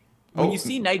Oh, you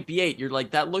see Knight B8, you're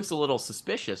like, that looks a little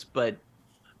suspicious, but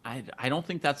I don't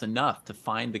think that's enough to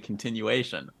find the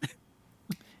continuation.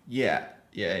 yeah,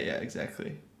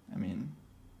 exactly. I mean,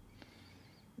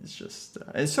 it's just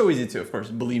it's so easy to, of course,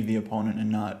 believe the opponent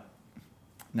and not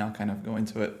now kind of go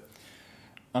into it.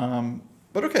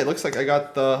 But okay, looks like I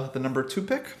got the number 2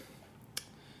 pick.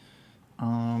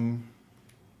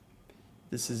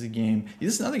 This is a game.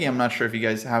 This is another game I'm not sure if you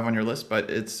guys have on your list, but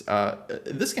it's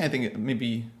this game I think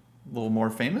maybe a little more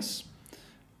famous.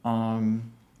 Let me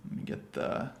get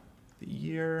the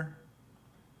year.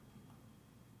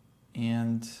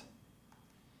 And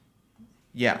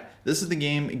yeah, this is the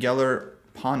game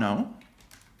Geller-Pano,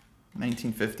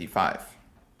 1955.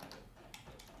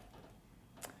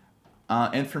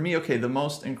 And for me, okay, the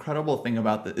most incredible thing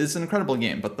about it's an incredible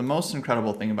game, but the most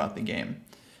incredible thing about the game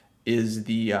is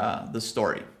the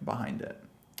story behind it.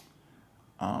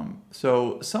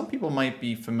 So some people might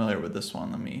be familiar with this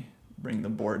one. Let me bring the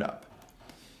board up.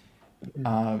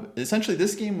 Essentially,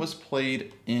 this game was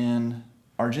played in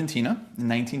Argentina in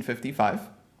 1955,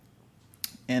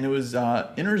 and it was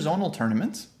interzonal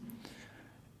tournament.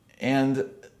 And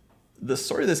the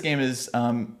story of this game is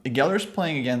Geller's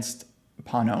playing against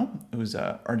Pano, who's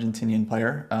an Argentinian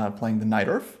player, playing the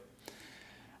Najdorf.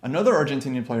 Another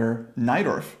Argentinian player,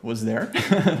 Najdorf, was there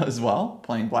as well,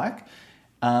 playing black.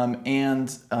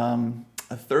 And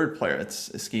a third player, it's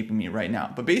escaping me right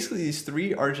now. But basically, these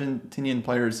 3 Argentinian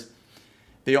players,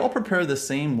 they all prepare the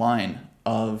same line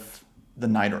of the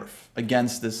Najdorf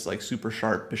against this like super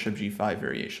sharp bishop g5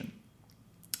 variation.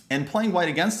 And playing white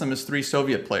against them is 3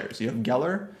 Soviet players. You have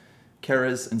Geller,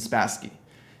 Keres, and Spassky.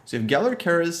 So you have Geller,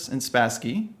 Keres, and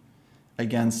Spassky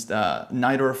against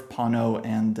Najdorf, Pano,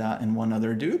 and one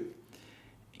other dude.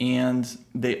 And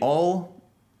they all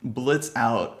blitz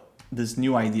out this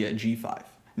new idea, g5.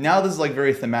 Now this is like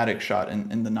very thematic shot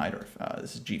in the Najdorf,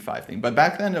 this g5 thing. But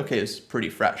back then, okay, it's pretty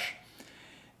fresh.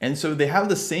 And so they have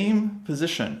the same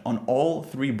position on all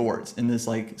 3 boards in this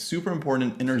like super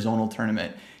important interzonal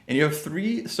tournament. And you have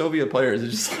 3 Soviet players.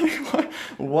 It's just like,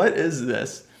 what is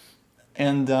this?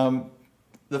 And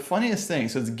the funniest thing,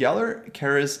 so it's Geller,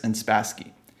 Keres, and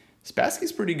Spassky.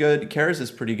 Spassky's pretty good, Keres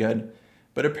is pretty good,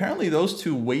 but apparently those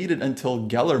 2 waited until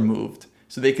Geller moved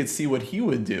so they could see what he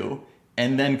would do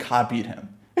and then copied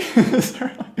him.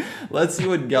 So, let's see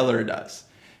what Geller does.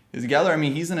 Because Geller, I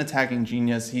mean, he's an attacking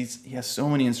genius. He has so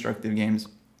many instructive games.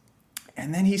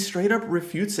 And then he straight up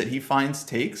refutes it. He finds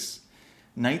takes,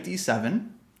 knight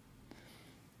d7.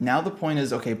 Now the point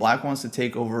is, okay, black wants to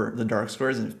take over the dark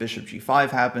squares, and if bishop g5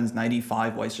 happens, knight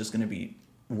e5, white's just going to be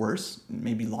worse,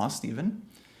 maybe lost even.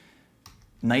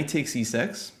 Knight takes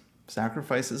e6,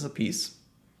 sacrifices a piece.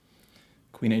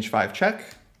 Queen h5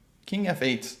 check, king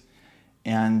f8.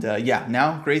 And yeah,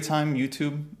 now great time,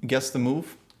 YouTube, guess the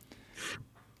move.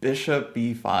 Bishop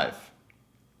b5.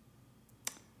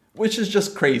 Which is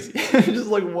just crazy. Just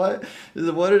like, what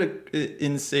an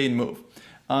insane move.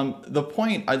 The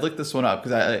point, I looked this one up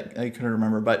because I couldn't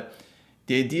remember, but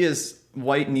the idea is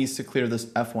white needs to clear this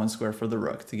f1 square for the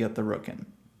rook to get the rook in.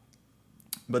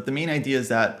 But the main idea is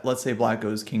that, let's say black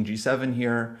goes king g7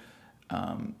 here,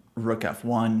 rook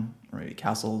f1, or maybe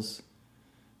castles,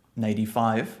 knight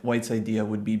e5. White's idea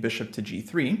would be bishop to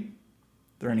g3,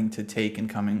 threatening to take and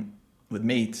coming with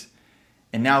mate.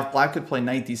 And now if black could play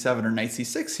knight d7 or knight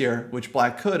c6 here, which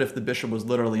black could if the bishop was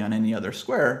literally on any other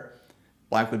square,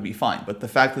 black would be fine. But the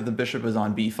fact that the bishop is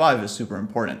on b5 is super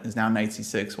important. Is now knight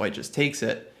c6, white just takes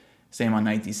it. Same on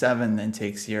knight d7, then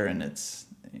takes here, and it's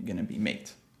going to be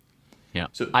mate. Yeah.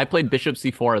 So I played bishop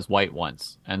c4 as white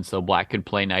once, and so black could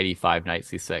play knight e5, knight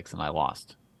c6, and I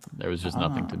lost. There was just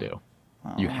nothing to do.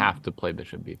 You have to play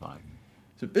bishop b5.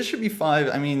 So bishop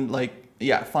e5, I mean, like,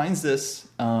 yeah, finds this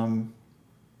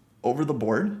over the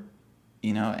board,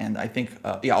 you know, and I think,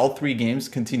 yeah, all 3 games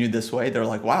continued this way. They're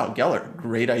like, wow, Geller,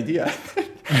 great idea.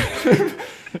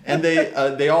 And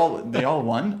they all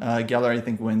won. Geller, I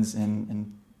think, wins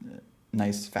in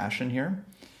nice fashion here,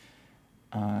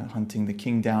 hunting the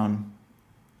king down.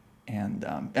 And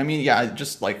I mean, yeah,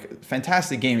 just like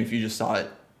fantastic game if you just saw it,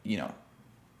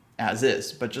 as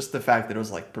is. But just the fact that it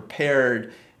was like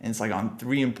prepared and it's like on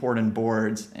 3 important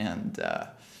boards, and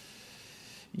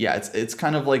yeah, it's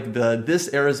kind of like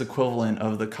this era's equivalent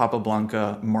of the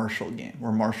Capablanca Marshall game,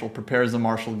 where Marshall prepares the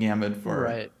Marshall Gambit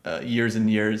for years and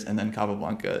years, and then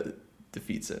Capablanca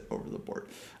defeats it over the board.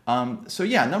 So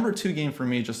yeah, number 2 game for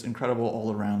me, just incredible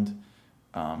all around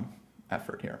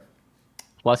effort here.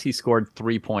 Plus, he scored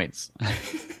 3 points.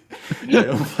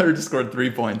 Yeah, one player just scored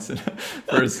 3 points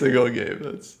for a single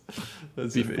game.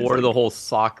 That's before amazing. the whole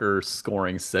soccer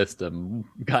scoring system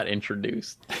got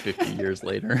introduced 50 years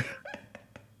later.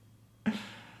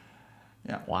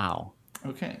 Yeah. Wow.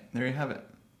 Okay, there you have it.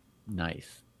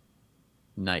 Nice.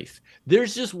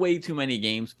 There's just way too many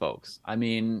games, folks. I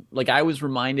mean, like, I was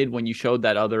reminded when you showed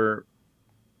that other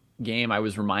game, I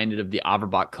was reminded of the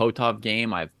Averbach Kotov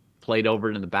game. I've played over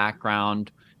it in the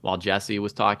background while Jesse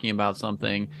was talking about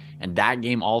something. And that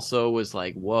game also was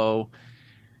like, whoa.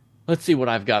 Let's see what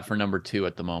I've got for number 2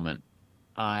 at the moment.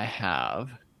 I have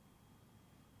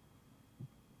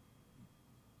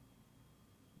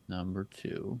number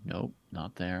 2. Nope,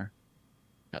 not there.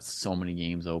 Got so many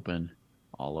games open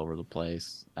all over the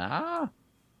place.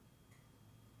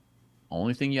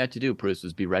 Only thing you had to do, Bruce,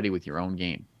 was be ready with your own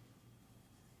game.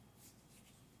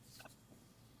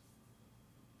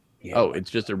 Yeah. Oh, it's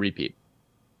just a repeat.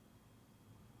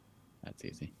 That's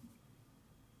easy.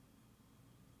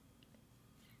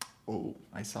 Oh,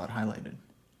 I saw it highlighted.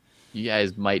 You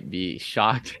guys might be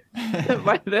shocked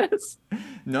by this.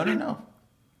 No.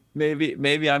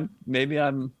 Maybe I'm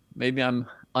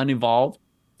unevolved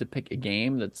to pick a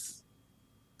game that's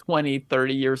 20,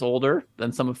 30 years older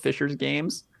than some of Fisher's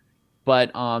games.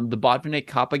 But the Botvinnik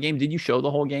Kappa game, did you show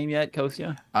the whole game yet,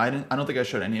 Kostya? I don't think I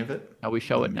showed any of it. We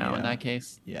show it now in that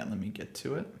case. Yeah, let me get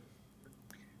to it.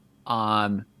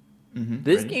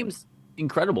 This game's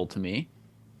incredible to me.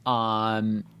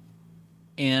 And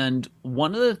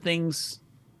one of the things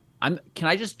can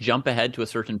I just jump ahead to a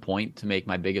certain point to make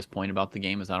my biggest point about the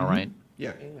game? Is that all right?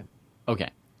 Yeah.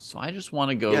 Okay. So I just want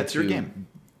to go it's your game.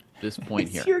 This point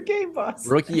here. It's your game, boss.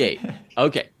 Rookie 8.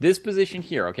 Okay. This position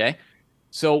here, okay?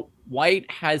 So White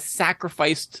has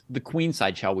sacrificed the queen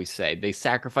side, shall we say. They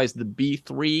sacrificed the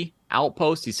B3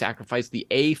 outpost. He sacrificed the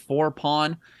A4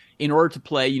 pawn in order to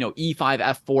play,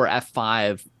 E5,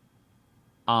 F4,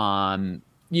 F5,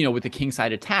 with the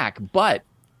kingside attack. But,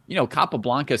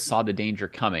 Capablanca saw the danger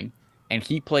coming, and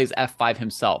he plays F5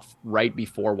 himself right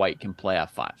before White can play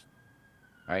F5. All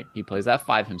right? He plays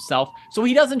F5 himself. So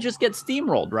he doesn't just get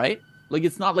steamrolled, right? Like,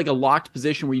 it's not like a locked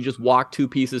position where you just walk 2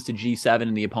 pieces to G7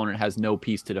 and the opponent has no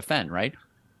piece to defend, right?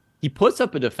 He puts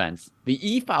up a defense. The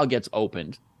E file gets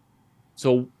opened.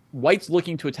 So White's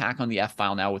looking to attack on the F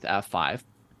file now with F5.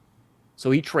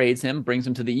 So he trades him, brings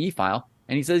him to the E file,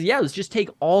 and he says, yeah, let's just take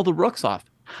all the rooks off.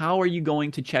 How are you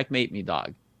going to checkmate me,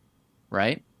 dog?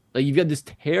 Right? Like, you've got this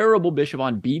terrible bishop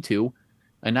on B2,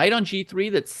 a knight on G3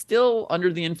 that's still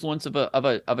under the influence of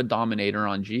a dominator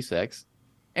on G6,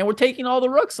 and we're taking all the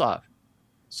rooks off.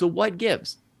 So what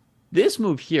gives? This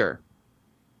move here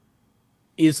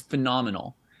is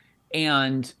phenomenal.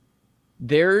 And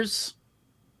there's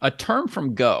a term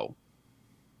from Go,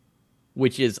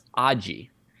 which is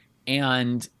Aji.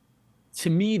 And to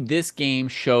me, this game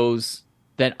shows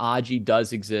that Aji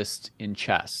does exist in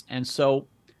chess. And so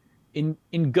in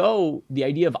Go, the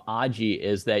idea of Aji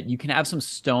is that you can have some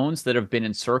stones that have been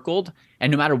encircled,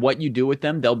 and no matter what you do with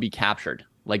them, they'll be captured.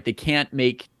 Like, they can't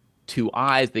make 2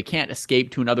 eyes. They can't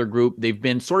escape to another group. They've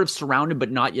been sort of surrounded,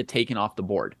 but not yet taken off the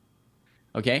board.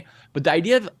 Okay. But the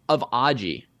idea of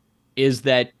Aji is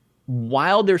that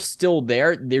while they're still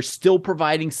there, they're still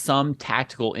providing some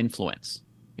tactical influence.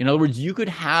 In other words, you could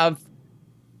have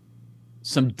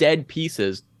some dead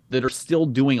pieces that are still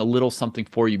doing a little something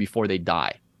for you before they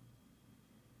die.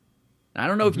 I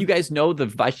don't know if you guys know the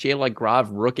Vaishela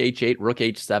Grav Rook H8, Rook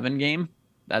H7 game.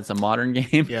 That's a modern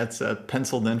game. Yeah, it's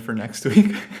penciled in for next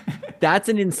week. That's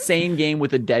an insane game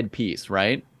with a dead piece,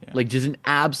 right? Yeah. Like, just an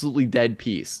absolutely dead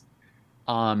piece.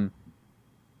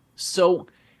 So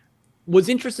what's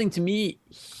interesting to me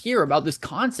here about this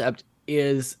concept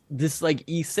is this, like,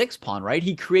 E6 pawn, right?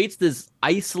 He creates this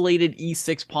isolated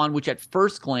E6 pawn, which at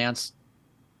first glance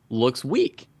looks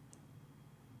weak,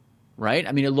 right?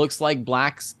 I mean, it looks like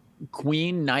Black's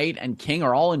queen, knight, and king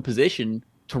are all in position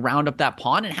to round up that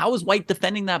pawn. And how is White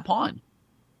defending that pawn?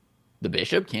 The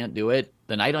bishop can't do it.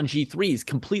 The knight on G3 is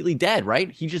completely dead,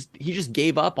 right? He just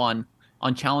gave up on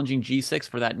challenging G6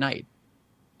 for that knight.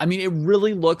 I mean, it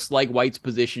really looks like white's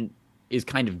position is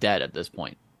kind of dead at this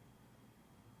point.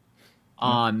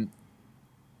 And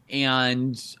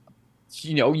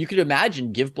you could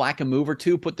imagine give black a move or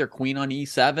two, put their queen on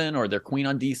e7 or their queen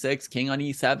on d6, king on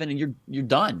e7, and you're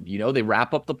done. They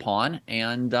wrap up the pawn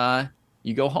and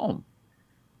you go home.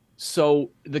 So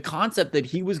the concept that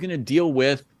he was going to deal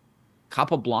with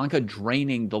Capablanca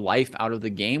draining the life out of the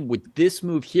game with this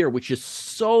move here, which is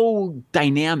so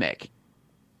dynamic,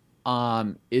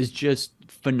 is just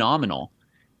phenomenal.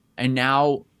 And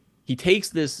now he takes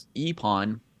this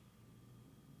e-pawn.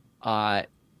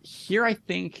 Here, I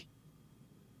think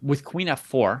with queen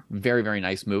f4, very, very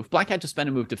nice move. Black had to spend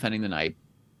a move defending the knight.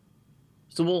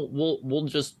 So we'll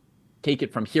just take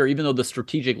it from here, even though the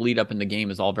strategic lead up in the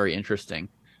game is all very interesting.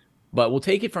 But we'll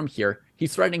take it from here.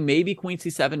 He's threatening maybe queen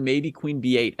c7, maybe queen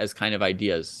b8 as kind of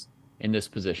ideas in this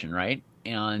position, right?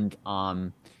 And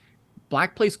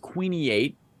black plays queen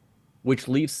e8, which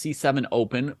leaves c7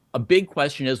 open. A big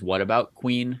question is, what about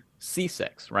queen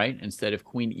c6, right? Instead of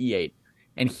queen e8.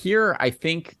 And here, I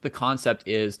think the concept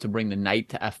is to bring the knight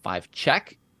to f5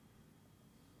 check.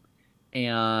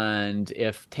 And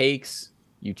if takes,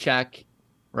 you check,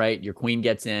 right? Your queen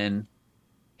gets in,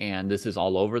 and this is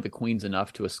all over. The queen's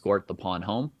enough to escort the pawn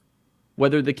home.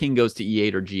 Whether the king goes to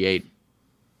e8 or g8,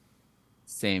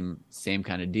 same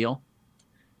kind of deal.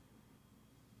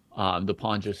 The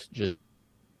pawn just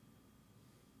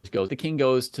goes. The king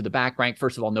goes to the back rank.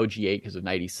 First of all, no g8 because of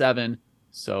knight e7.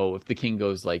 So if the king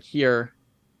goes like here,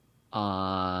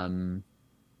 I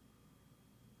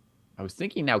was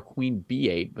thinking now queen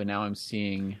b8, but now I'm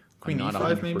seeing queen I'm not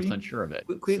e5 100% maybe? sure of it.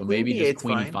 Queen, so queen maybe just B8's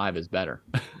queen fine. e5 is better.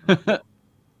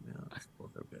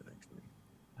 Both are good, actually.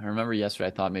 I remember yesterday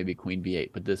I thought maybe queen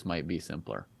b8, but this might be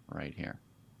simpler right here.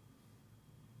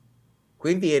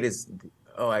 Queen b8 is.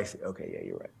 Oh, I see. Okay, yeah,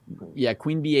 you're right. Yeah,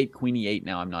 queen b8, queen e8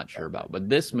 now I'm not sure about. But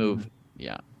this move,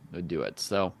 yeah, would do it.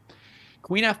 So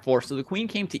queen f4. So the queen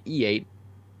came to e8.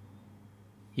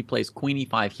 He plays queen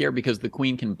e5 here because the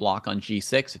queen can block on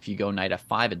g6. If you go knight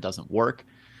f5, it doesn't work.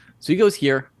 So he goes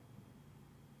here.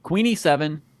 Queen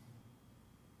e7.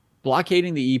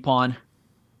 Blockading the e-pawn.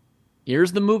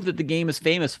 Here's the move that the game is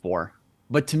famous for.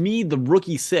 But to me, the rook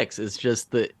e6 is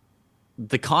just the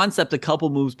concept a couple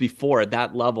moves before at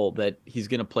that level that he's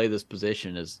going to play this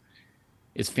position is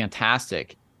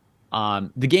fantastic.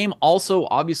 The game also,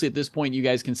 obviously at this point, you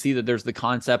guys can see that there's the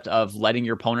concept of letting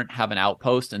your opponent have an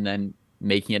outpost and then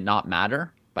making it not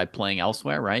matter by playing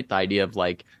elsewhere, right? The idea of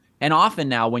and often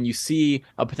now when you see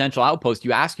a potential outpost,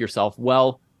 you ask yourself,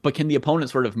 well, but can the opponent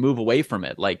sort of move away from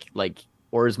it?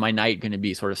 Or is my knight going to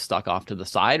be sort of stuck off to the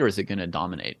side, or is it going to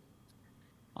dominate?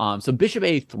 So bishop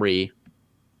a3,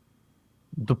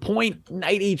 the point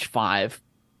knight h5,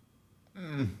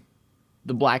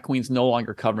 the black queen's no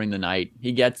longer covering the knight.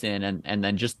 He gets in and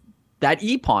then just that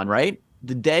e-pawn, right?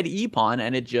 The dead e-pawn,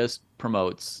 and it just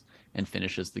promotes and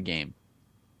finishes the game.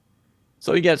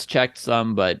 So he gets checked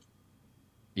some, but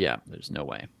yeah, there's no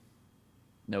way.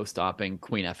 No stopping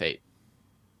queen f8.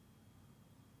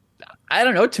 I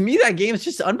don't know. To me, that game is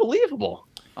just unbelievable.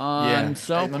 Yeah.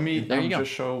 So let me there you go. just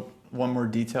show one more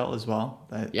detail as well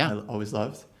that I always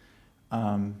loved.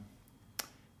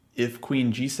 If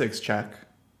queen g6 check,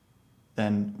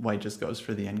 then white just goes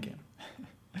for the endgame.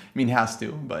 I mean, has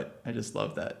to, but I just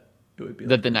love that it would be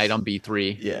that the knight on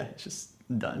b3. Yeah, it's just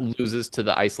done. Loses to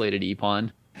the isolated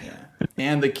e-pawn. Yeah.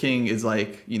 And the king is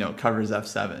covers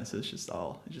f7, so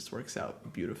it just works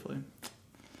out beautifully.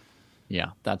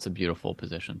 Yeah, that's a beautiful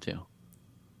position too.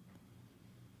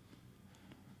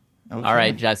 Okay. All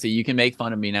right, Jesse, you can make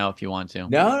fun of me now if you want to.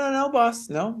 No, boss.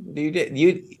 No,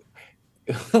 you.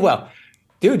 Well,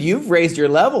 dude, you've raised your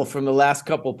level from the last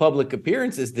couple public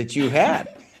appearances that you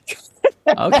had.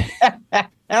 Okay.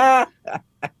 All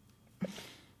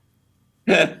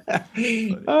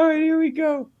right, here we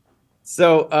go.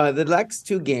 So the next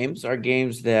two games are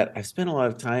games that I've spent a lot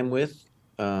of time with,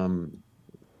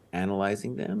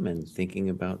 analyzing them and thinking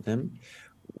about them.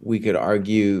 We could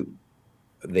argue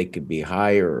they could be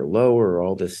higher or lower or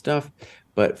all this stuff.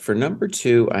 But for number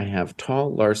two, I have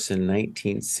Tall Larson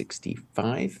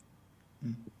 1965.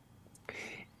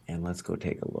 And let's go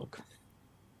take a look.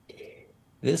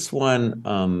 This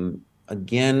one,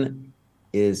 again,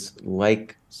 is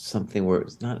like something where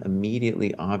it's not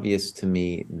immediately obvious to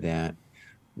me that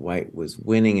white was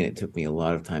winning, and it took me a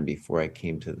lot of time before I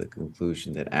came to the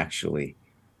conclusion that actually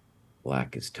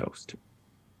black is toast.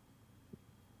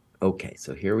 Okay,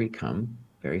 so here we come.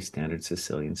 Very standard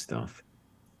Sicilian stuff.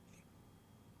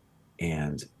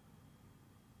 And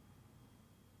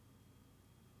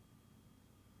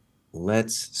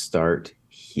let's start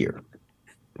here.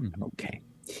 Okay.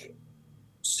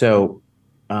 So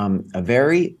A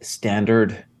very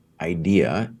standard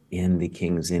idea in the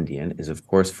King's Indian is, of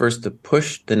course, first to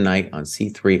push the knight on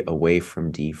c3 away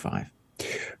from d5.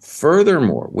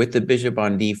 Furthermore, with the bishop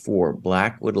on d4,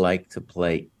 black would like to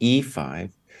play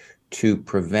e5 to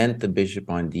prevent the bishop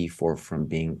on d4 from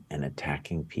being an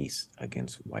attacking piece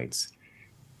against white's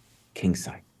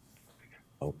kingside.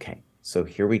 Okay, so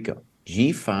here we go.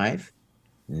 g5,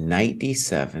 knight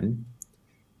d7,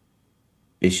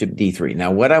 bishop d3.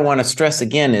 Now, what I want to stress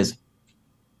again is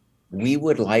we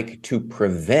would like to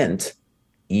prevent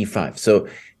e5. So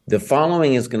the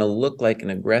following is going to look like an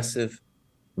aggressive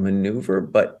maneuver,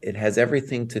 but it has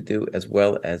everything to do as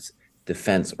well as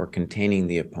defense or containing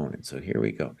the opponent. So here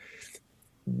we go.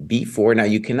 b4. Now,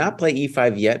 you cannot play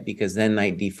e5 yet because then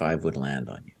knight d5 would land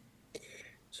on you.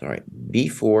 So, all right,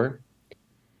 b4,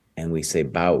 and we say,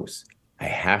 Baus, I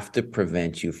have to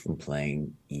prevent you from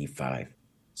playing e5.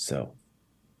 So,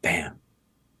 bam,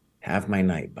 have my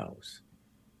knight, Baus.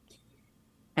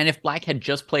 And if black had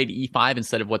just played e5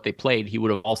 instead of what they played, he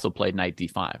would have also played knight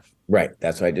d5. Right,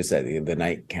 that's what I just said. The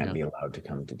knight can't be allowed to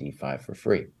come to d5 for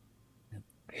free.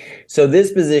 So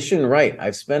this position, right,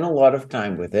 I've spent a lot of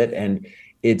time with it, and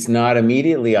it's not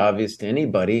immediately obvious to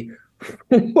anybody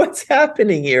what's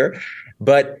happening here.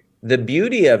 But the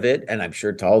beauty of it, and I'm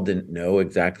sure Tal didn't know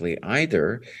exactly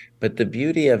either, but the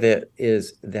beauty of it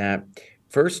is that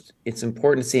first, it's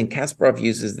important to see, and Kasparov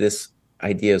uses this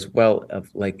idea as well,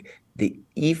 of like the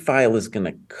E file is going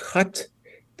to cut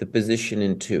the position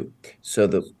in two. So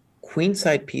the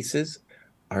queenside pieces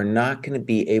are not going to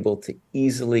be able to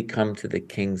easily come to the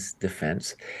king's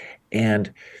defense.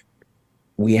 And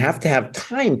we have to have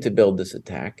time to build this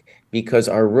attack because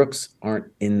our rooks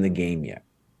aren't in the game yet.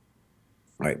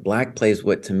 All right, black plays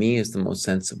what to me is the most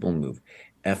sensible move,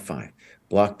 f5.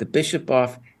 Block the bishop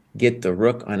off, get the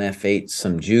rook on f8,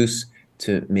 some juice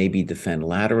to maybe defend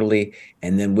laterally.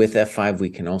 And then with f5, we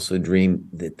can also dream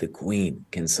that the queen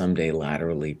can someday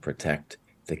laterally protect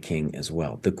the king as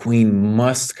well. The queen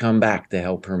must come back to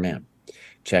help her man.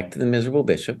 Check to the miserable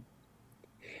bishop.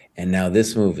 And now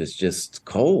this move is just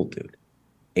cold, dude.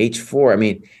 h4. I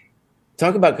mean,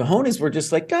 talk about cojones. We're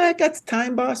just like, I got the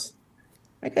time, boss.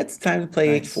 I got the time to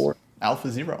play h4.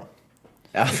 Alpha zero.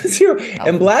 Alpha zero.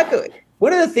 And black,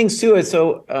 one of the things too is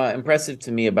so impressive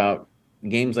to me about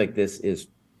games like this is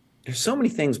there's so many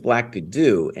things black could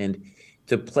do. And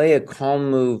to play a calm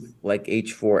move like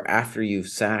h4 after you've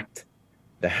sacked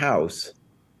the house,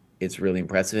 it's really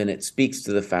impressive. And it speaks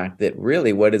to the fact that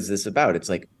really, what is this about? It's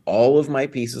like all of my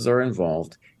pieces are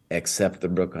involved except the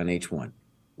rook on h1.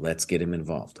 Let's get him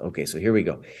involved. Okay, so here we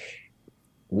go.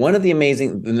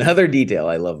 Another detail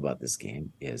I love about this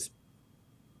game is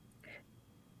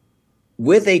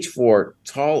with h4,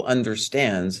 Tal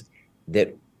understands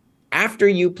that after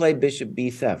you play bishop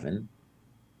b7,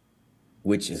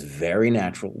 which is very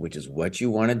natural, which is what you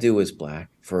want to do as black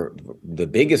for the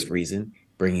biggest reason,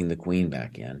 bringing the queen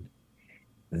back in,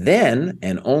 then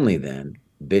and only then,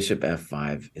 bishop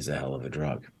f5 is a hell of a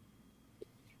drug.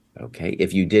 Okay,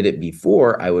 if you did it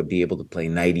before, I would be able to play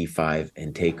knight e5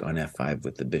 and take on f5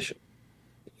 with the bishop.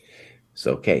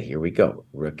 So, okay, here we go.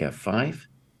 Rook f5,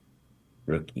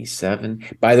 rook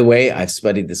e7. By the way, I've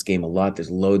studied this game a lot. There's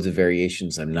loads of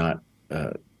variations I'm not,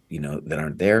 that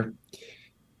aren't there.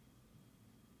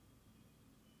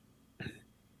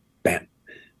 Bam.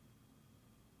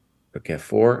 Rook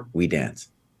f4, we dance.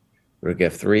 Rook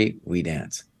f3, we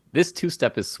dance. This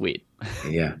two-step is sweet.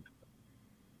 Yeah.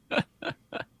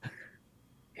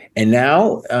 And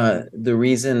now the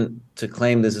reason to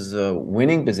claim this is a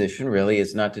winning position really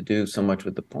is not to do so much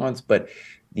with the pawns, but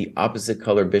the opposite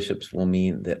color bishops will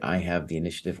mean that I have the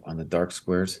initiative on the dark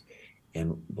squares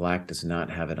and black does not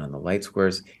have it on the light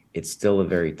squares. It's still a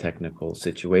very technical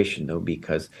situation though,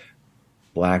 because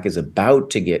black is about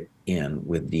to get in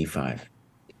with d5.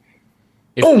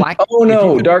 Oh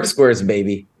no, dark squares,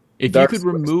 baby. If you could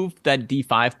remove that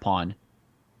d5 pawn,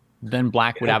 then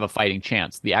black would have a fighting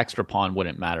chance. The extra pawn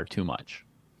wouldn't matter too much.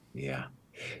 Yeah.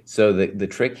 So the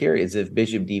trick here is if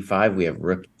bishop d5, we have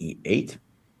rook e8.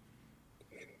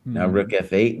 Now rook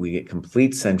f8, we get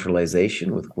complete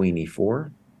centralization with queen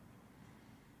e4.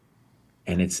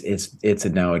 And it's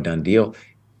now a done deal.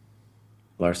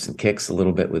 Larson kicks a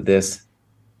little bit with this,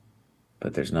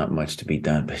 but there's not much to be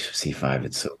done. Bishop c5,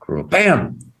 it's so cruel.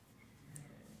 Bam!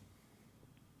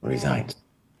 Resigns.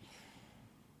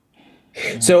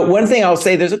 So one thing I'll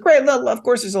say, there's of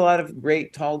course, there's a lot of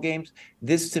great Tal games.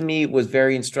 This to me was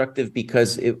very instructive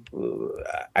because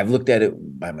I've looked at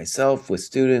it by myself with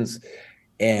students,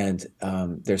 and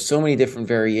there's so many different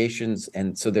variations.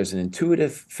 And so there's an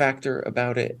intuitive factor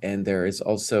about it. And there is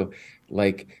also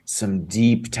like some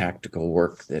deep tactical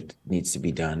work that needs to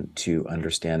be done to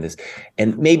understand this.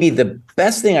 And maybe the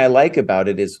best thing I like about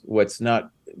it is what's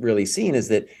not really seen is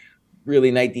that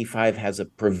really knight d5 has a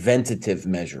preventative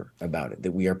measure about it,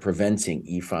 that we are preventing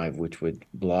e5, which would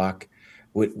block.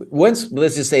 Once,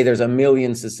 let's just say there's a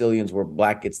million Sicilians where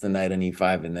black gets the knight on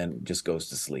e5 and then just goes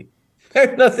to sleep.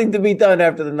 There's nothing to be done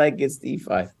after the knight gets to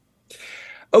e5.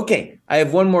 Okay, I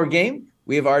have one more game.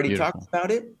 We have already talked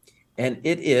about it, and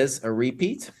it is a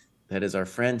repeat. That is our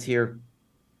friend here,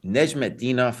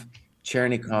 Nezhmetdinov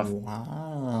Chernikov.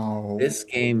 Wow. This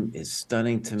game is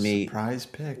stunning to me. Surprise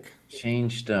pick.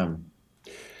 Changed the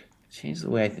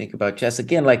way I think about chess.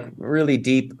 Again, like really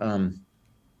deep.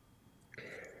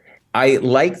 I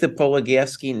like the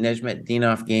Pologievsky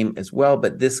Nezhmetdinov game as well,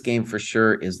 but this game for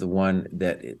sure is the one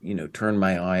that turned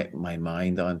my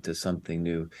mind onto something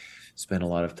new. Spent a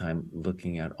lot of time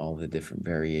looking at all the different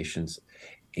variations,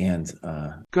 and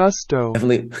Gusto.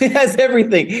 definitely it has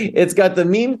everything. It's got the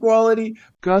meme quality,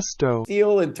 Gusto.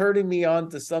 feel, and turning me on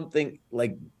to something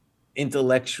like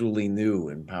intellectually new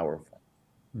and powerful.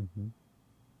 Mm-hmm.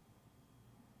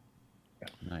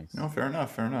 Nice. No, fair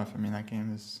enough. I mean, that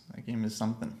game is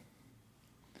something.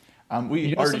 We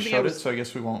You know, already something showed it, so I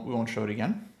guess we won't show it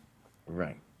again.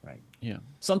 Right. Yeah.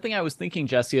 Something I was thinking,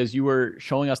 Jesse, as you were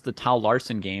showing us the Tau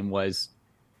Larson game was,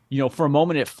 for a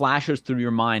moment it flashes through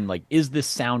your mind, like, is this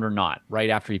sound or not,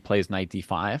 right after he plays knight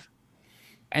d5?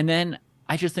 And then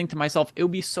I just think to myself, it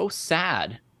would be so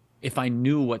sad if I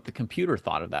knew what the computer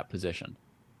thought of that position.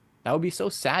 That would be so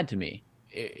sad to me.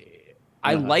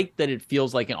 I like that it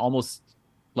feels like almost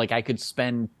like I could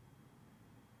spend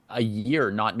a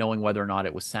year not knowing whether or not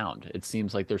it was sound. It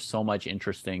seems like there's so much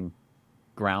interesting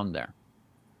ground there.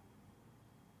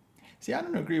 See, I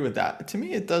don't agree with that. To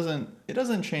me, it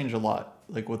doesn't change a lot,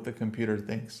 like what the computer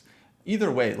thinks.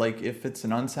 Either way, like if it's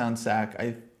an unsound sack,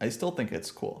 I still think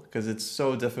it's cool because it's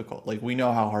so difficult. Like we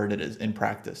know how hard it is in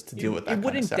practice to deal with that. It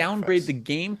wouldn't downgrade the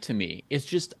game to me. It's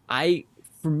just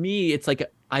for me, it's like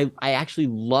I actually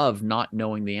love not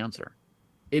knowing the answer.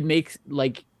 It makes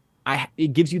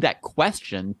it gives you that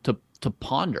question to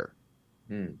ponder.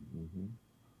 Mm-hmm.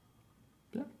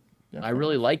 Yeah, I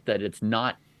really like that it's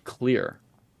not clear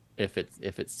if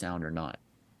it's sound or not.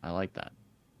 I like that.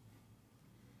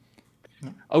 Yeah.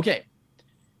 Okay.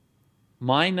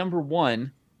 My number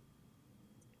one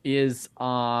is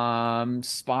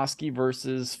Spassky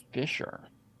versus Fischer.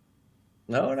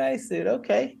 No, nice, dude.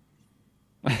 Okay.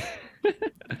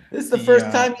 This is the first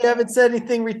time you haven't said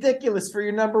anything ridiculous for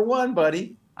your number one,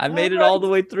 buddy. I made it all the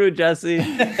way through, Jesse.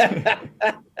 I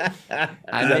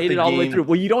made it all the way through.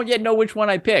 Well, you don't yet know which one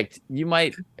I picked. You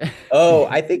might. Oh,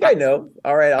 I think I know.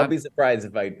 All right, I'll be surprised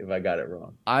if I got it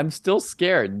wrong. I'm still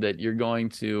scared that you're going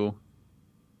to.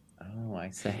 Oh,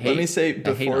 I see. Let me say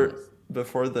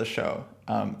before the show,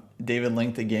 David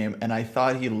linked a game, and I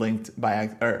thought he linked by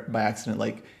accident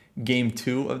like game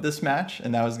 2 of this match,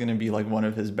 and that was going to be like one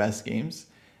of his best games,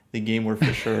 the game where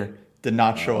Fischer did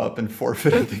not show up and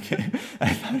forfeited the game.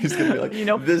 I thought he was going to be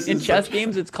like, this in chess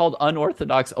games, it's called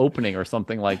unorthodox opening or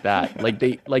something like that. like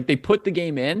they put the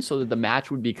game in so that the match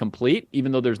would be complete,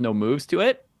 even though there's no moves to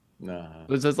it. No,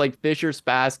 it's just like Fischer,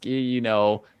 Spassky,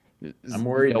 I'm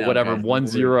worried. Now, whatever,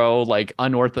 1-0, like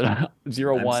unorthodox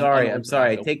 0-1. I'm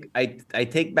sorry. I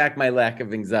take back my lack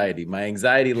of anxiety. My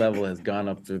anxiety level has gone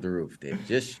up through the roof, Dave.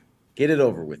 Just get it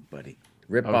over with, buddy.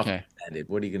 Rip off the Band-Aid.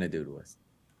 What are you gonna do to us?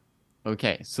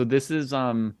 Okay, so this is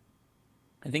I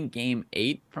think game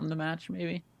 8 from the match,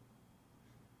 maybe.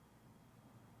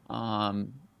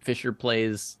 Fischer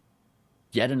plays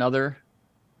yet another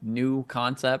new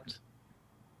concept.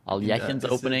 Alyekhin's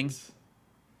opening.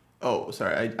 Oh,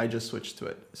 sorry, I just switched to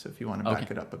it. So if you want to back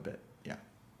it up a bit, yeah.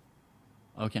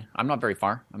 Okay, I'm not very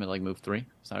far. I'm at like move 3.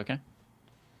 Is that okay?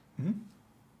 Mm-hmm.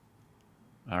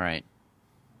 All right.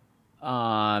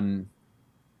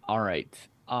 All right.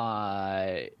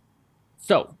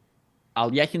 So,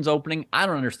 Alyekhin's opening. I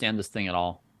don't understand this thing at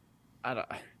all. I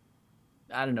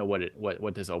don't know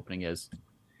what this opening is.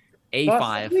 A5.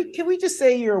 Boss, can we just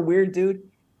say you're a weird dude?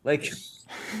 Like,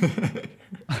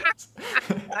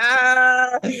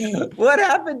 what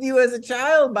happened to you as a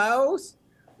child, Mouse?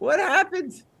 What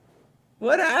happened?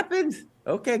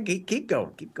 Okay, keep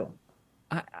going.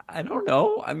 I don't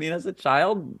know. I mean, as a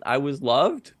child, I was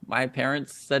loved. My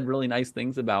parents said really nice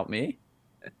things about me.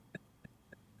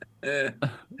 They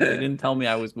didn't tell me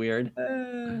I was weird.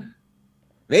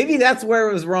 Maybe that's where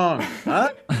it was wrong,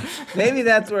 huh? Maybe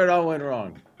that's where it all went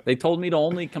wrong. They told me to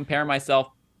only compare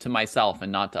myself to myself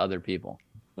and not to other people.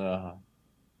 Oh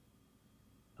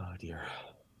dear.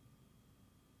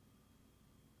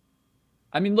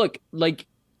 I mean, look, like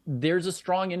there's a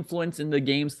strong influence in the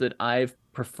games that I've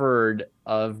preferred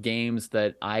of games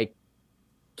that I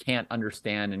can't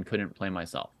understand and couldn't play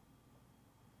myself.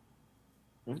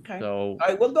 Okay. So All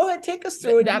right. Well, go ahead. Take us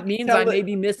through it. that means I may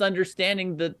be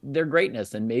misunderstanding their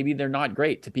greatness, and maybe they're not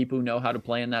great to people who know how to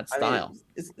play in that style. I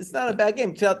mean, it's not a bad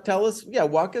game. Tell us,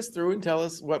 walk us through and tell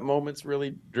us what moments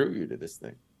really drew you to this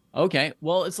thing. Okay.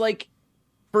 Well, it's like,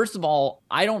 first of all,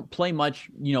 I don't play much,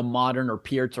 modern or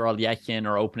Piotr or Alyechin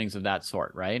or openings of that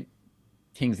sort, right?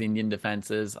 King's Indian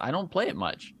defenses. I don't play it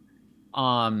much.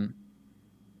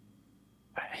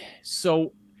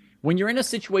 So when you're in a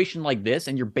situation like this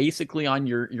and you're basically on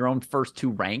your own first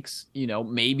two ranks,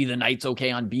 maybe the knight's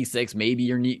okay on b6, maybe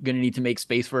you're going to need to make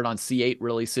space for it on c8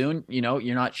 really soon,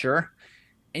 you're not sure.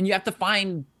 And you have to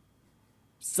find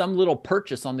some little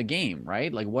purchase on the game,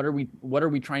 right? Like, what are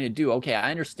we trying to do? Okay,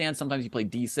 I understand sometimes you play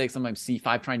d6, sometimes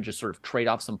c5, trying to just sort of trade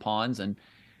off some pawns and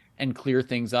clear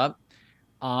things up.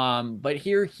 But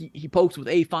here he pokes with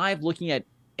a5, looking at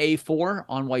a4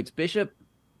 on white's bishop.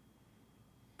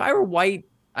 If I were white,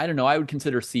 I don't know, I would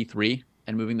consider c3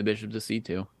 and moving the bishop to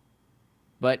c2.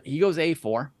 But he goes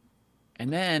a4,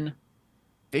 and then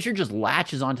Fischer just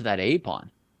latches onto that a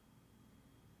pawn.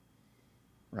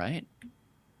 Right?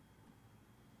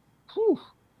 Whew.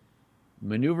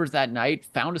 Maneuvers that knight,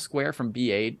 found a square from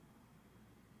b8.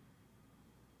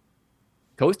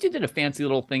 Kostya did a fancy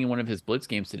little thing in one of his blitz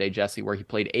games today, Jesse, where he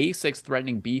played a6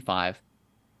 threatening b5.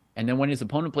 And then when his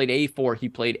opponent played a4, he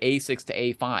played a6 to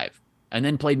a5. And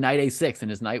then played knight a6, and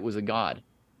his knight was a god.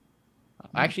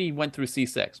 Actually, he went through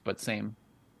c6, but same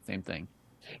thing.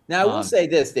 Now, I will say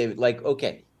this, David. Like,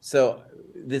 okay, so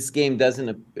this game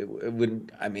doesn't. It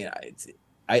wouldn't. I mean,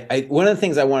 I one of the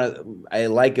things I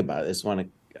like about this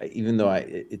even though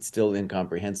it's still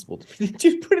incomprehensible to me that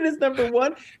you put it as number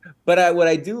one. But what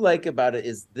I do like about it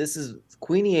is this is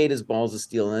Queen E8 is balls of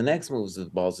steel, and the next move is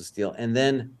balls of steel, and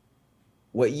then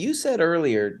what you said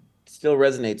earlier still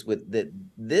resonates with that.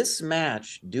 This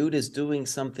match, dude is doing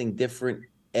something different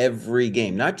every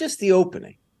game, not just the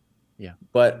opening,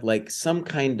 but like some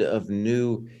kind of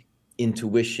new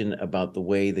intuition about the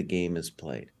way the game is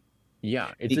played.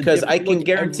 Yeah, because I can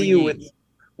guarantee you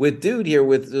with dude here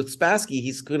with Spassky,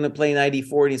 he's going to play knight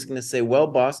e4 and he's going to say, "Well,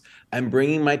 boss, I'm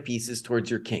bringing my pieces towards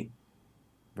your king,"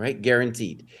 right?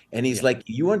 Guaranteed. And he's like,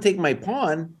 "You want to take my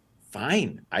pawn?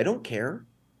 Fine, I don't care.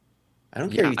 I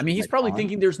don't care." I mean, he's probably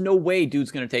thinking there's no way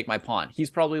dude's going to take my pawn. He's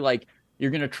probably like, you're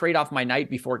going to trade off my knight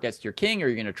before it gets to your king, or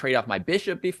you're going to trade off my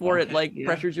bishop before it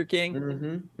pressures your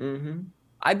king.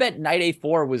 I bet knight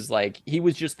a4 was like, he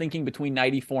was just thinking between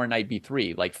knight e4 and knight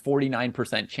b3, like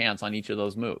 49% chance on each of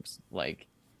those moves. Like,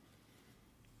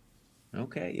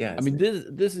 okay, yeah. I mean,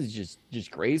 this is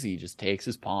just crazy. He just takes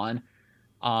his pawn.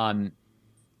 So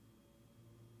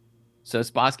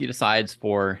Spassky decides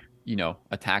for,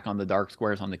 attack on the dark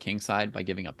squares on the king side by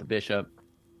giving up the bishop.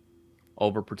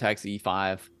 Overprotects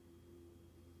e5.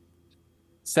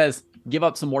 Says, give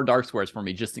up some more dark squares for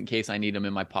me just in case I need them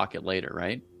in my pocket later,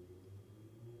 right?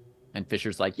 And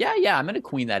Fischer's like, yeah, I'm going to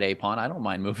queen that a pawn. I don't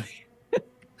mind moving.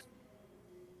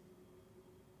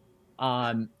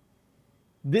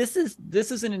 This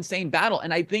is an insane battle,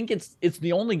 and I think it's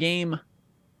the only game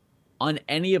on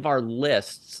any of our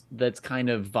lists that's kind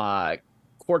of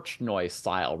Korchnoi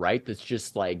style, right? That's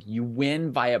just like you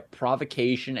win via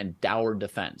provocation and dour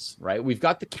defense, right? We've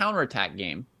got the counterattack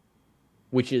game,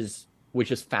 which is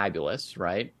fabulous,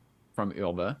 right? From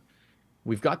Ilva.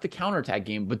 We've got the counterattack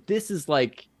game, but this is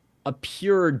like a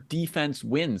pure defense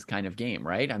wins kind of game,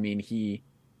 right? I mean, he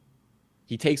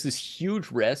takes this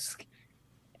huge risk,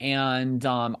 and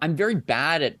I'm very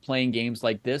bad at playing games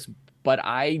like this, but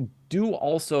I do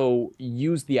also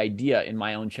use the idea in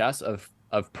my own chess of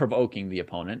provoking the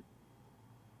opponent,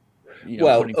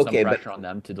 putting some pressure on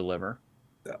them to deliver.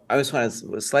 I just want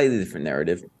a slightly different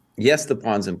narrative. Yes, the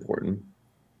pawn's important,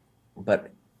 but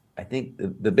I think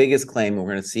the biggest claim, we're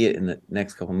going to see it in the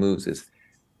next couple moves, is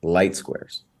light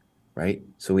squares, right?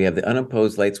 So we have the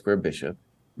unopposed light square bishop.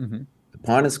 The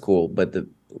pawn is cool, but the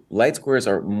light squares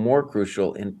are more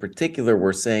crucial. In particular,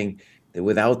 we're saying that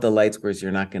without the light squares,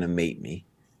 you're not going to mate me.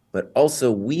 But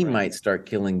also, we might start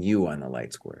killing you on the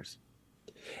light squares.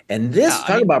 And this,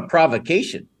 talk about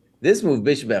provocation. This move,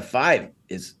 bishop f5,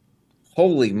 is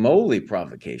holy moly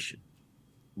provocation.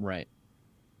 Right.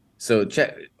 So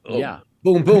check. Yeah.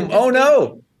 Boom, boom. Oh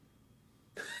no.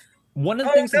 One of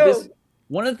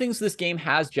the things this game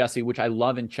has, Jesse, which I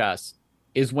love in chess,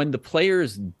 is when the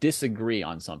players disagree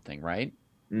on something, right?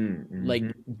 Like,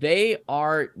 they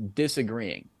are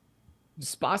disagreeing.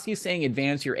 Spassky is saying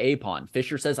advance your a pawn.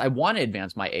 Fischer says, I want to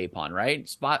advance my a pawn, right?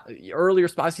 Earlier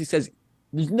Spassky says,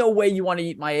 There's no way you want to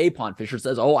eat my a pawn. Fischer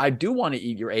says, oh, I do want to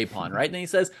eat your a pawn, right? And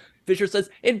then Fischer says,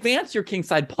 advance your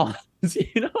kingside pawns.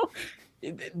 You know,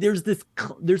 there's this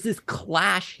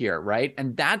clash here, right?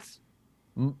 And that's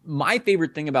my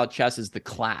favorite thing about chess is the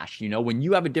clash. You know, when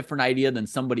you have a different idea than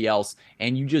somebody else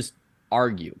and you just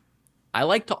argue. I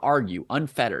like to argue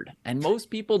unfettered, and most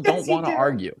people don't want to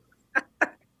argue.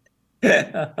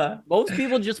 Most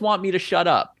people just want me to shut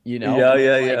up, you know?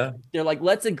 Yeah. They're like,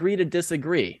 let's agree to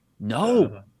disagree.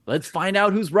 No, let's find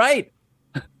out who's right.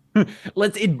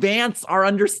 Let's advance our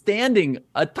understanding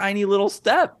a tiny little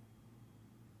step,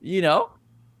 you know?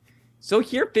 So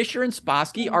here, Fischer and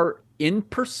Spassky are in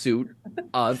pursuit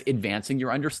of advancing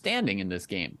your understanding in this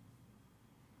game.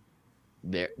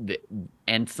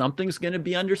 And something's going to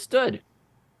be understood.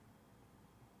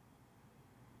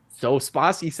 So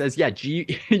Spassky says, yeah,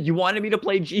 you wanted me to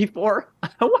play G4? I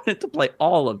wanted to play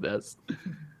all of this.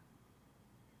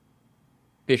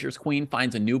 Fischer's queen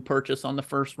finds a new purchase on the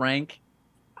first rank.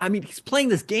 I mean, he's playing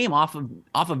this game off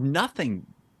of nothing.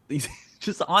 He's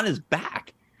just on his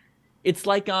back. It's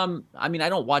like, I mean, I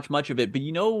don't watch much of it, but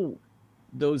you know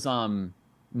those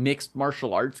mixed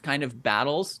martial arts kind of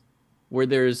battles where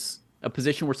there's a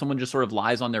position where someone just sort of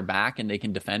lies on their back and they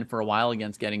can defend for a while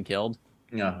against getting killed?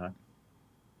 Uh-huh.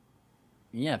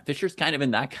 Yeah, Fischer's kind of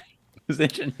in that kind of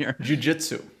position here.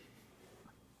 Jiu-jitsu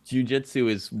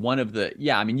is one of the,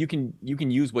 yeah, I mean, you can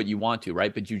use what you want to,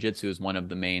 right? But jiu-jitsu is one of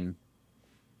the main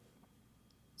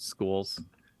schools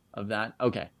of that.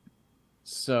 Okay.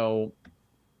 So,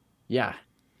 yeah. I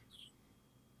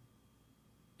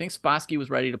think Spassky was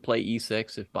ready to play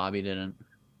e6 if Bobby didn't.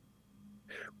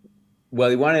 Well,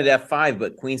 he wanted f5,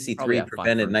 but queen c3 Probably F5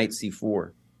 prevented first. knight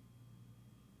c4.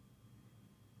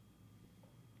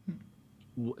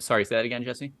 Sorry, say that again,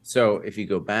 Jesse? So if you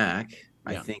go back,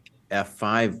 I Yeah. think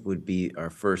f5 would be our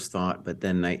first thought, but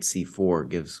then knight c4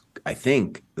 gives, I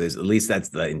think, at least that's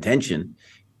the intention,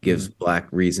 gives black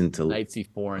reason to Knight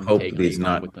c4 and hope take that he's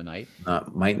a-pawn not- with the knight.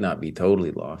 might not be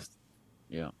totally lost.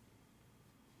 Yeah.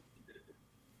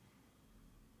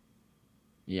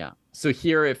 Yeah. So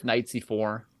here, if knight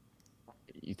c4,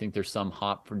 you think there's some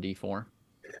hop for d4?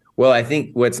 Well, I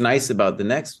think what's nice about the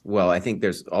next, well, I think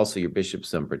there's also your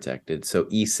bishop's unprotected. So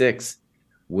e6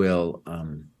 will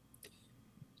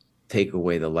take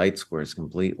away the light squares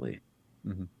completely.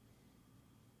 Mhm.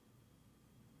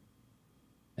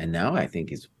 And now I think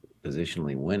he's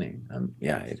positionally winning.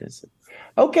 Yeah, it is.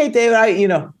 Okay, David,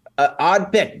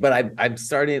 odd pick, but I'm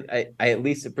starting, I at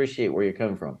least appreciate where you're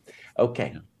coming from.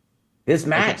 Okay. Yeah. This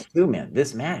match too, man.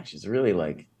 This match is really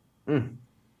like,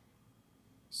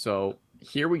 So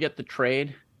here we get the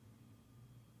trade,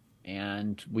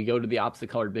 and we go to the opposite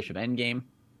colored bishop endgame.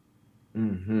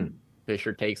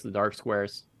 Fischer takes the dark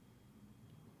squares.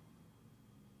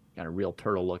 Got a real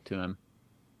turtle look to him.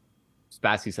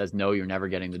 Spassky says, no, you're never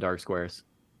getting the dark squares.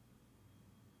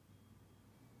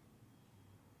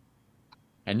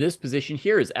 And this position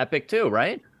here is epic too,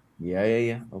 right?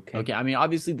 Yeah. Okay. Okay, I mean,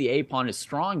 obviously the A pawn is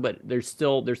strong, but there's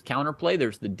counterplay.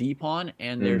 There's the D pawn,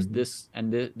 and there's this,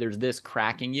 and there's this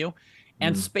cracking you.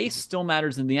 And space still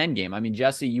matters in the endgame. I mean,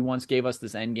 Jesse, you once gave us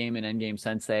this endgame in Endgame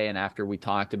Sensei, and after we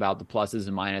talked about the pluses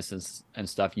and minuses and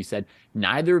stuff, you said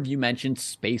neither of you mentioned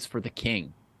space for the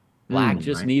king. Black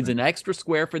just needs an extra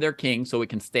square for their king so it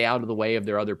can stay out of the way of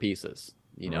their other pieces.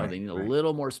 You know, they need a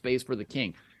little more space for the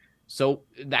king. So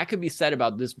that could be said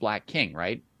about this black king,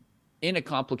 right? In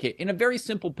a very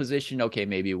simple position, okay,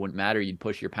 maybe it wouldn't matter. You'd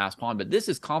push your pass pawn, but this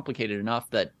is complicated enough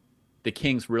that the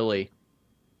king's really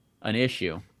an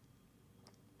issue.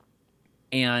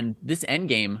 And this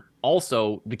endgame,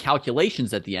 also, the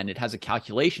calculations at the end, it has a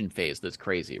calculation phase that's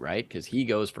crazy, right? Because he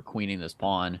goes for queening this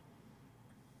pawn.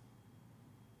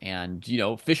 And,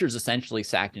 Fischer's essentially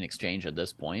sacked in exchange at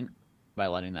this point by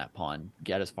letting that pawn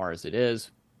get as far as it is.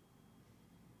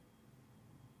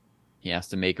 He has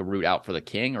to make a route out for the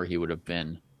king, or he would have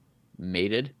been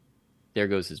mated. There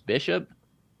goes his bishop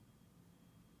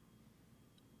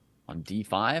on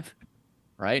d5,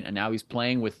 right? And now he's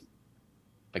playing with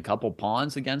a couple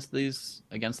pawns against this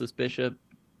bishop.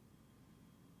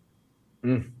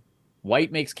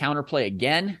 White makes counterplay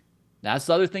again. That's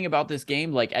the other thing about this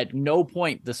game. Like, at no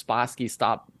point does Spassky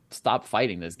stop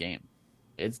fighting this game.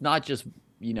 It's not just,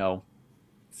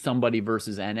 somebody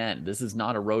versus NN. This is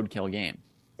not a roadkill game.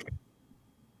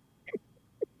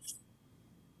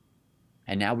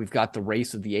 And now we've got the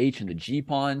race of the H and the G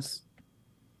pawns.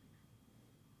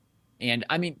 And,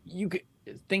 I mean, you could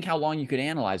think how long you could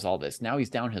analyze all this. Now he's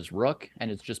down his rook, and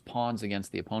it's just pawns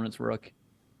against the opponent's rook.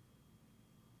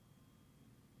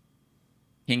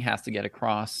 King has to get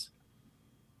across.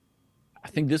 I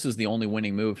think this is the only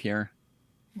winning move here.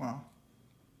 Wow.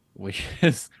 which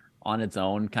is on its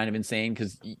own kind of insane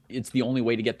because it's the only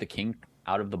way to get the king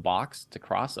out of the box to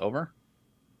cross over.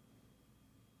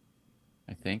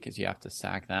 I think is you have to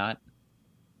sack that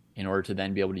in order to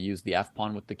then be able to use the F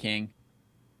pawn with the king.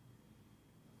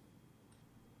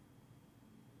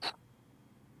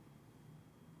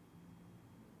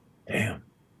 Damn.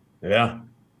 Yeah.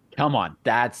 Come on,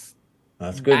 that's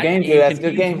That's a good that game, too. That's a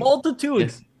good contains game.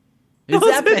 multitudes. It's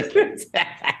epic.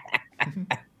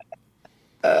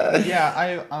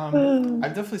 Yeah,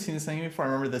 I've definitely seen this thing before. I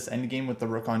remember this end game with the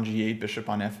rook on g8, bishop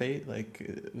on f8. Like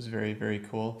it was very, very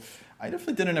cool. I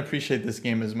definitely didn't appreciate this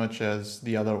game as much as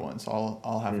the other one, so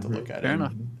I'll have to look at Fair it.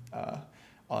 enough.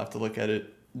 I'll have to look at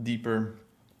it deeper.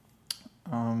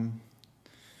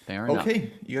 Fair enough.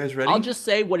 Okay, you guys ready? I'll just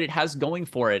say what it has going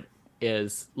for it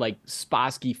is like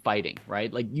Spassky fighting,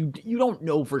 right? Like you don't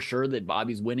know for sure that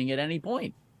Bobby's winning at any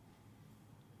point.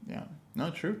 Yeah.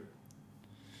 No, true.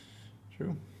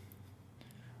 True.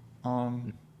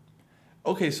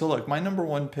 Okay, so look, my number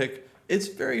one pick, it's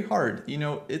very hard. You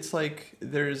know, it's like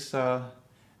there's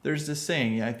this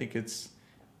saying, yeah, I think it's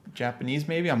Japanese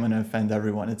maybe. I'm going to offend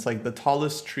everyone. It's like the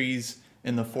tallest trees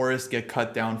in the forest get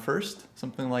cut down first,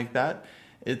 something like that.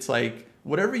 It's like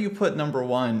whatever you put number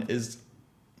one is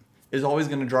always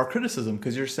going to draw criticism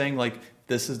because you're saying like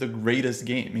this is the greatest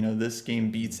game. You know, this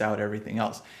game beats out everything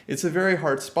else. It's a very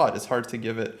hard spot. It's hard to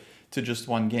give it to just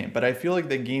one game, but I feel like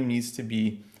the game needs to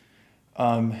be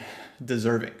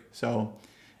deserving. So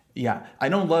yeah, I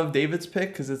don't love David's pick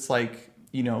because it's like,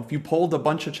 you know, if you polled a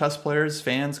bunch of chess players,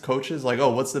 fans, coaches, like,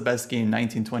 oh, what's the best game,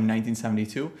 1920,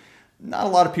 1972? Not a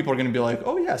lot of people are going to be like,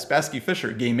 oh yeah, Spassky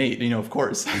Fischer, game 8, you know, of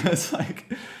course. It's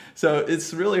like, so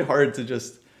it's really hard to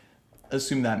just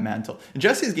assume that mantle.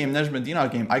 Jesse's game,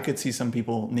 Nejma game, I could see some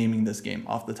people naming this game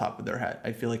off the top of their head.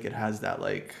 I feel like it has that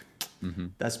like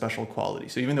that special quality.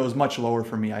 So even though it was much lower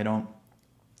for me, I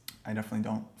definitely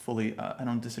don't fully, I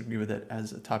don't disagree with it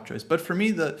as a top choice. But for me,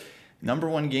 the number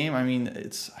one game, I mean,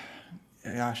 it's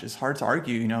hard to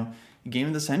argue, you know, game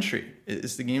of the century.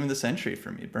 It's the game of the century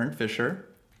for me. Bernd Fischer.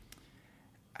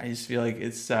 I just feel like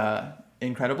it's an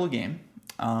incredible game.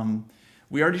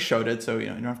 We already showed it, so, you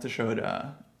know, you don't have to show it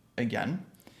again.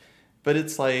 But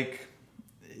it's like,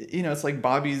 you know, it's like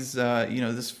Bobby's, you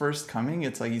know, this first coming.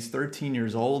 It's like he's 13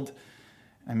 years old.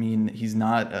 I mean, he's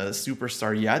not a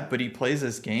superstar yet, but he plays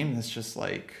this game that's just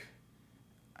like,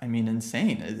 I mean,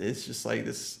 insane. It's just like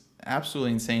this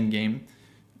absolutely insane game.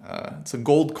 It's a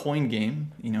gold coin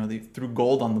game. You know, they threw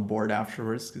gold on the board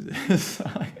afterwards because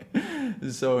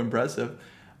it's so impressive.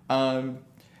 I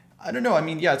don't know. I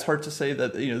mean, yeah, it's hard to say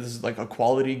that, you know, this is like a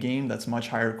quality game that's much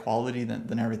higher quality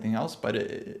than everything else, but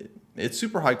it's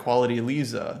super high quality. It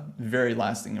leaves a very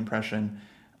lasting impression,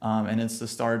 and it's the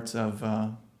start of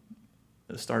an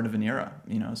era.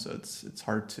 You know, so it's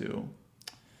hard to.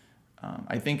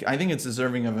 I think it's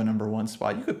deserving of a number one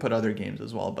spot. You could put other games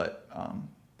as well, but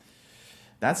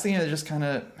that's the game that just kind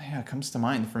of comes to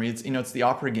mind for me. It's, you know, it's the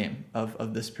opera game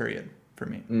of this period for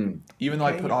me. Even though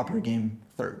I put opera game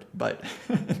third, but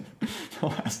the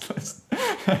last list.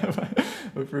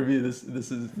 But for me, this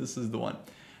is the one.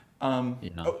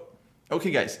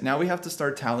 Okay, guys. Now we have to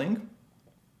start tallying.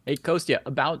 Hey, Kostya,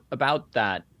 about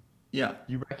that. Yeah.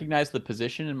 You recognize the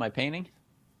position in my painting?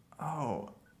 Oh,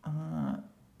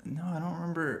 no, I don't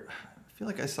remember. I feel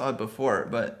like I saw it before,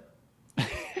 but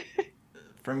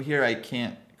from here I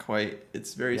can't quite.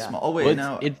 It's very small. Oh wait, well,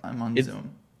 now I'm on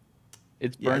Zoom.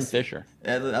 It's Bernd Fischer.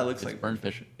 That looks like Bernd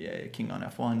Fischer. Yeah, king on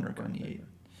f1, rook on e8.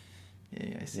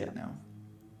 Yeah, I see it now.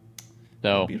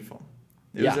 So beautiful.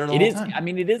 It was there the whole time. I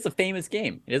mean, it is a famous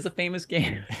game. It is a famous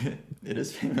game. It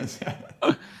is famous.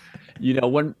 You know,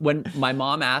 when my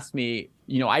mom asked me,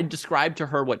 you know, I described to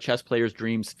her what chess players'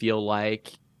 dreams feel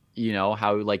like. You know,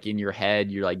 how like in your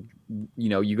head you're like, you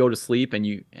know, you go to sleep and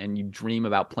you dream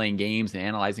about playing games and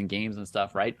analyzing games and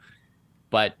stuff, right?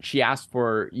 But she asked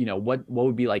for, you know, what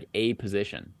would be like a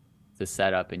position to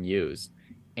set up and use.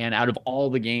 And out of all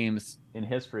the games in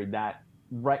history, that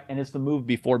right, and it's the move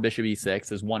before bishop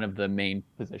e6 is one of the main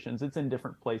positions. It's in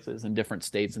different places and different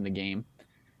states in the game.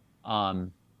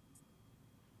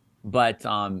 But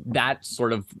that's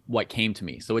sort of what came to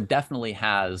me. So it definitely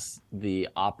has the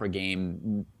opera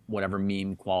game, whatever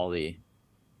meme quality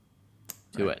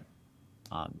to it.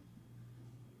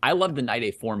 I love the knight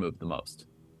a4 move the most.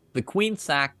 The queen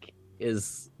sack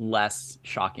is less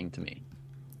shocking to me.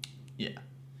 Yeah,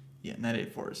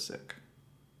 knight a4 is sick.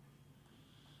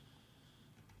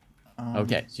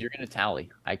 Okay, so you're going to tally.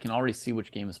 I can already see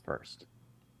which game is first.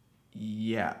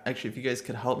 Yeah, actually, if you guys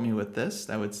could help me with this,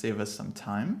 that would save us some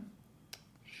time.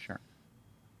 Sure.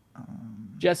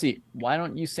 Jesse, why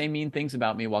don't you say mean things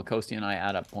about me while Kosti and I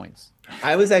add up points?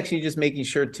 I was actually just making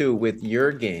sure too with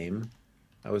your game.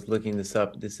 I was looking this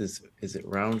up. This is it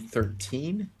round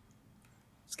 13?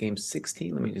 It's game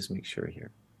 16. Let me just make sure here.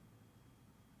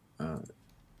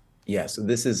 Yeah, so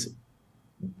this is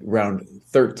round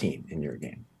 13 in your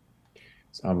game.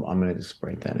 So I'm going to just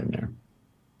write that in there.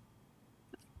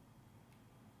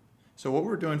 So what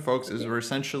we're doing, folks, is we're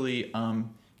essentially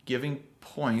giving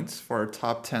points for our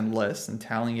top 10 list and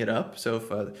tallying it up. So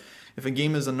if a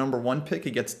game is a number 1 pick,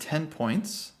 it gets 10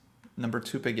 points. Number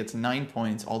 2 pick gets 9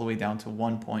 points, all the way down to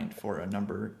 1 point for a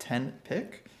number 10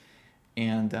 pick.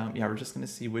 And yeah, we're just going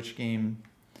to see which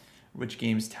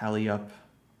games tally up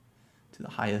to the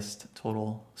highest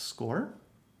total score.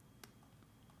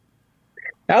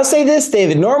 I'll say this,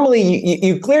 David. Normally,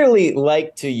 you clearly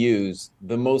like to use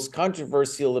the most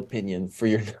controversial opinion for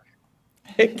your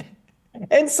pick.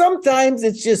 And sometimes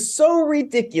it's just so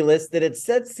ridiculous that it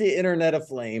sets the internet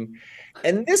aflame.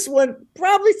 And this one,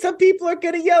 probably some people are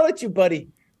going to yell at you, buddy.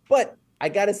 But I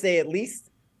got to say, at least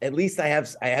I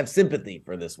have sympathy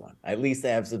for this one. At least I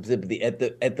have some sympathy. At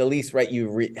the least, right?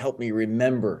 You help me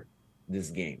remember this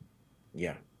game.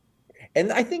 Yeah.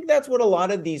 And I think that's what a lot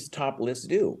of these top lists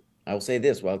do. I will say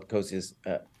this while Kosti is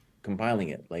compiling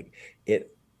it. Like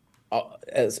it,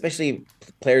 especially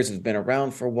players who've been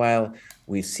around for a while.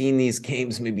 We've seen these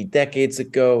games maybe decades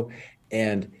ago,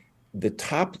 and the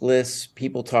top lists,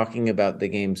 people talking about the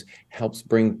games, helps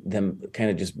bring them, kind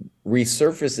of just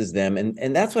resurfaces them,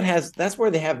 and that's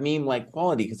where they have meme-like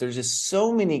quality, because there's just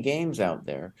so many games out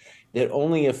there that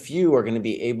only a few are going to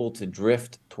be able to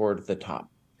drift toward the top,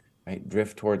 right?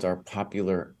 Drift towards our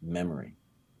popular memory.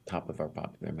 Top of our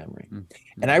popular memory.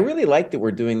 Mm-hmm. And I really like that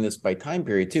we're doing this by time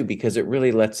period too, because it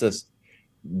really lets us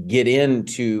get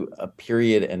into a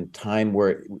period and time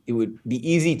where it would be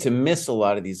easy to miss a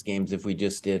lot of these games if we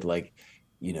just did, like,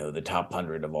 the top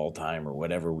 100 of all time or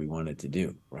whatever we wanted to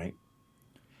do, right?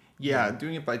 Yeah,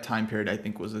 doing it by time period I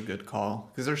think was a good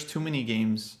call, because there's too many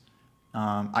games.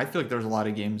 I feel like there's a lot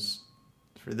of games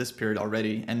for this period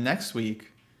already, and next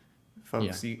week,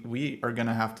 folks, we are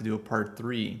gonna have to do a part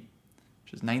 3,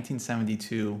 which is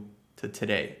 1972 to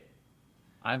today.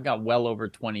 I've got well over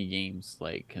 20 games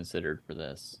considered for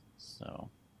this. So,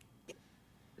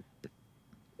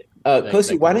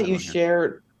 Kosti, why don't you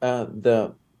share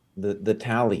the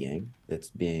tallying that's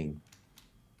being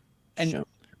shown?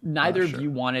 Neither of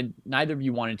you wanted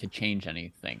to change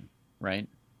anything, right?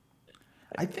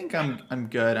 I think I'm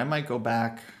good. I might go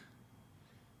back,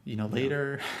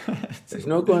 later. There's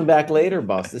no going back later,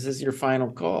 boss. This is your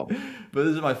final call. But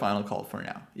this is my final call for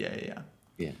now. Yeah.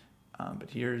 But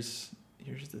here's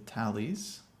the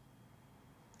tallies.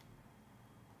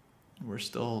 We're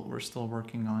still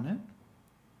working on it.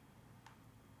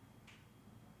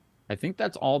 I think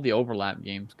that's all the overlap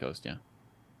games, Kostya.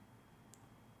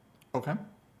 Okay.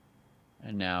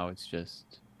 And now it's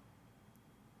just,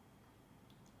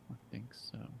 I think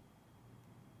so.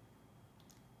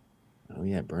 Oh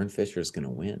yeah, Burn Fisher is going to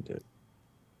win, dude.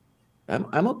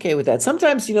 I'm okay with that.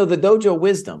 Sometimes, the Dojo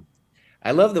Wisdom.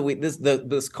 I love that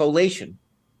this collation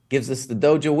gives us the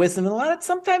Dojo Wisdom, and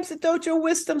sometimes the Dojo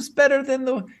Wisdom's better than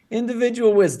the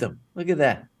individual wisdom. Look at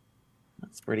that.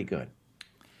 That's pretty good.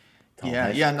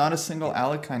 Yeah, not a single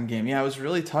Alekhine game. Yeah, it was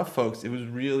really tough, folks. It was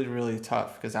really, really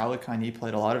tough, because Alekhine, he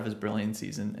played a lot of his brilliant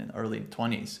season in early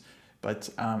 20s. But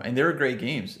and they were great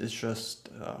games. It's just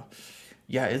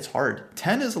it's hard.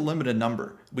 10 is a limited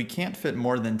number. We can't fit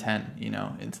more than 10,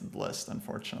 into the list,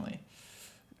 unfortunately.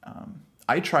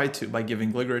 I tried to, by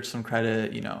giving Gligorich some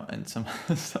credit, and some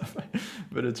stuff,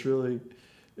 but it's really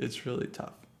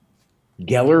tough.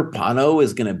 Geller Pano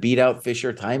is going to beat out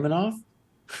Fischer Taimanov?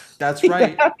 That's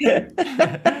right. That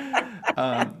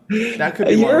could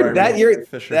be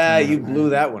Fischer. You blew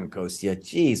that one, Kostya.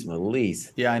 Jeez,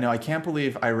 Melise. Yeah, I know. I can't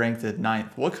believe I ranked it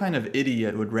 9th. What kind of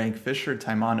idiot would rank Fischer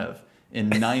Taimanov in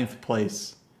 9th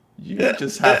place? You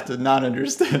just have to not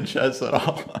understand chess at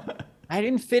all. I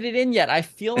didn't fit it in yet. I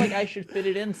feel like I should fit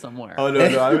it in somewhere. Oh no,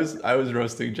 I was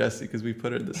roasting Jesse because we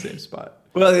put her in the same spot.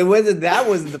 Well, that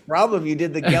wasn't the problem. You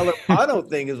did the Geller Pano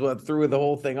thing is what threw the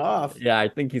whole thing off. Yeah, I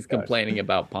think he's complaining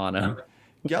about Pano.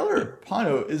 Geller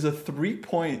Pano is a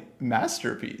 3-point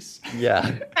masterpiece.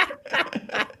 Yeah.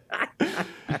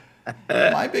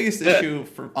 My biggest issue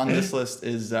on this list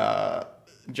is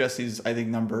Jesse's, I think,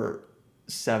 number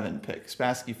 7 pick,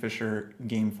 Spassky Fischer,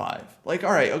 game 5. Like,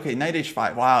 all right, okay, knight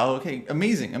h5. Wow, okay,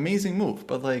 amazing move.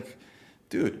 But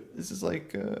dude, this is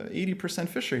 80%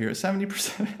 Fischer here,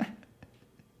 70%.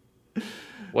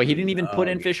 Well, he didn't even put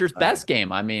in Fischer's best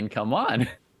game. I mean, come on.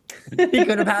 He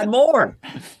could have had more.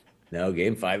 No,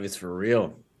 game 5 is for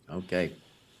real. Okay.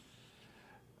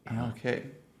 Okay.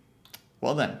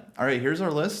 Well then, all right. Here's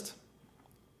our list.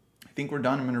 I think we're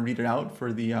done. I'm going to read it out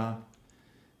for the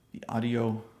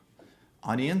audio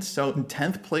audience. So in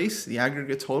 10th place, the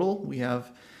aggregate total, we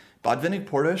have Botvinnik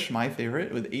Portish, my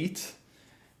favorite, with 8.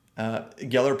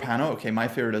 Geller Pano, okay, my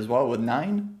favorite as well, with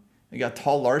 9. We got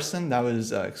Tal Larson, that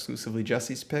was exclusively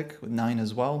Jesse's pick, with 9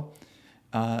 as well.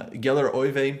 Geller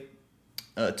Oive,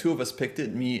 2 of us picked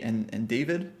it, me and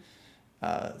David.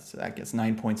 So that gets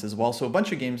 9 points as well. So a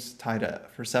bunch of games tied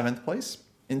for 7th place.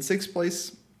 In 6th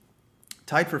place,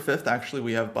 tied for 5th, actually,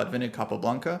 we have Botvinnik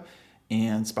Capablanca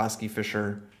and Spassky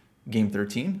Fischer Game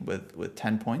 13 with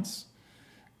 10 points.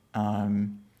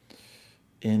 In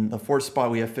the 4th spot,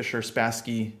 we have Fischer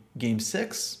Spassky Game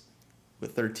 6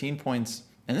 with 13 points.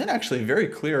 And then actually a very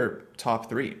clear top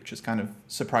 3, which is kind of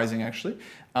surprising, actually.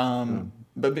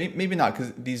 But maybe not,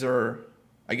 because these are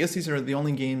the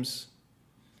only games.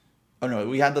 Oh no,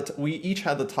 we each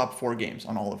had the top 4 games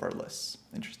on all of our lists.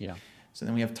 Interesting. Yeah. So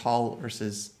then we have Tal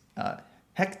versus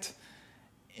Hecht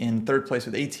in 3rd place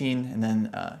with 18, and then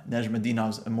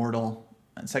Nejmadinov's Immortal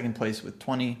in 2nd place with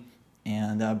 20,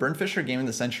 and Bernd Fischer Game of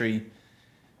the Century,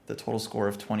 the total score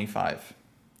of 25.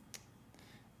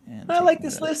 And I like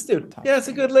this list, dude. Yeah, it's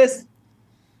a good list.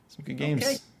 Some good games.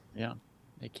 Okay. Yeah,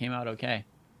 it came out okay.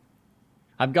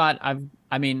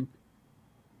 I mean,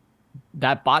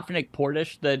 that Botvinnik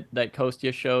Portish that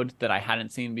Kostya showed that I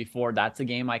hadn't seen before, that's a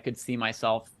game I could see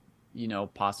myself,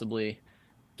 possibly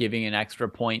giving an extra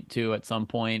point to at some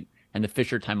point. And the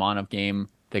Fischer Taimanov game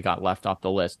that got left off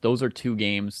the list. Those are 2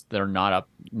 games that are not up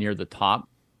near the top.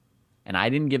 And I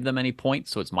didn't give them any points,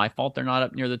 so it's my fault they're not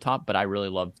up near the top, but I really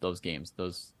love those games.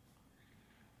 Those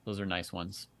are nice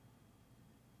ones.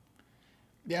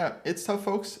 Yeah, it's tough,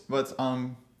 folks, but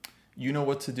you know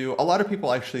what to do. A lot of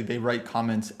people actually, they write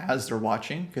comments as they're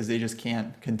watching because they just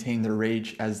can't contain their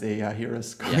rage as they hear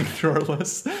us going through our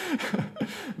list.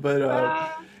 But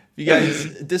if you guys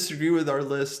disagree with our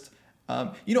list,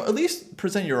 at least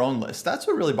present your own list. That's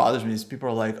what really bothers me is people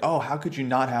are like, oh, how could you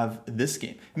not have this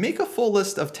game? Make a full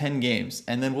list of 10 games,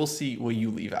 and then we'll see what you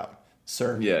leave out,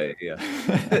 sir. Yeah.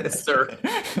 Sir.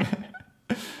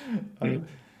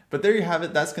 But there you have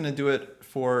it. That's going to do it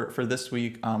for this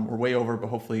week. We're way over, but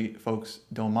hopefully folks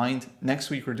don't mind. Next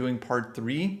week, we're doing part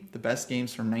 3, the best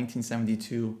games from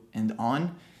 1972 and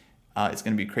on. It's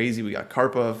going to be crazy. We got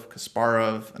Karpov,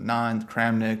 Kasparov, Anand,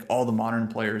 Kramnik, all the modern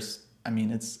players. I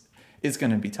mean, it's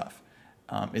going to be tough.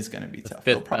 It's going to be tough.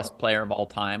 5th best player of all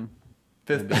time.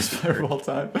 5th best player of all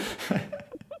time.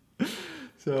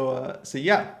 So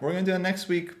yeah, we're going to do it next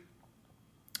week.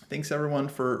 Thanks everyone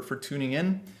for tuning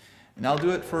in. And I'll do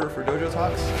it for Dojo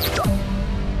Talks.